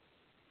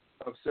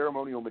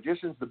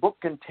magicians, the book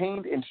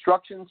contained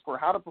instructions for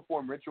how to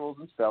perform rituals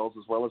and spells,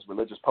 as well as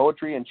religious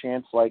poetry and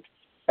chants like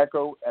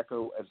Echo,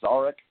 Echo,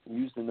 Azaric,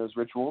 used in those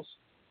rituals.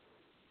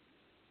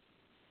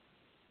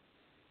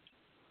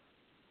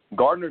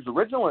 Gardner's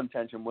original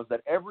intention was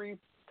that every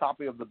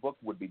copy of the book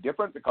would be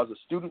different because a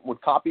student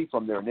would copy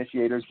from their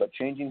initiators, but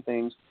changing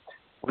things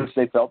which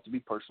they felt to be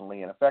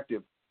personally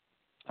ineffective.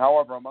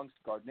 However, amongst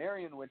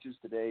Gardnerian witches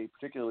today,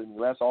 particularly in the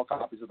U.S., all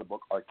copies of the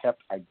book are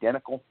kept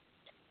identical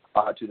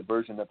to the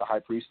version that the high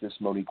priestess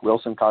Monique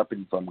Wilson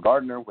copied from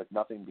Gardner, with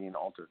nothing being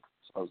altered,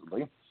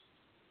 supposedly.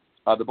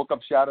 The Book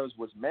of Shadows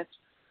was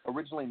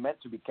originally meant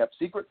to be kept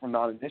secret from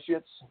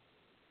non-initiates,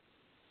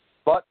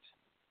 but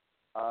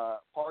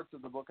parts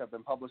of the book have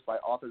been published by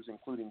authors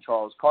including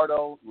Charles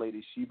Cardo,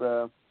 Lady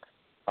Sheba,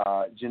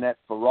 Jeanette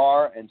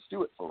Farrar, and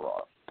Stuart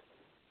Farrar.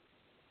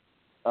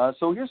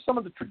 So here's some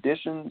of the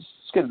traditions.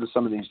 Let's get into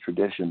some of these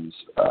traditions.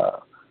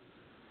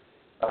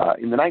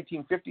 In the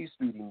 1950s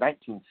through the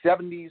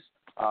 1970s,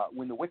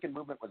 when the Wiccan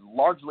movement was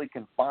largely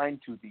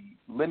confined to the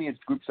lineage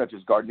groups such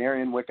as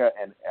Gardnerian Wicca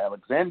and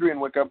Alexandrian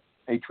Wicca,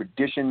 a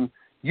tradition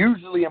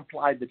usually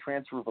implied the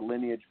transfer of a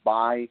lineage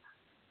by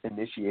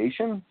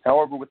initiation.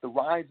 However, with the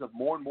rise of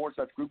more and more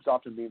such groups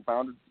often being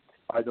founded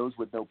by those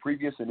with no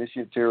previous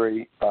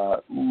initiatory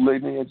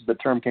lineage, the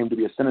term came to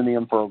be a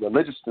synonym for a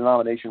religious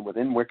denomination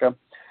within Wicca.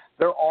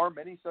 There are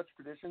many such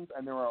traditions,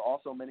 and there are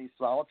also many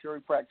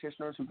solitary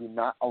practitioners who do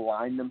not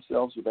align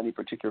themselves with any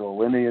particular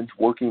lineage,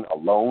 working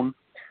alone.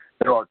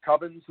 There are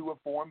covens who have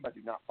formed but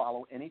do not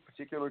follow any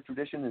particular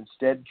tradition,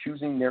 instead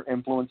choosing their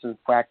influences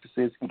and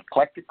practices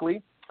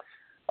eclectically.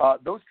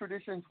 Those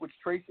traditions which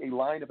trace a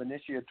line of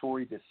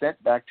initiatory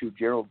descent back to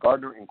Gerald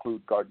Gardner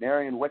include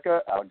Gardnerian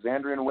Wicca,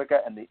 Alexandrian Wicca,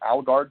 and the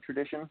Algard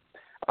tradition.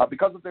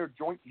 Because of their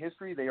joint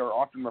history, they are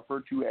often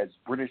referred to as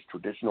British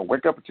traditional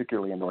Wicca,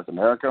 particularly in North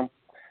America.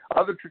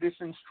 Other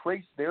traditions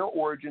trace their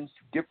origins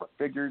to different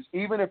figures,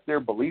 even if their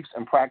beliefs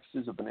and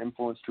practices have been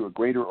influenced to a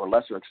greater or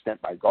lesser extent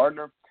by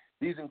Gardner.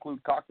 These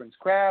include Cochrane's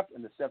Craft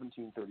and the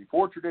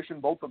 1734 tradition,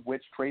 both of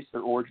which trace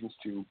their origins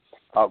to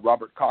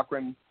Robert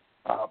Cochrane.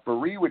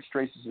 Farie, which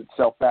traces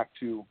itself back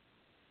to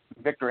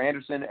Victor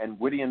Anderson and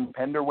Gwydion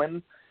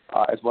Penderwin,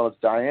 as well as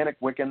Dianic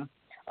Wiccan,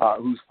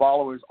 whose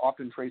followers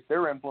often trace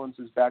their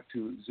influences back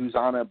to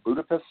Zuzana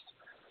Budapest.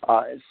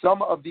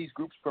 Some of these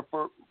groups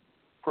prefer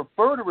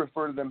to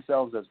refer to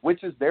themselves as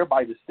witches,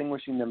 thereby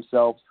distinguishing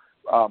themselves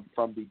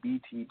from the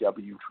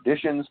BTW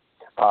traditions,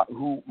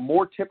 who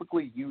more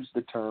typically use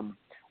the term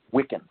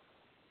Wiccan.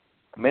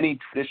 Many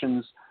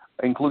traditions,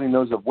 including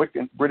those of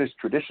British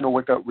traditional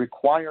Wicca,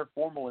 require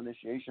formal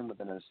initiation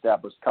within an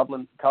established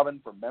coven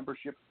for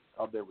membership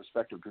of their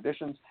respective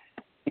traditions.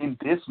 In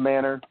this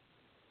manner,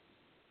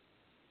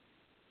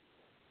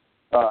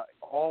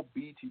 all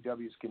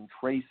BTWs can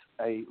trace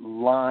a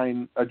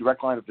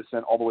direct line of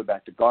descent all the way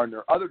back to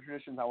Gardner. Other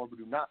traditions, however,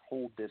 do not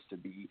hold this to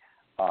be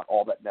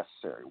all that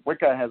necessary.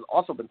 Wicca has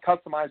also been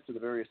customized to the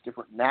various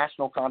different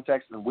national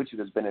contexts in which it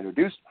has been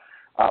introduced.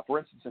 For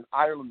instance, in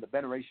Ireland, the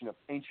veneration of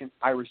ancient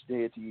Irish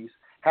deities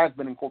has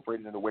been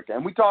incorporated into Wicca.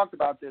 And we talked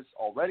about this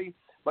already,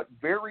 but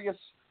various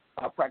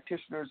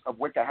practitioners of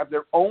Wicca have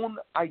their own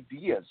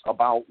ideas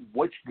about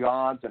which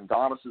gods and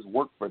goddesses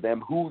work for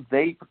them, who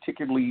they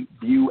particularly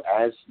view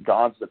as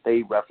gods that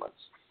they reference.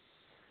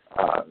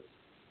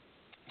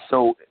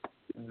 So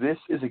this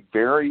is a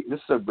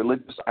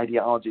religious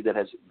ideology that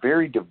has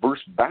very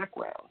diverse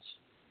backgrounds.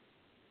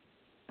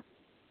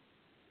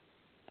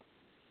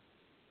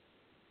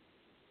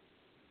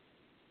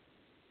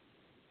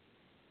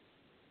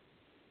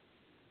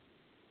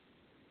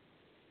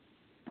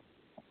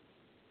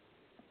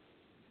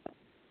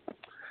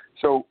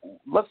 So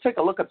let's take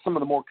a look at some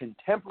of the more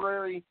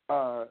contemporary,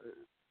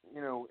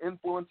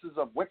 influences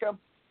of Wicca.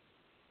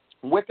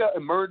 Wicca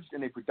emerged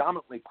in a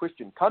predominantly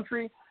Christian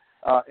country,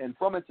 and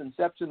from its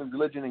inception, the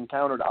religion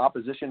encountered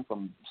opposition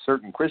from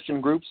certain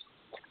Christian groups,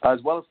 as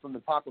well as from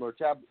popular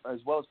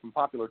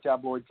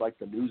tabloids like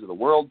the News of the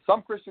World.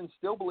 Some Christians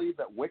still believe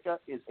that Wicca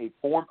is a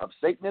form of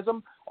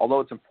Satanism, although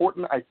it's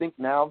important, I think,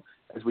 now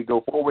as we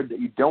go forward, that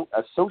you don't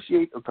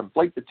associate or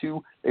conflate the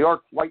two. They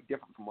are quite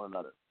different from one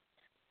another.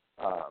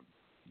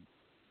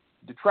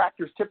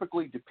 Detractors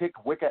typically depict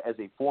Wicca as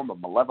a form of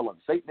malevolent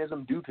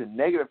Satanism due to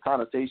negative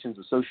connotations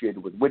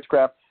associated with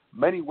witchcraft.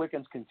 Many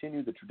Wiccans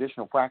continue the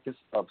traditional practice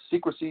of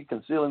secrecy,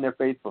 concealing their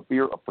faith for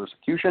fear of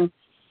persecution.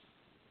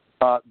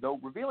 Though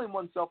revealing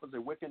oneself as a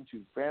Wiccan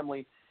to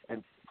family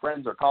and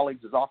friends or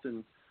colleagues is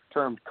often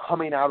termed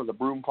coming out of the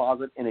broom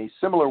closet. In a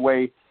similar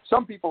way,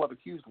 some people have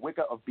accused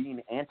Wicca of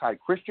being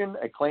anti-Christian,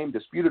 a claim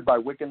disputed by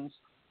Wiccans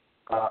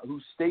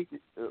who state,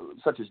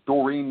 such as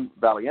Doreen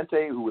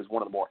Valiente, who is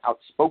one of the more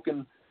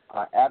outspoken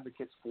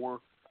advocates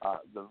for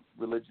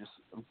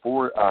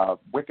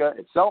Wicca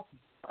itself.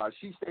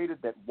 She stated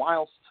that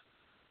whilst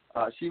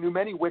she knew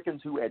many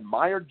Wiccans who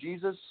admired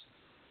Jesus,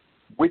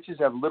 witches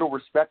have little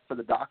respect for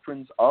the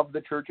doctrines of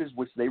the churches,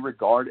 which they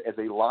regard as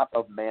a lot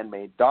of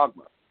man-made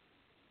dogma.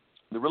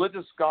 The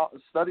religious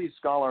studies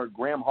scholar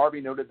Graham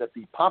Harvey noted that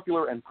the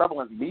popular and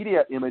prevalent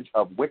media image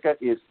of Wicca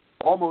is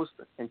almost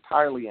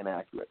entirely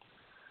inaccurate.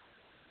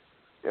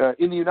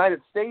 In the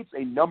United States,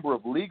 a number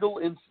of legal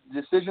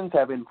decisions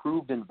have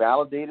improved and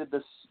validated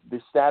the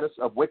status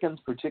of Wiccans,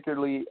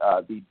 particularly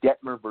the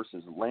Detmer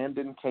versus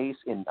Landon case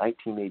in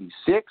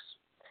 1986.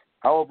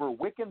 However,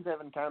 Wiccans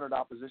have encountered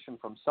opposition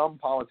from some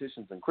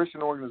politicians and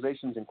Christian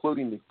organizations,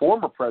 including the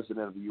former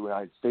president of the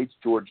United States,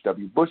 George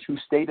W. Bush, who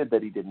stated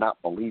that he did not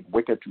believe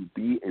Wicca to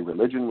be a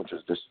religion, which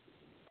is just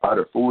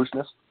utter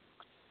foolishness.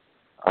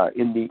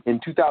 In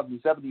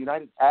 2007, the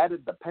United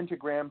added the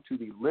pentagram to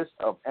the list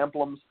of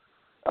emblems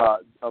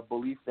of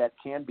belief that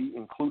can be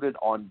included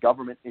on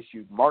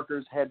government-issued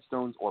markers,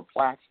 headstones, or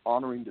plaques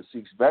honoring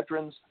deceased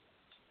veterans.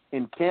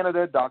 In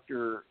Canada,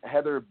 Dr.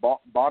 Heather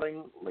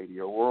Botting, Lady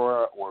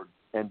Aurora,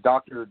 and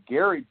Dr.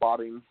 Gary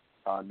Botting,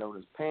 known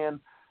as Pan,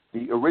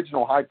 the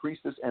original high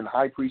priestess and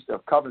high priest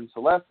of Coven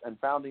Celeste and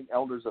founding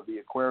elders of the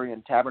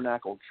Aquarian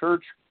Tabernacle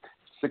Church,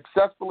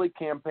 successfully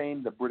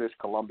campaigned the British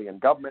Columbian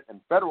government and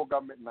federal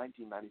government in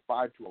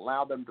 1995 to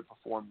allow them to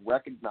perform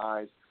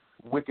recognized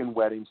Wiccan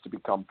weddings to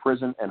become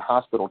prison and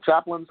hospital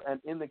chaplains, and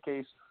in the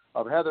case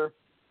of Heather,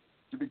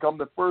 to become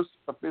the first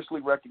officially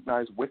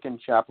recognized Wiccan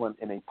chaplain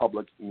in a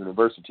public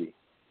university.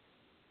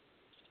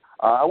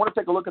 I want to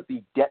take a look at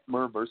the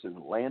Detmer versus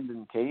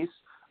Landon case.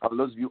 For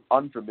those of you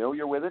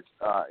unfamiliar with it,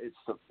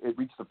 it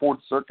reached the Fourth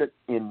Circuit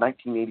in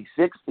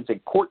 1986. It's a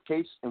court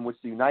case in which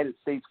the United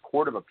States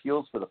Court of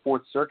Appeals for the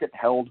Fourth Circuit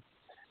held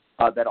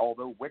that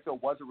although Wicca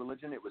was a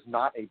religion, it was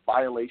not a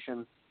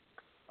violation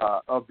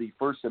of the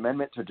First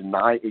Amendment to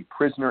deny a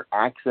prisoner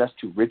access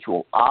to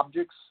ritual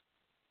objects.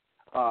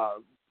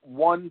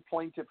 One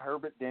plaintiff,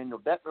 Herbert Daniel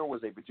Detmer,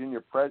 was a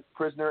Virginia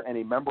prisoner and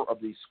a member of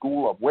the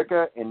School of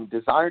Wicca and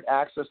desired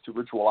access to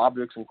ritual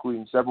objects,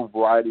 including several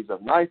varieties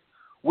of knife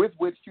with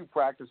which to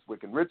practice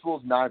Wiccan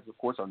rituals. Knives, of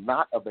course, are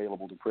not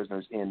available to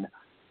prisoners in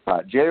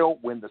jail.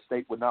 When the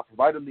state would not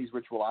provide him these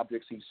ritual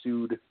objects, he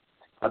sued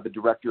the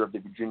director of the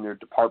Virginia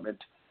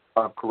Department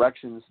of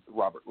Corrections,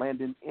 Robert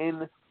Landon,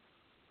 in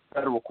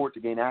federal court to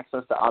gain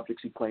access to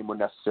objects he claimed were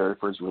necessary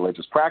for his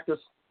religious practice.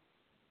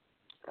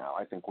 Now,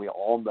 I think we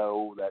all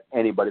know that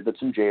anybody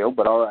that's in jail,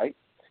 but all right.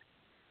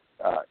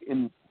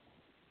 In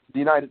the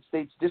United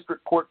States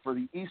District Court for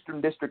the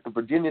Eastern District of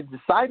Virginia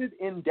decided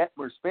in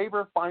Detmer's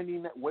favor,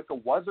 finding that Wicca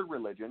was a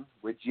religion,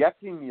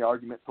 rejecting the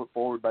argument put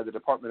forward by the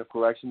Department of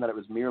Correction that it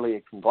was merely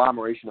a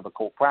conglomeration of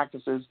occult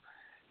practices.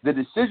 The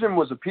decision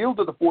was appealed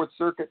to the Fourth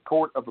Circuit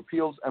Court of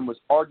Appeals and was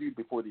argued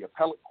before the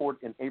appellate court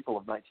in April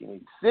of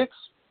 1986.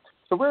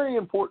 So very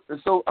important.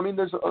 So, I mean,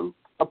 there's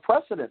a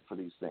precedent for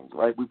these things,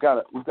 right? We've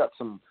got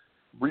some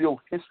real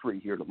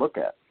history here to look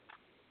at.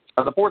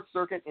 The Fourth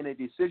Circuit, in a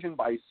decision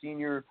by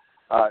Senior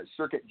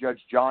Circuit Judge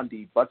John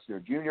D.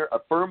 Butzner, Jr.,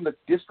 affirmed the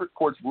district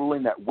court's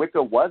ruling that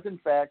Wicca was, in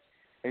fact,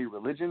 a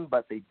religion,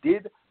 but they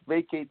did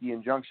vacate the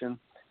injunction,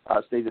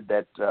 stated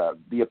that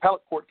the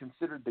appellate court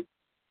considered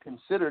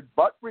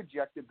but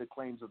rejected the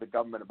claims of the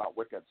government about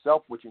Wicca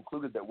itself, which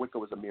included that Wicca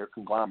was a mere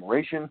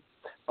conglomeration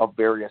of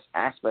various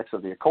aspects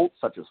of the occult,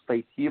 such as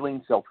faith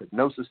healing,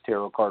 self-hypnosis,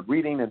 tarot card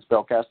reading, and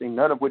spellcasting,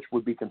 none of which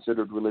would be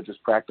considered religious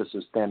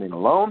practices standing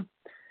alone,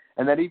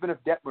 and that even if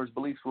Detmer's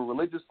beliefs were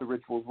religious, the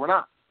rituals were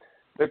not.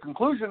 The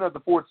conclusion of the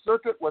Fourth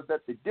Circuit was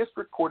that the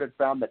district court had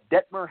found that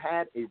Detmer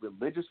had a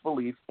religious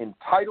belief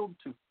entitled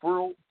to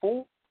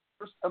full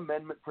First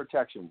Amendment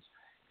protections.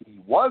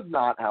 He was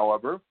not,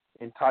 however,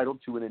 entitled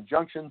to an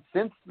injunction,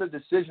 since the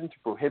decision to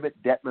prohibit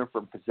Detmer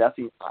from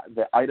possessing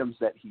the items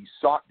that he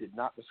sought did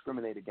not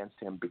discriminate against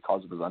him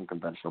because of his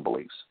unconventional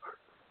beliefs.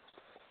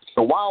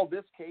 So while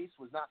this case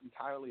was not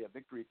entirely a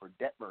victory for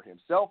Detmer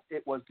himself,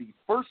 it was the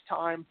first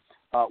time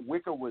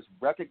Wicca was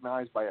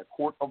recognized by a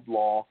court of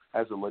law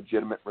as a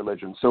legitimate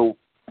religion. So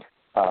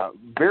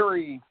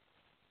very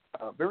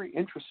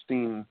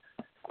interesting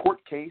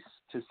court case,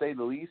 to say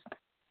the least.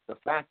 The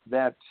fact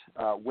that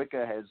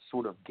Wicca has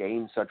sort of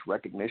gained such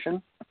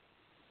recognition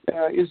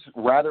is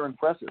rather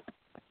impressive.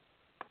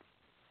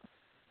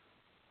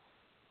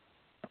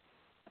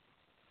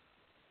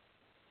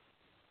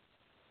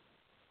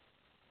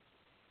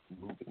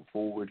 Moving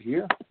forward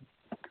here,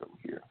 go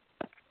here.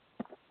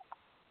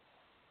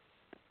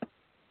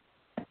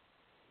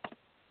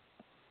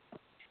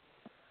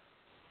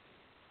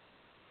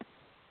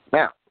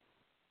 Now,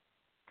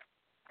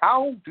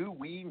 how do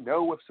we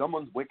know if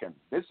someone's Wiccan?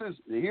 This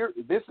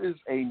is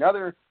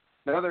another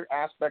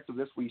aspect of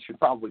this we should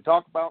probably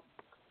talk about.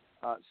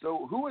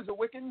 So, who is a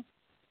Wiccan?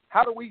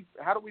 How do we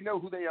know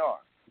who they are?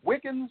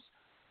 Wiccans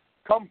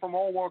come from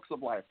all walks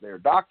of life. They're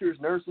doctors,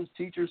 nurses,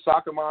 teachers,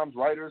 soccer moms,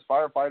 writers,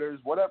 firefighters,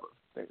 whatever.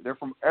 They're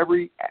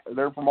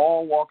from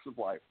all walks of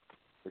life.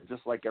 They're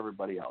just like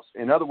everybody else.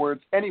 In other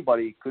words,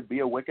 anybody could be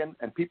a Wiccan,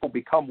 and people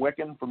become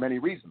Wiccan for many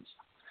reasons.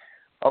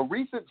 A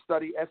recent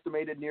study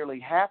estimated nearly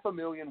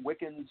 500,000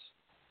 Wiccans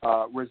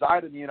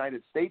reside in the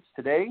United States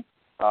today,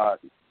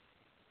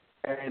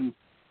 and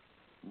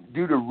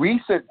due to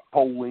recent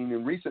polling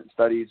and recent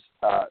studies,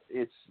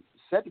 it's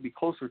said to be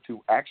closer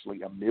to actually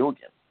 1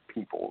 million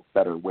people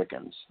that are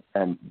Wiccans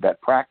and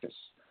that practice.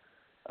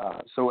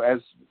 So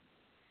as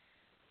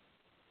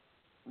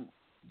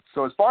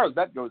far as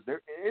that goes,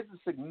 there is a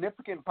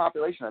significant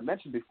population. I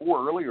mentioned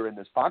earlier in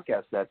this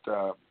podcast that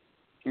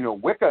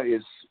Wicca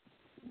is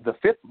the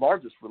fifth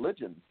largest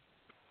religion,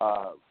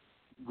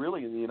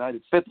 really in the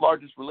United States, fifth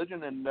largest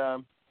religion,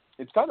 and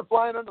it's kind of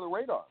flying under the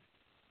radar,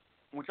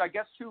 which I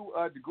guess to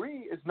a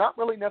degree is not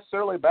really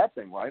necessarily a bad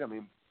thing, right? I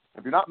mean,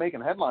 if you're not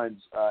making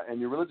headlines and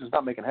your religion's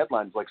not making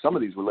headlines like some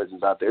of these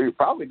religions out there, you're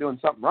probably doing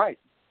something right.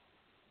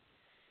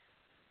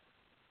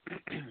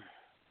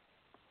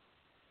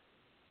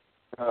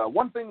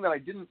 One thing that I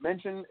didn't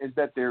mention is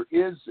that there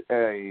is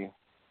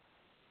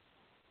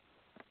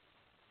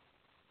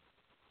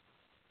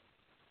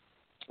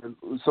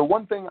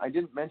one thing I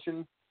didn't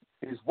mention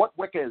is what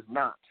Wicca is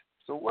not.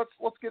 So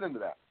let's get into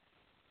that.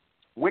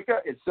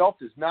 Wicca itself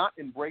does not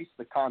embrace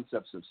the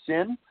concepts of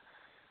sin,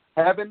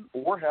 heaven,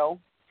 or hell.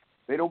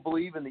 They don't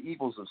believe in the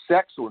evils of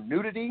sex or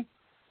nudity.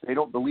 They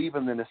don't believe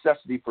in the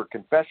necessity for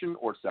confession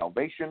or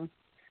salvation.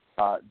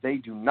 They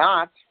do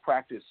not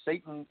practice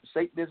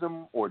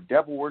Satanism or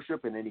devil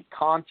worship in any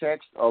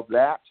context of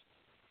that.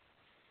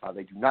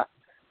 They do not.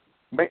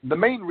 The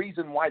main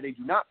reason why they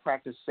do not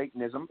practice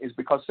Satanism is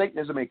because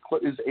Satanism is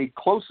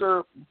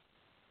closely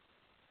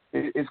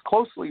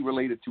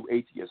related to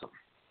atheism.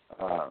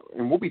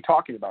 And we'll be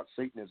talking about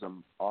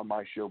Satanism on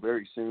my show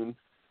very soon,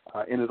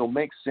 and it'll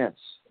make sense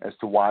as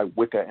to why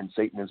Wicca and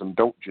Satanism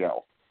don't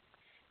gel.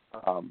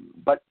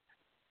 But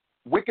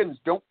Wiccans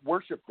don't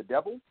worship the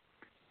devil,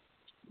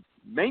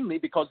 mainly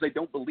because they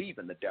don't believe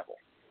in the devil.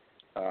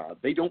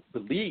 They don't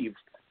believe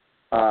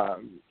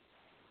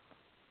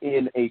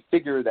in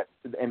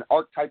an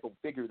archetypal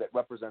figure that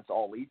represents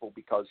all evil,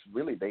 because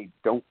really they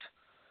don't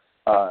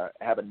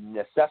have a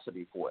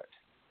necessity for it.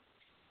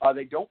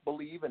 They don't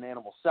believe in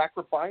animal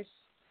sacrifice,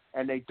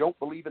 and they don't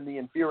believe in the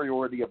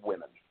inferiority of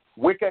women.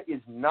 Wicca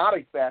is not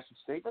a fashion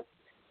statement,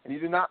 and you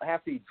do not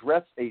have to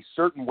dress a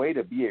certain way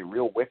to be a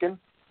real Wiccan.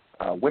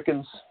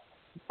 Wiccans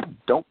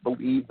don't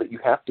believe that you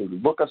have to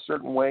look a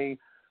certain way,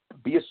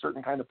 be a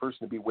certain kind of person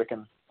to be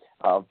Wiccan.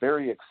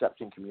 Very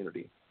accepting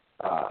community.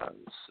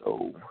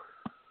 So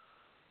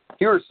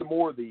here are some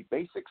more of the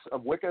basics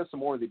of Wicca,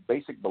 some more of the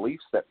basic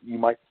beliefs that you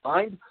might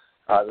find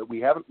that we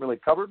haven't really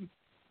covered.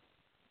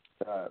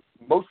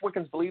 Most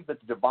Wiccans believe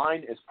that the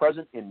divine is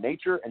present in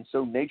nature, and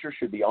so nature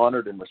should be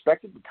honored and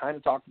respected. We kind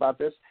of talked about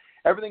this.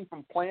 Everything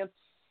from plants,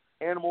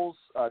 animals,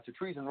 to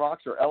trees and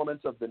rocks are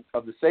elements of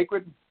the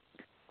sacred.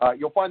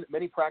 You'll find that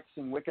many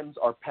practicing Wiccans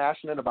are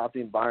passionate about the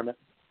environment.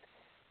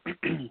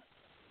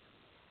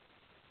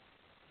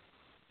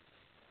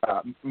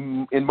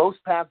 In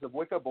most paths of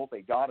Wicca, both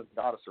a god and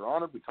goddess are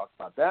honored. We talked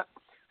about that.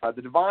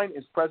 The divine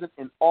is present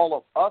in all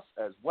of us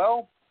as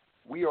well.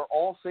 We are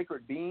all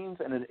sacred beings,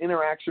 and an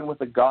interaction with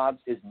the gods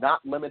is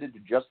not limited to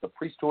just the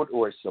priesthood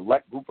or a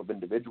select group of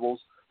individuals.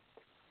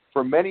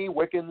 For many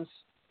Wiccans,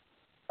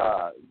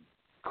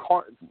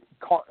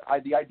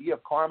 the idea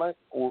of karma,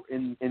 or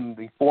in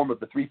the form of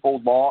the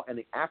threefold law and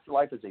the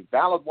afterlife, is a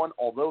valid one,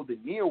 although the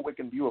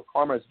Neo-Wiccan view of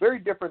karma is very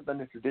different than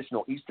the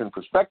traditional Eastern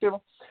perspective.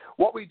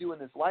 What we do in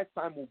this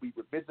lifetime will be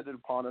revisited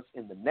upon us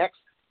in the next.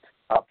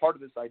 Part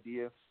of this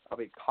idea of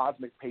a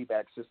cosmic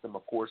payback system,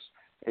 of course,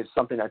 is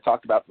something I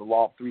talked about, the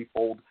law of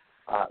threefold.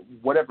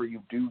 Whatever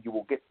you do, you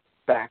will get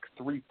back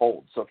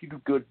threefold. So if you do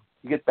good,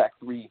 you get back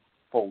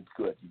threefold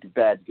good. You do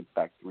bad, you get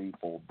back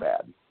threefold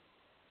bad.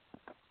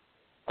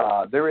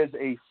 There is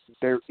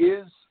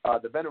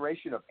the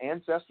veneration of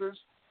ancestors.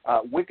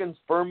 Wiccans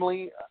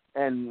firmly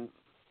and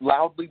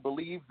loudly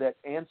believe that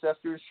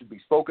ancestors should be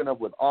spoken of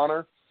with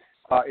honor.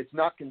 It's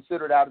not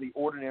considered out of the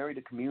ordinary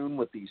to commune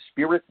with the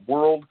spirit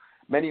world.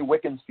 Many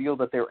Wiccans feel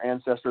that their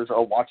ancestors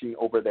are watching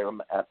over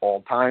them at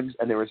all times,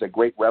 and there is a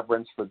great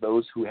reverence for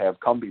those who have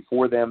come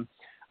before them,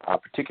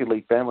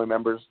 particularly family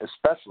members,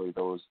 especially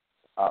those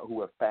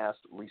who have passed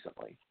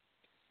recently.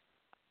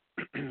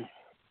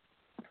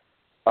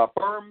 A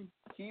firm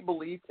key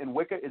belief in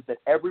Wicca is that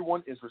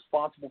everyone is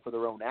responsible for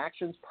their own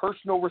actions.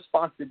 Personal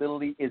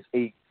responsibility is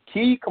a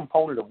key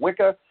component of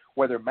Wicca,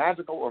 whether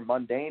magical or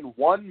mundane.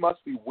 One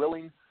must be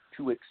willing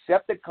to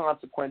accept the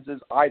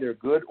consequences, either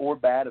good or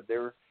bad, of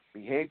their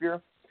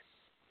behavior.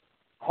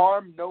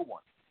 Harm no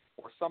one,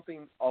 or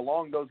something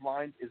along those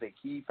lines, is a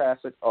key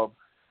facet of,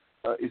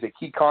 is a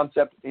key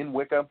concept in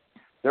Wicca.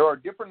 There are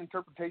different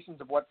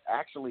interpretations of what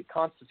actually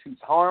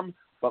constitutes harm,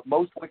 but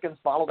most Wiccans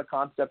follow the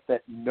concept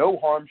that no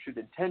harm should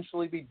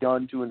intentionally be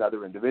done to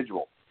another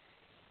individual.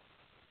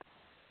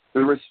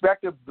 The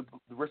respect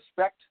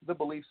the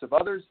beliefs of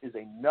others is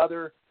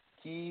another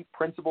key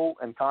principle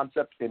and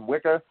concept in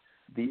Wicca.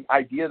 The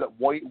idea that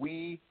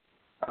we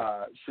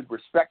should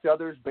respect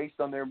others based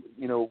on their,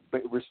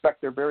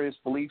 respect their various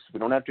beliefs. We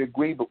don't have to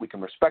agree, but we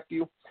can respect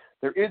you.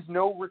 There is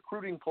no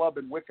recruiting club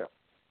in Wicca.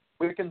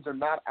 Wiccans are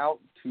not out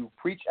to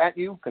preach at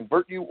you,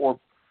 convert you, or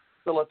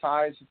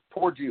philatize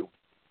towards you.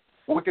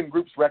 Wiccan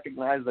groups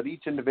recognize that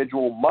each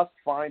individual must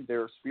find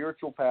their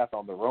spiritual path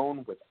on their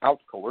own without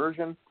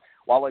coercion.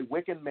 While a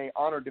Wiccan may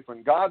honor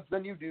different gods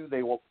than you do,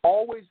 they will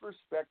always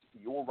respect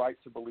your right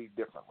to believe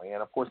differently.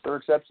 And, of course, there are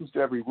exceptions to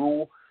every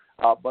rule,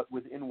 but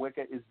within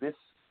Wicca is this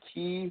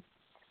key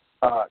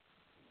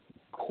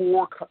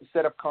core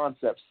set of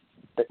concepts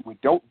that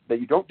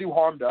you don't do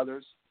harm to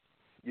others,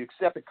 you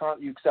accept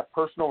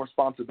personal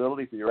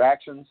responsibility for your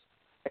actions,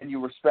 and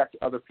you respect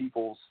other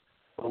people's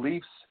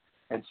beliefs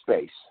and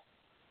space.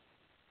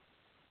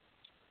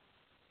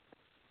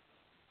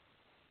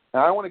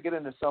 Now, I want to get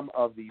into some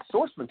of the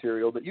source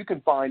material that you can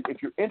find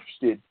if you're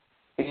interested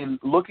in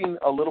looking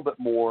a little bit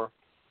more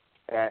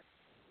at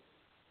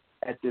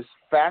this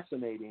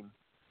fascinating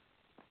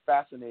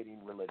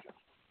religion.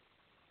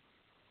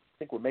 I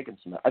think we're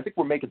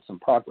making some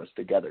progress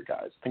together,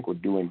 guys. I think we're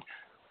doing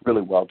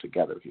really well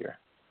together here.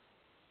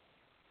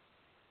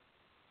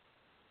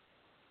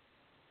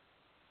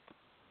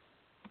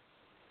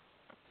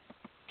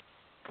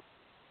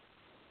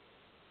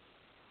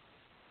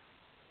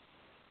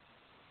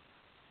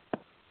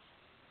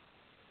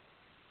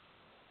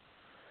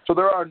 So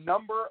there are a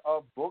number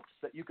of books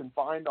that you can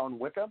find on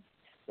Wicca.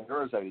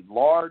 There is a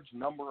large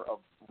number of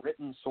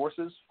written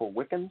sources for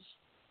Wiccans.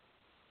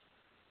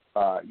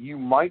 You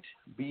might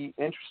be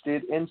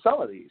interested in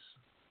some of these.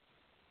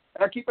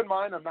 Now, keep in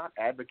mind, I'm not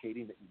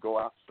advocating that you go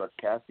out and start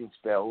casting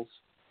spells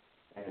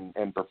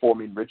and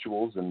performing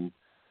rituals and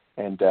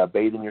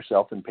bathing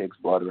yourself in pig's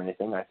blood or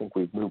anything. I think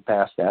we've moved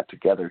past that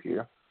together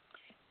here.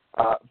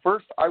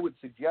 First, I would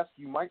suggest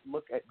you might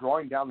look at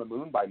Drawing Down the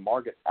Moon by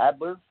Margaret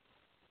Adler.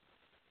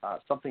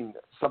 Something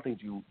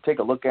to take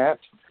a look at.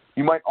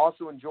 You might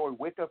also enjoy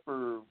Wicca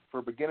for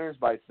Beginners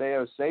by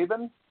Theo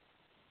Sabin,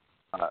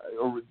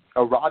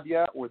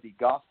 Aradia, or The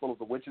Gospel of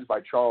the Witches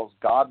by Charles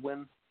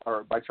Godfrey.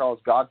 Charles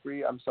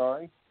Godfrey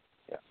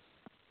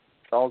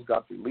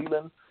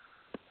Leland.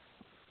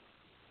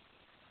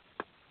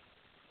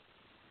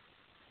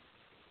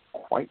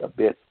 Quite a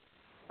bit.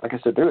 Like I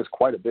said, there is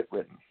quite a bit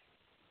written.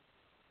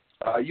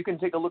 You can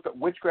take a look at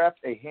Witchcraft,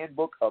 a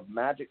Handbook of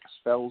Magic,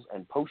 Spells,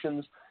 and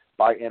Potions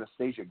by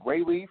Anastasia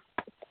Grayleaf.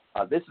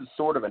 This is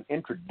sort of an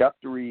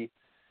introductory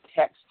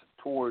text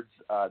towards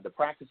the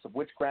practice of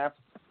witchcraft.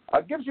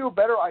 It gives you a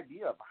better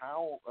idea of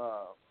how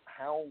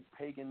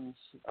pagans,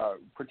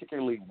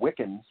 particularly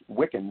Wiccans,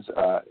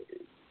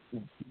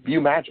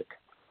 view magic.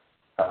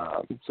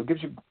 So it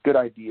gives you a good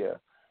idea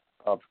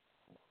of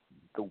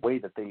the way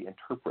that they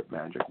interpret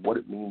magic, what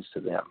it means to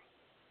them.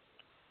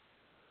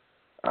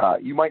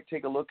 You might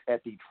take a look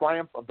at The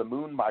Triumph of the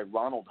Moon by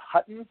Ronald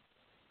Hutton.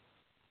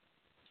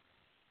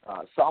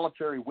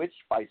 Solitary Witch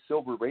by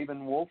Silver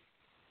Ravenwolf.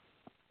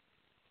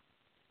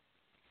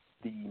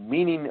 The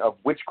Meaning of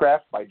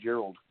Witchcraft by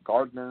Gerald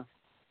Gardner.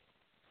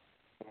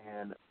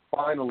 And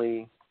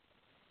finally,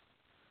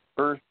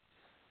 Earth,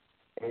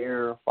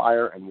 Air,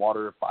 Fire, and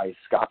Water by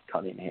Scott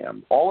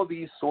Cunningham. All of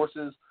these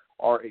sources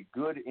are a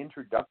good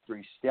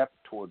introductory step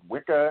toward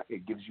Wicca.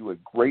 It gives you a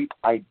great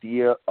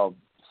idea of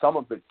some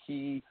of the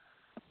key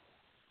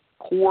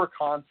core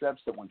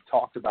concepts that we've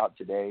talked about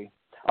today.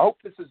 I hope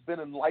this has been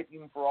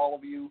enlightening for all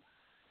of you.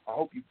 I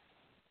hope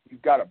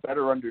you've got a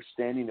better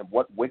understanding of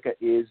what Wicca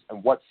is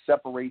and what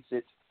separates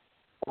it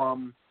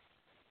from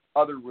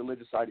other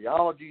religious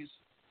ideologies.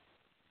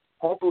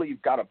 Hopefully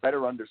you've got a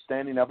better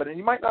understanding of it, and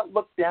you might not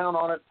look down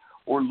on it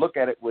or look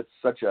at it with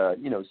such a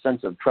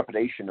sense of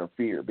trepidation or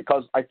fear,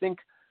 because I think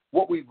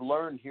what we've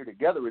learned here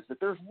together is that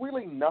there's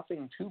really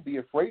nothing to be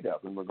afraid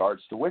of in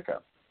regards to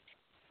Wicca.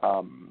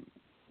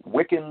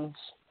 Wiccans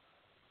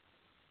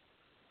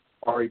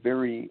are a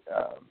very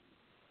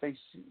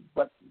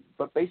but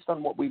based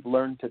on what we've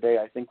learned today,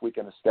 I think we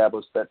can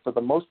establish that for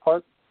the most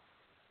part,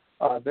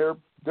 they're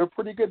a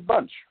pretty good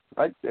bunch,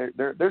 right?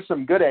 There's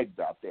some good eggs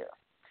out there.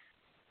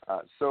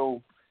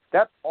 So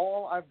that's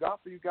all I've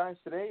got for you guys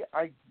today.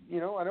 I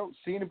don't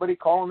see anybody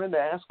calling in to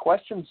ask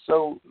questions,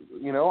 so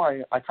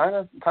I kind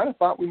of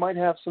thought we might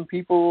have some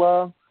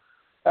people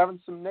having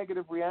some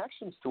negative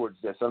reactions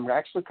towards this. I'm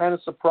actually kind of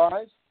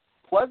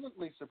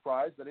pleasantly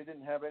surprised that I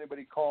didn't have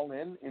anybody call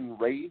in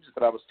rage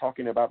that I was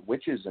talking about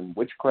witches and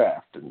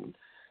witchcraft and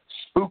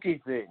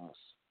spooky things.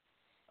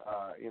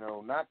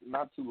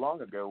 Not too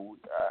long ago,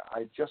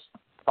 I just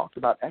talked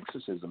about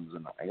exorcisms,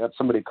 and I got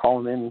somebody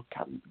calling in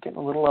getting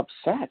a little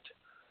upset.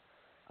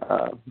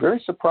 Very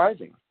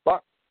surprising,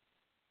 but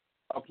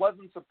a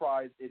pleasant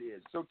surprise it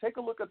is. So take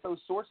a look at those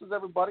sources,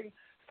 everybody.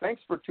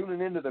 Thanks for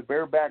tuning in to the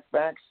Bareback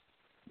Facts.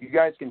 You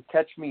guys can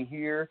catch me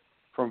here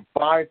from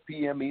 5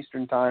 p.m.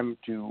 Eastern Time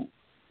to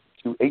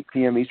 8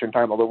 p.m. Eastern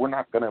Time, although we're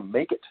not going to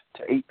make it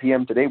to 8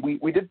 p.m. today.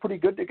 We did pretty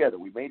good together.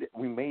 We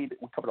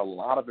covered a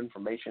lot of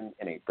information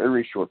in a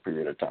very short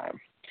period of time.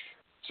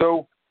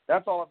 So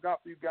that's all I've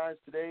got for you guys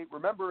today.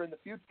 Remember, in the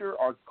future,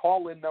 our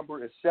call-in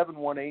number is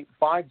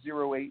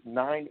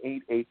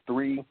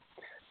 718-508-9883.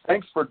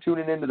 Thanks for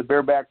tuning in to the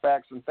Bareback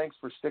Facts, and thanks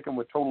for sticking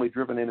with Totally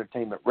Driven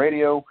Entertainment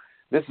Radio.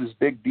 This is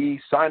Big D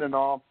signing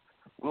off.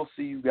 We'll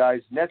see you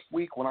guys next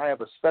week when I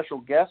have a special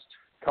guest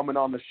coming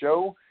on the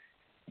show,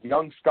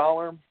 young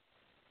scholar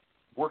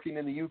working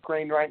in the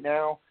Ukraine right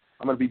now.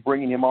 I'm going to be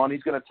bringing him on.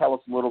 He's going to tell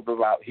us a little bit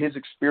about his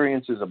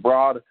experiences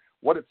abroad,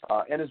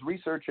 and his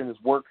research and his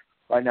work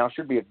right now.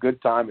 Should be a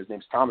good time. His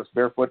name's Thomas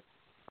Barefoot.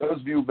 Those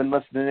of you who've been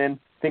listening in,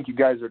 think you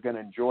guys are going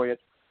to enjoy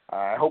it.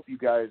 I hope you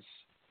guys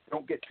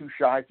don't get too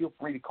shy. Feel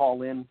free to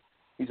call in.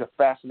 He's a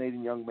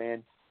fascinating young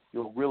man.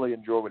 You'll really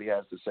enjoy what he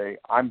has to say.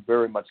 I'm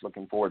very much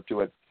looking forward to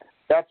it.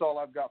 That's all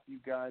I've got for you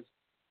guys.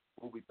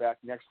 We'll be back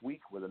next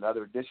week with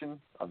another edition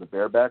of the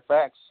Bareback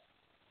Facts.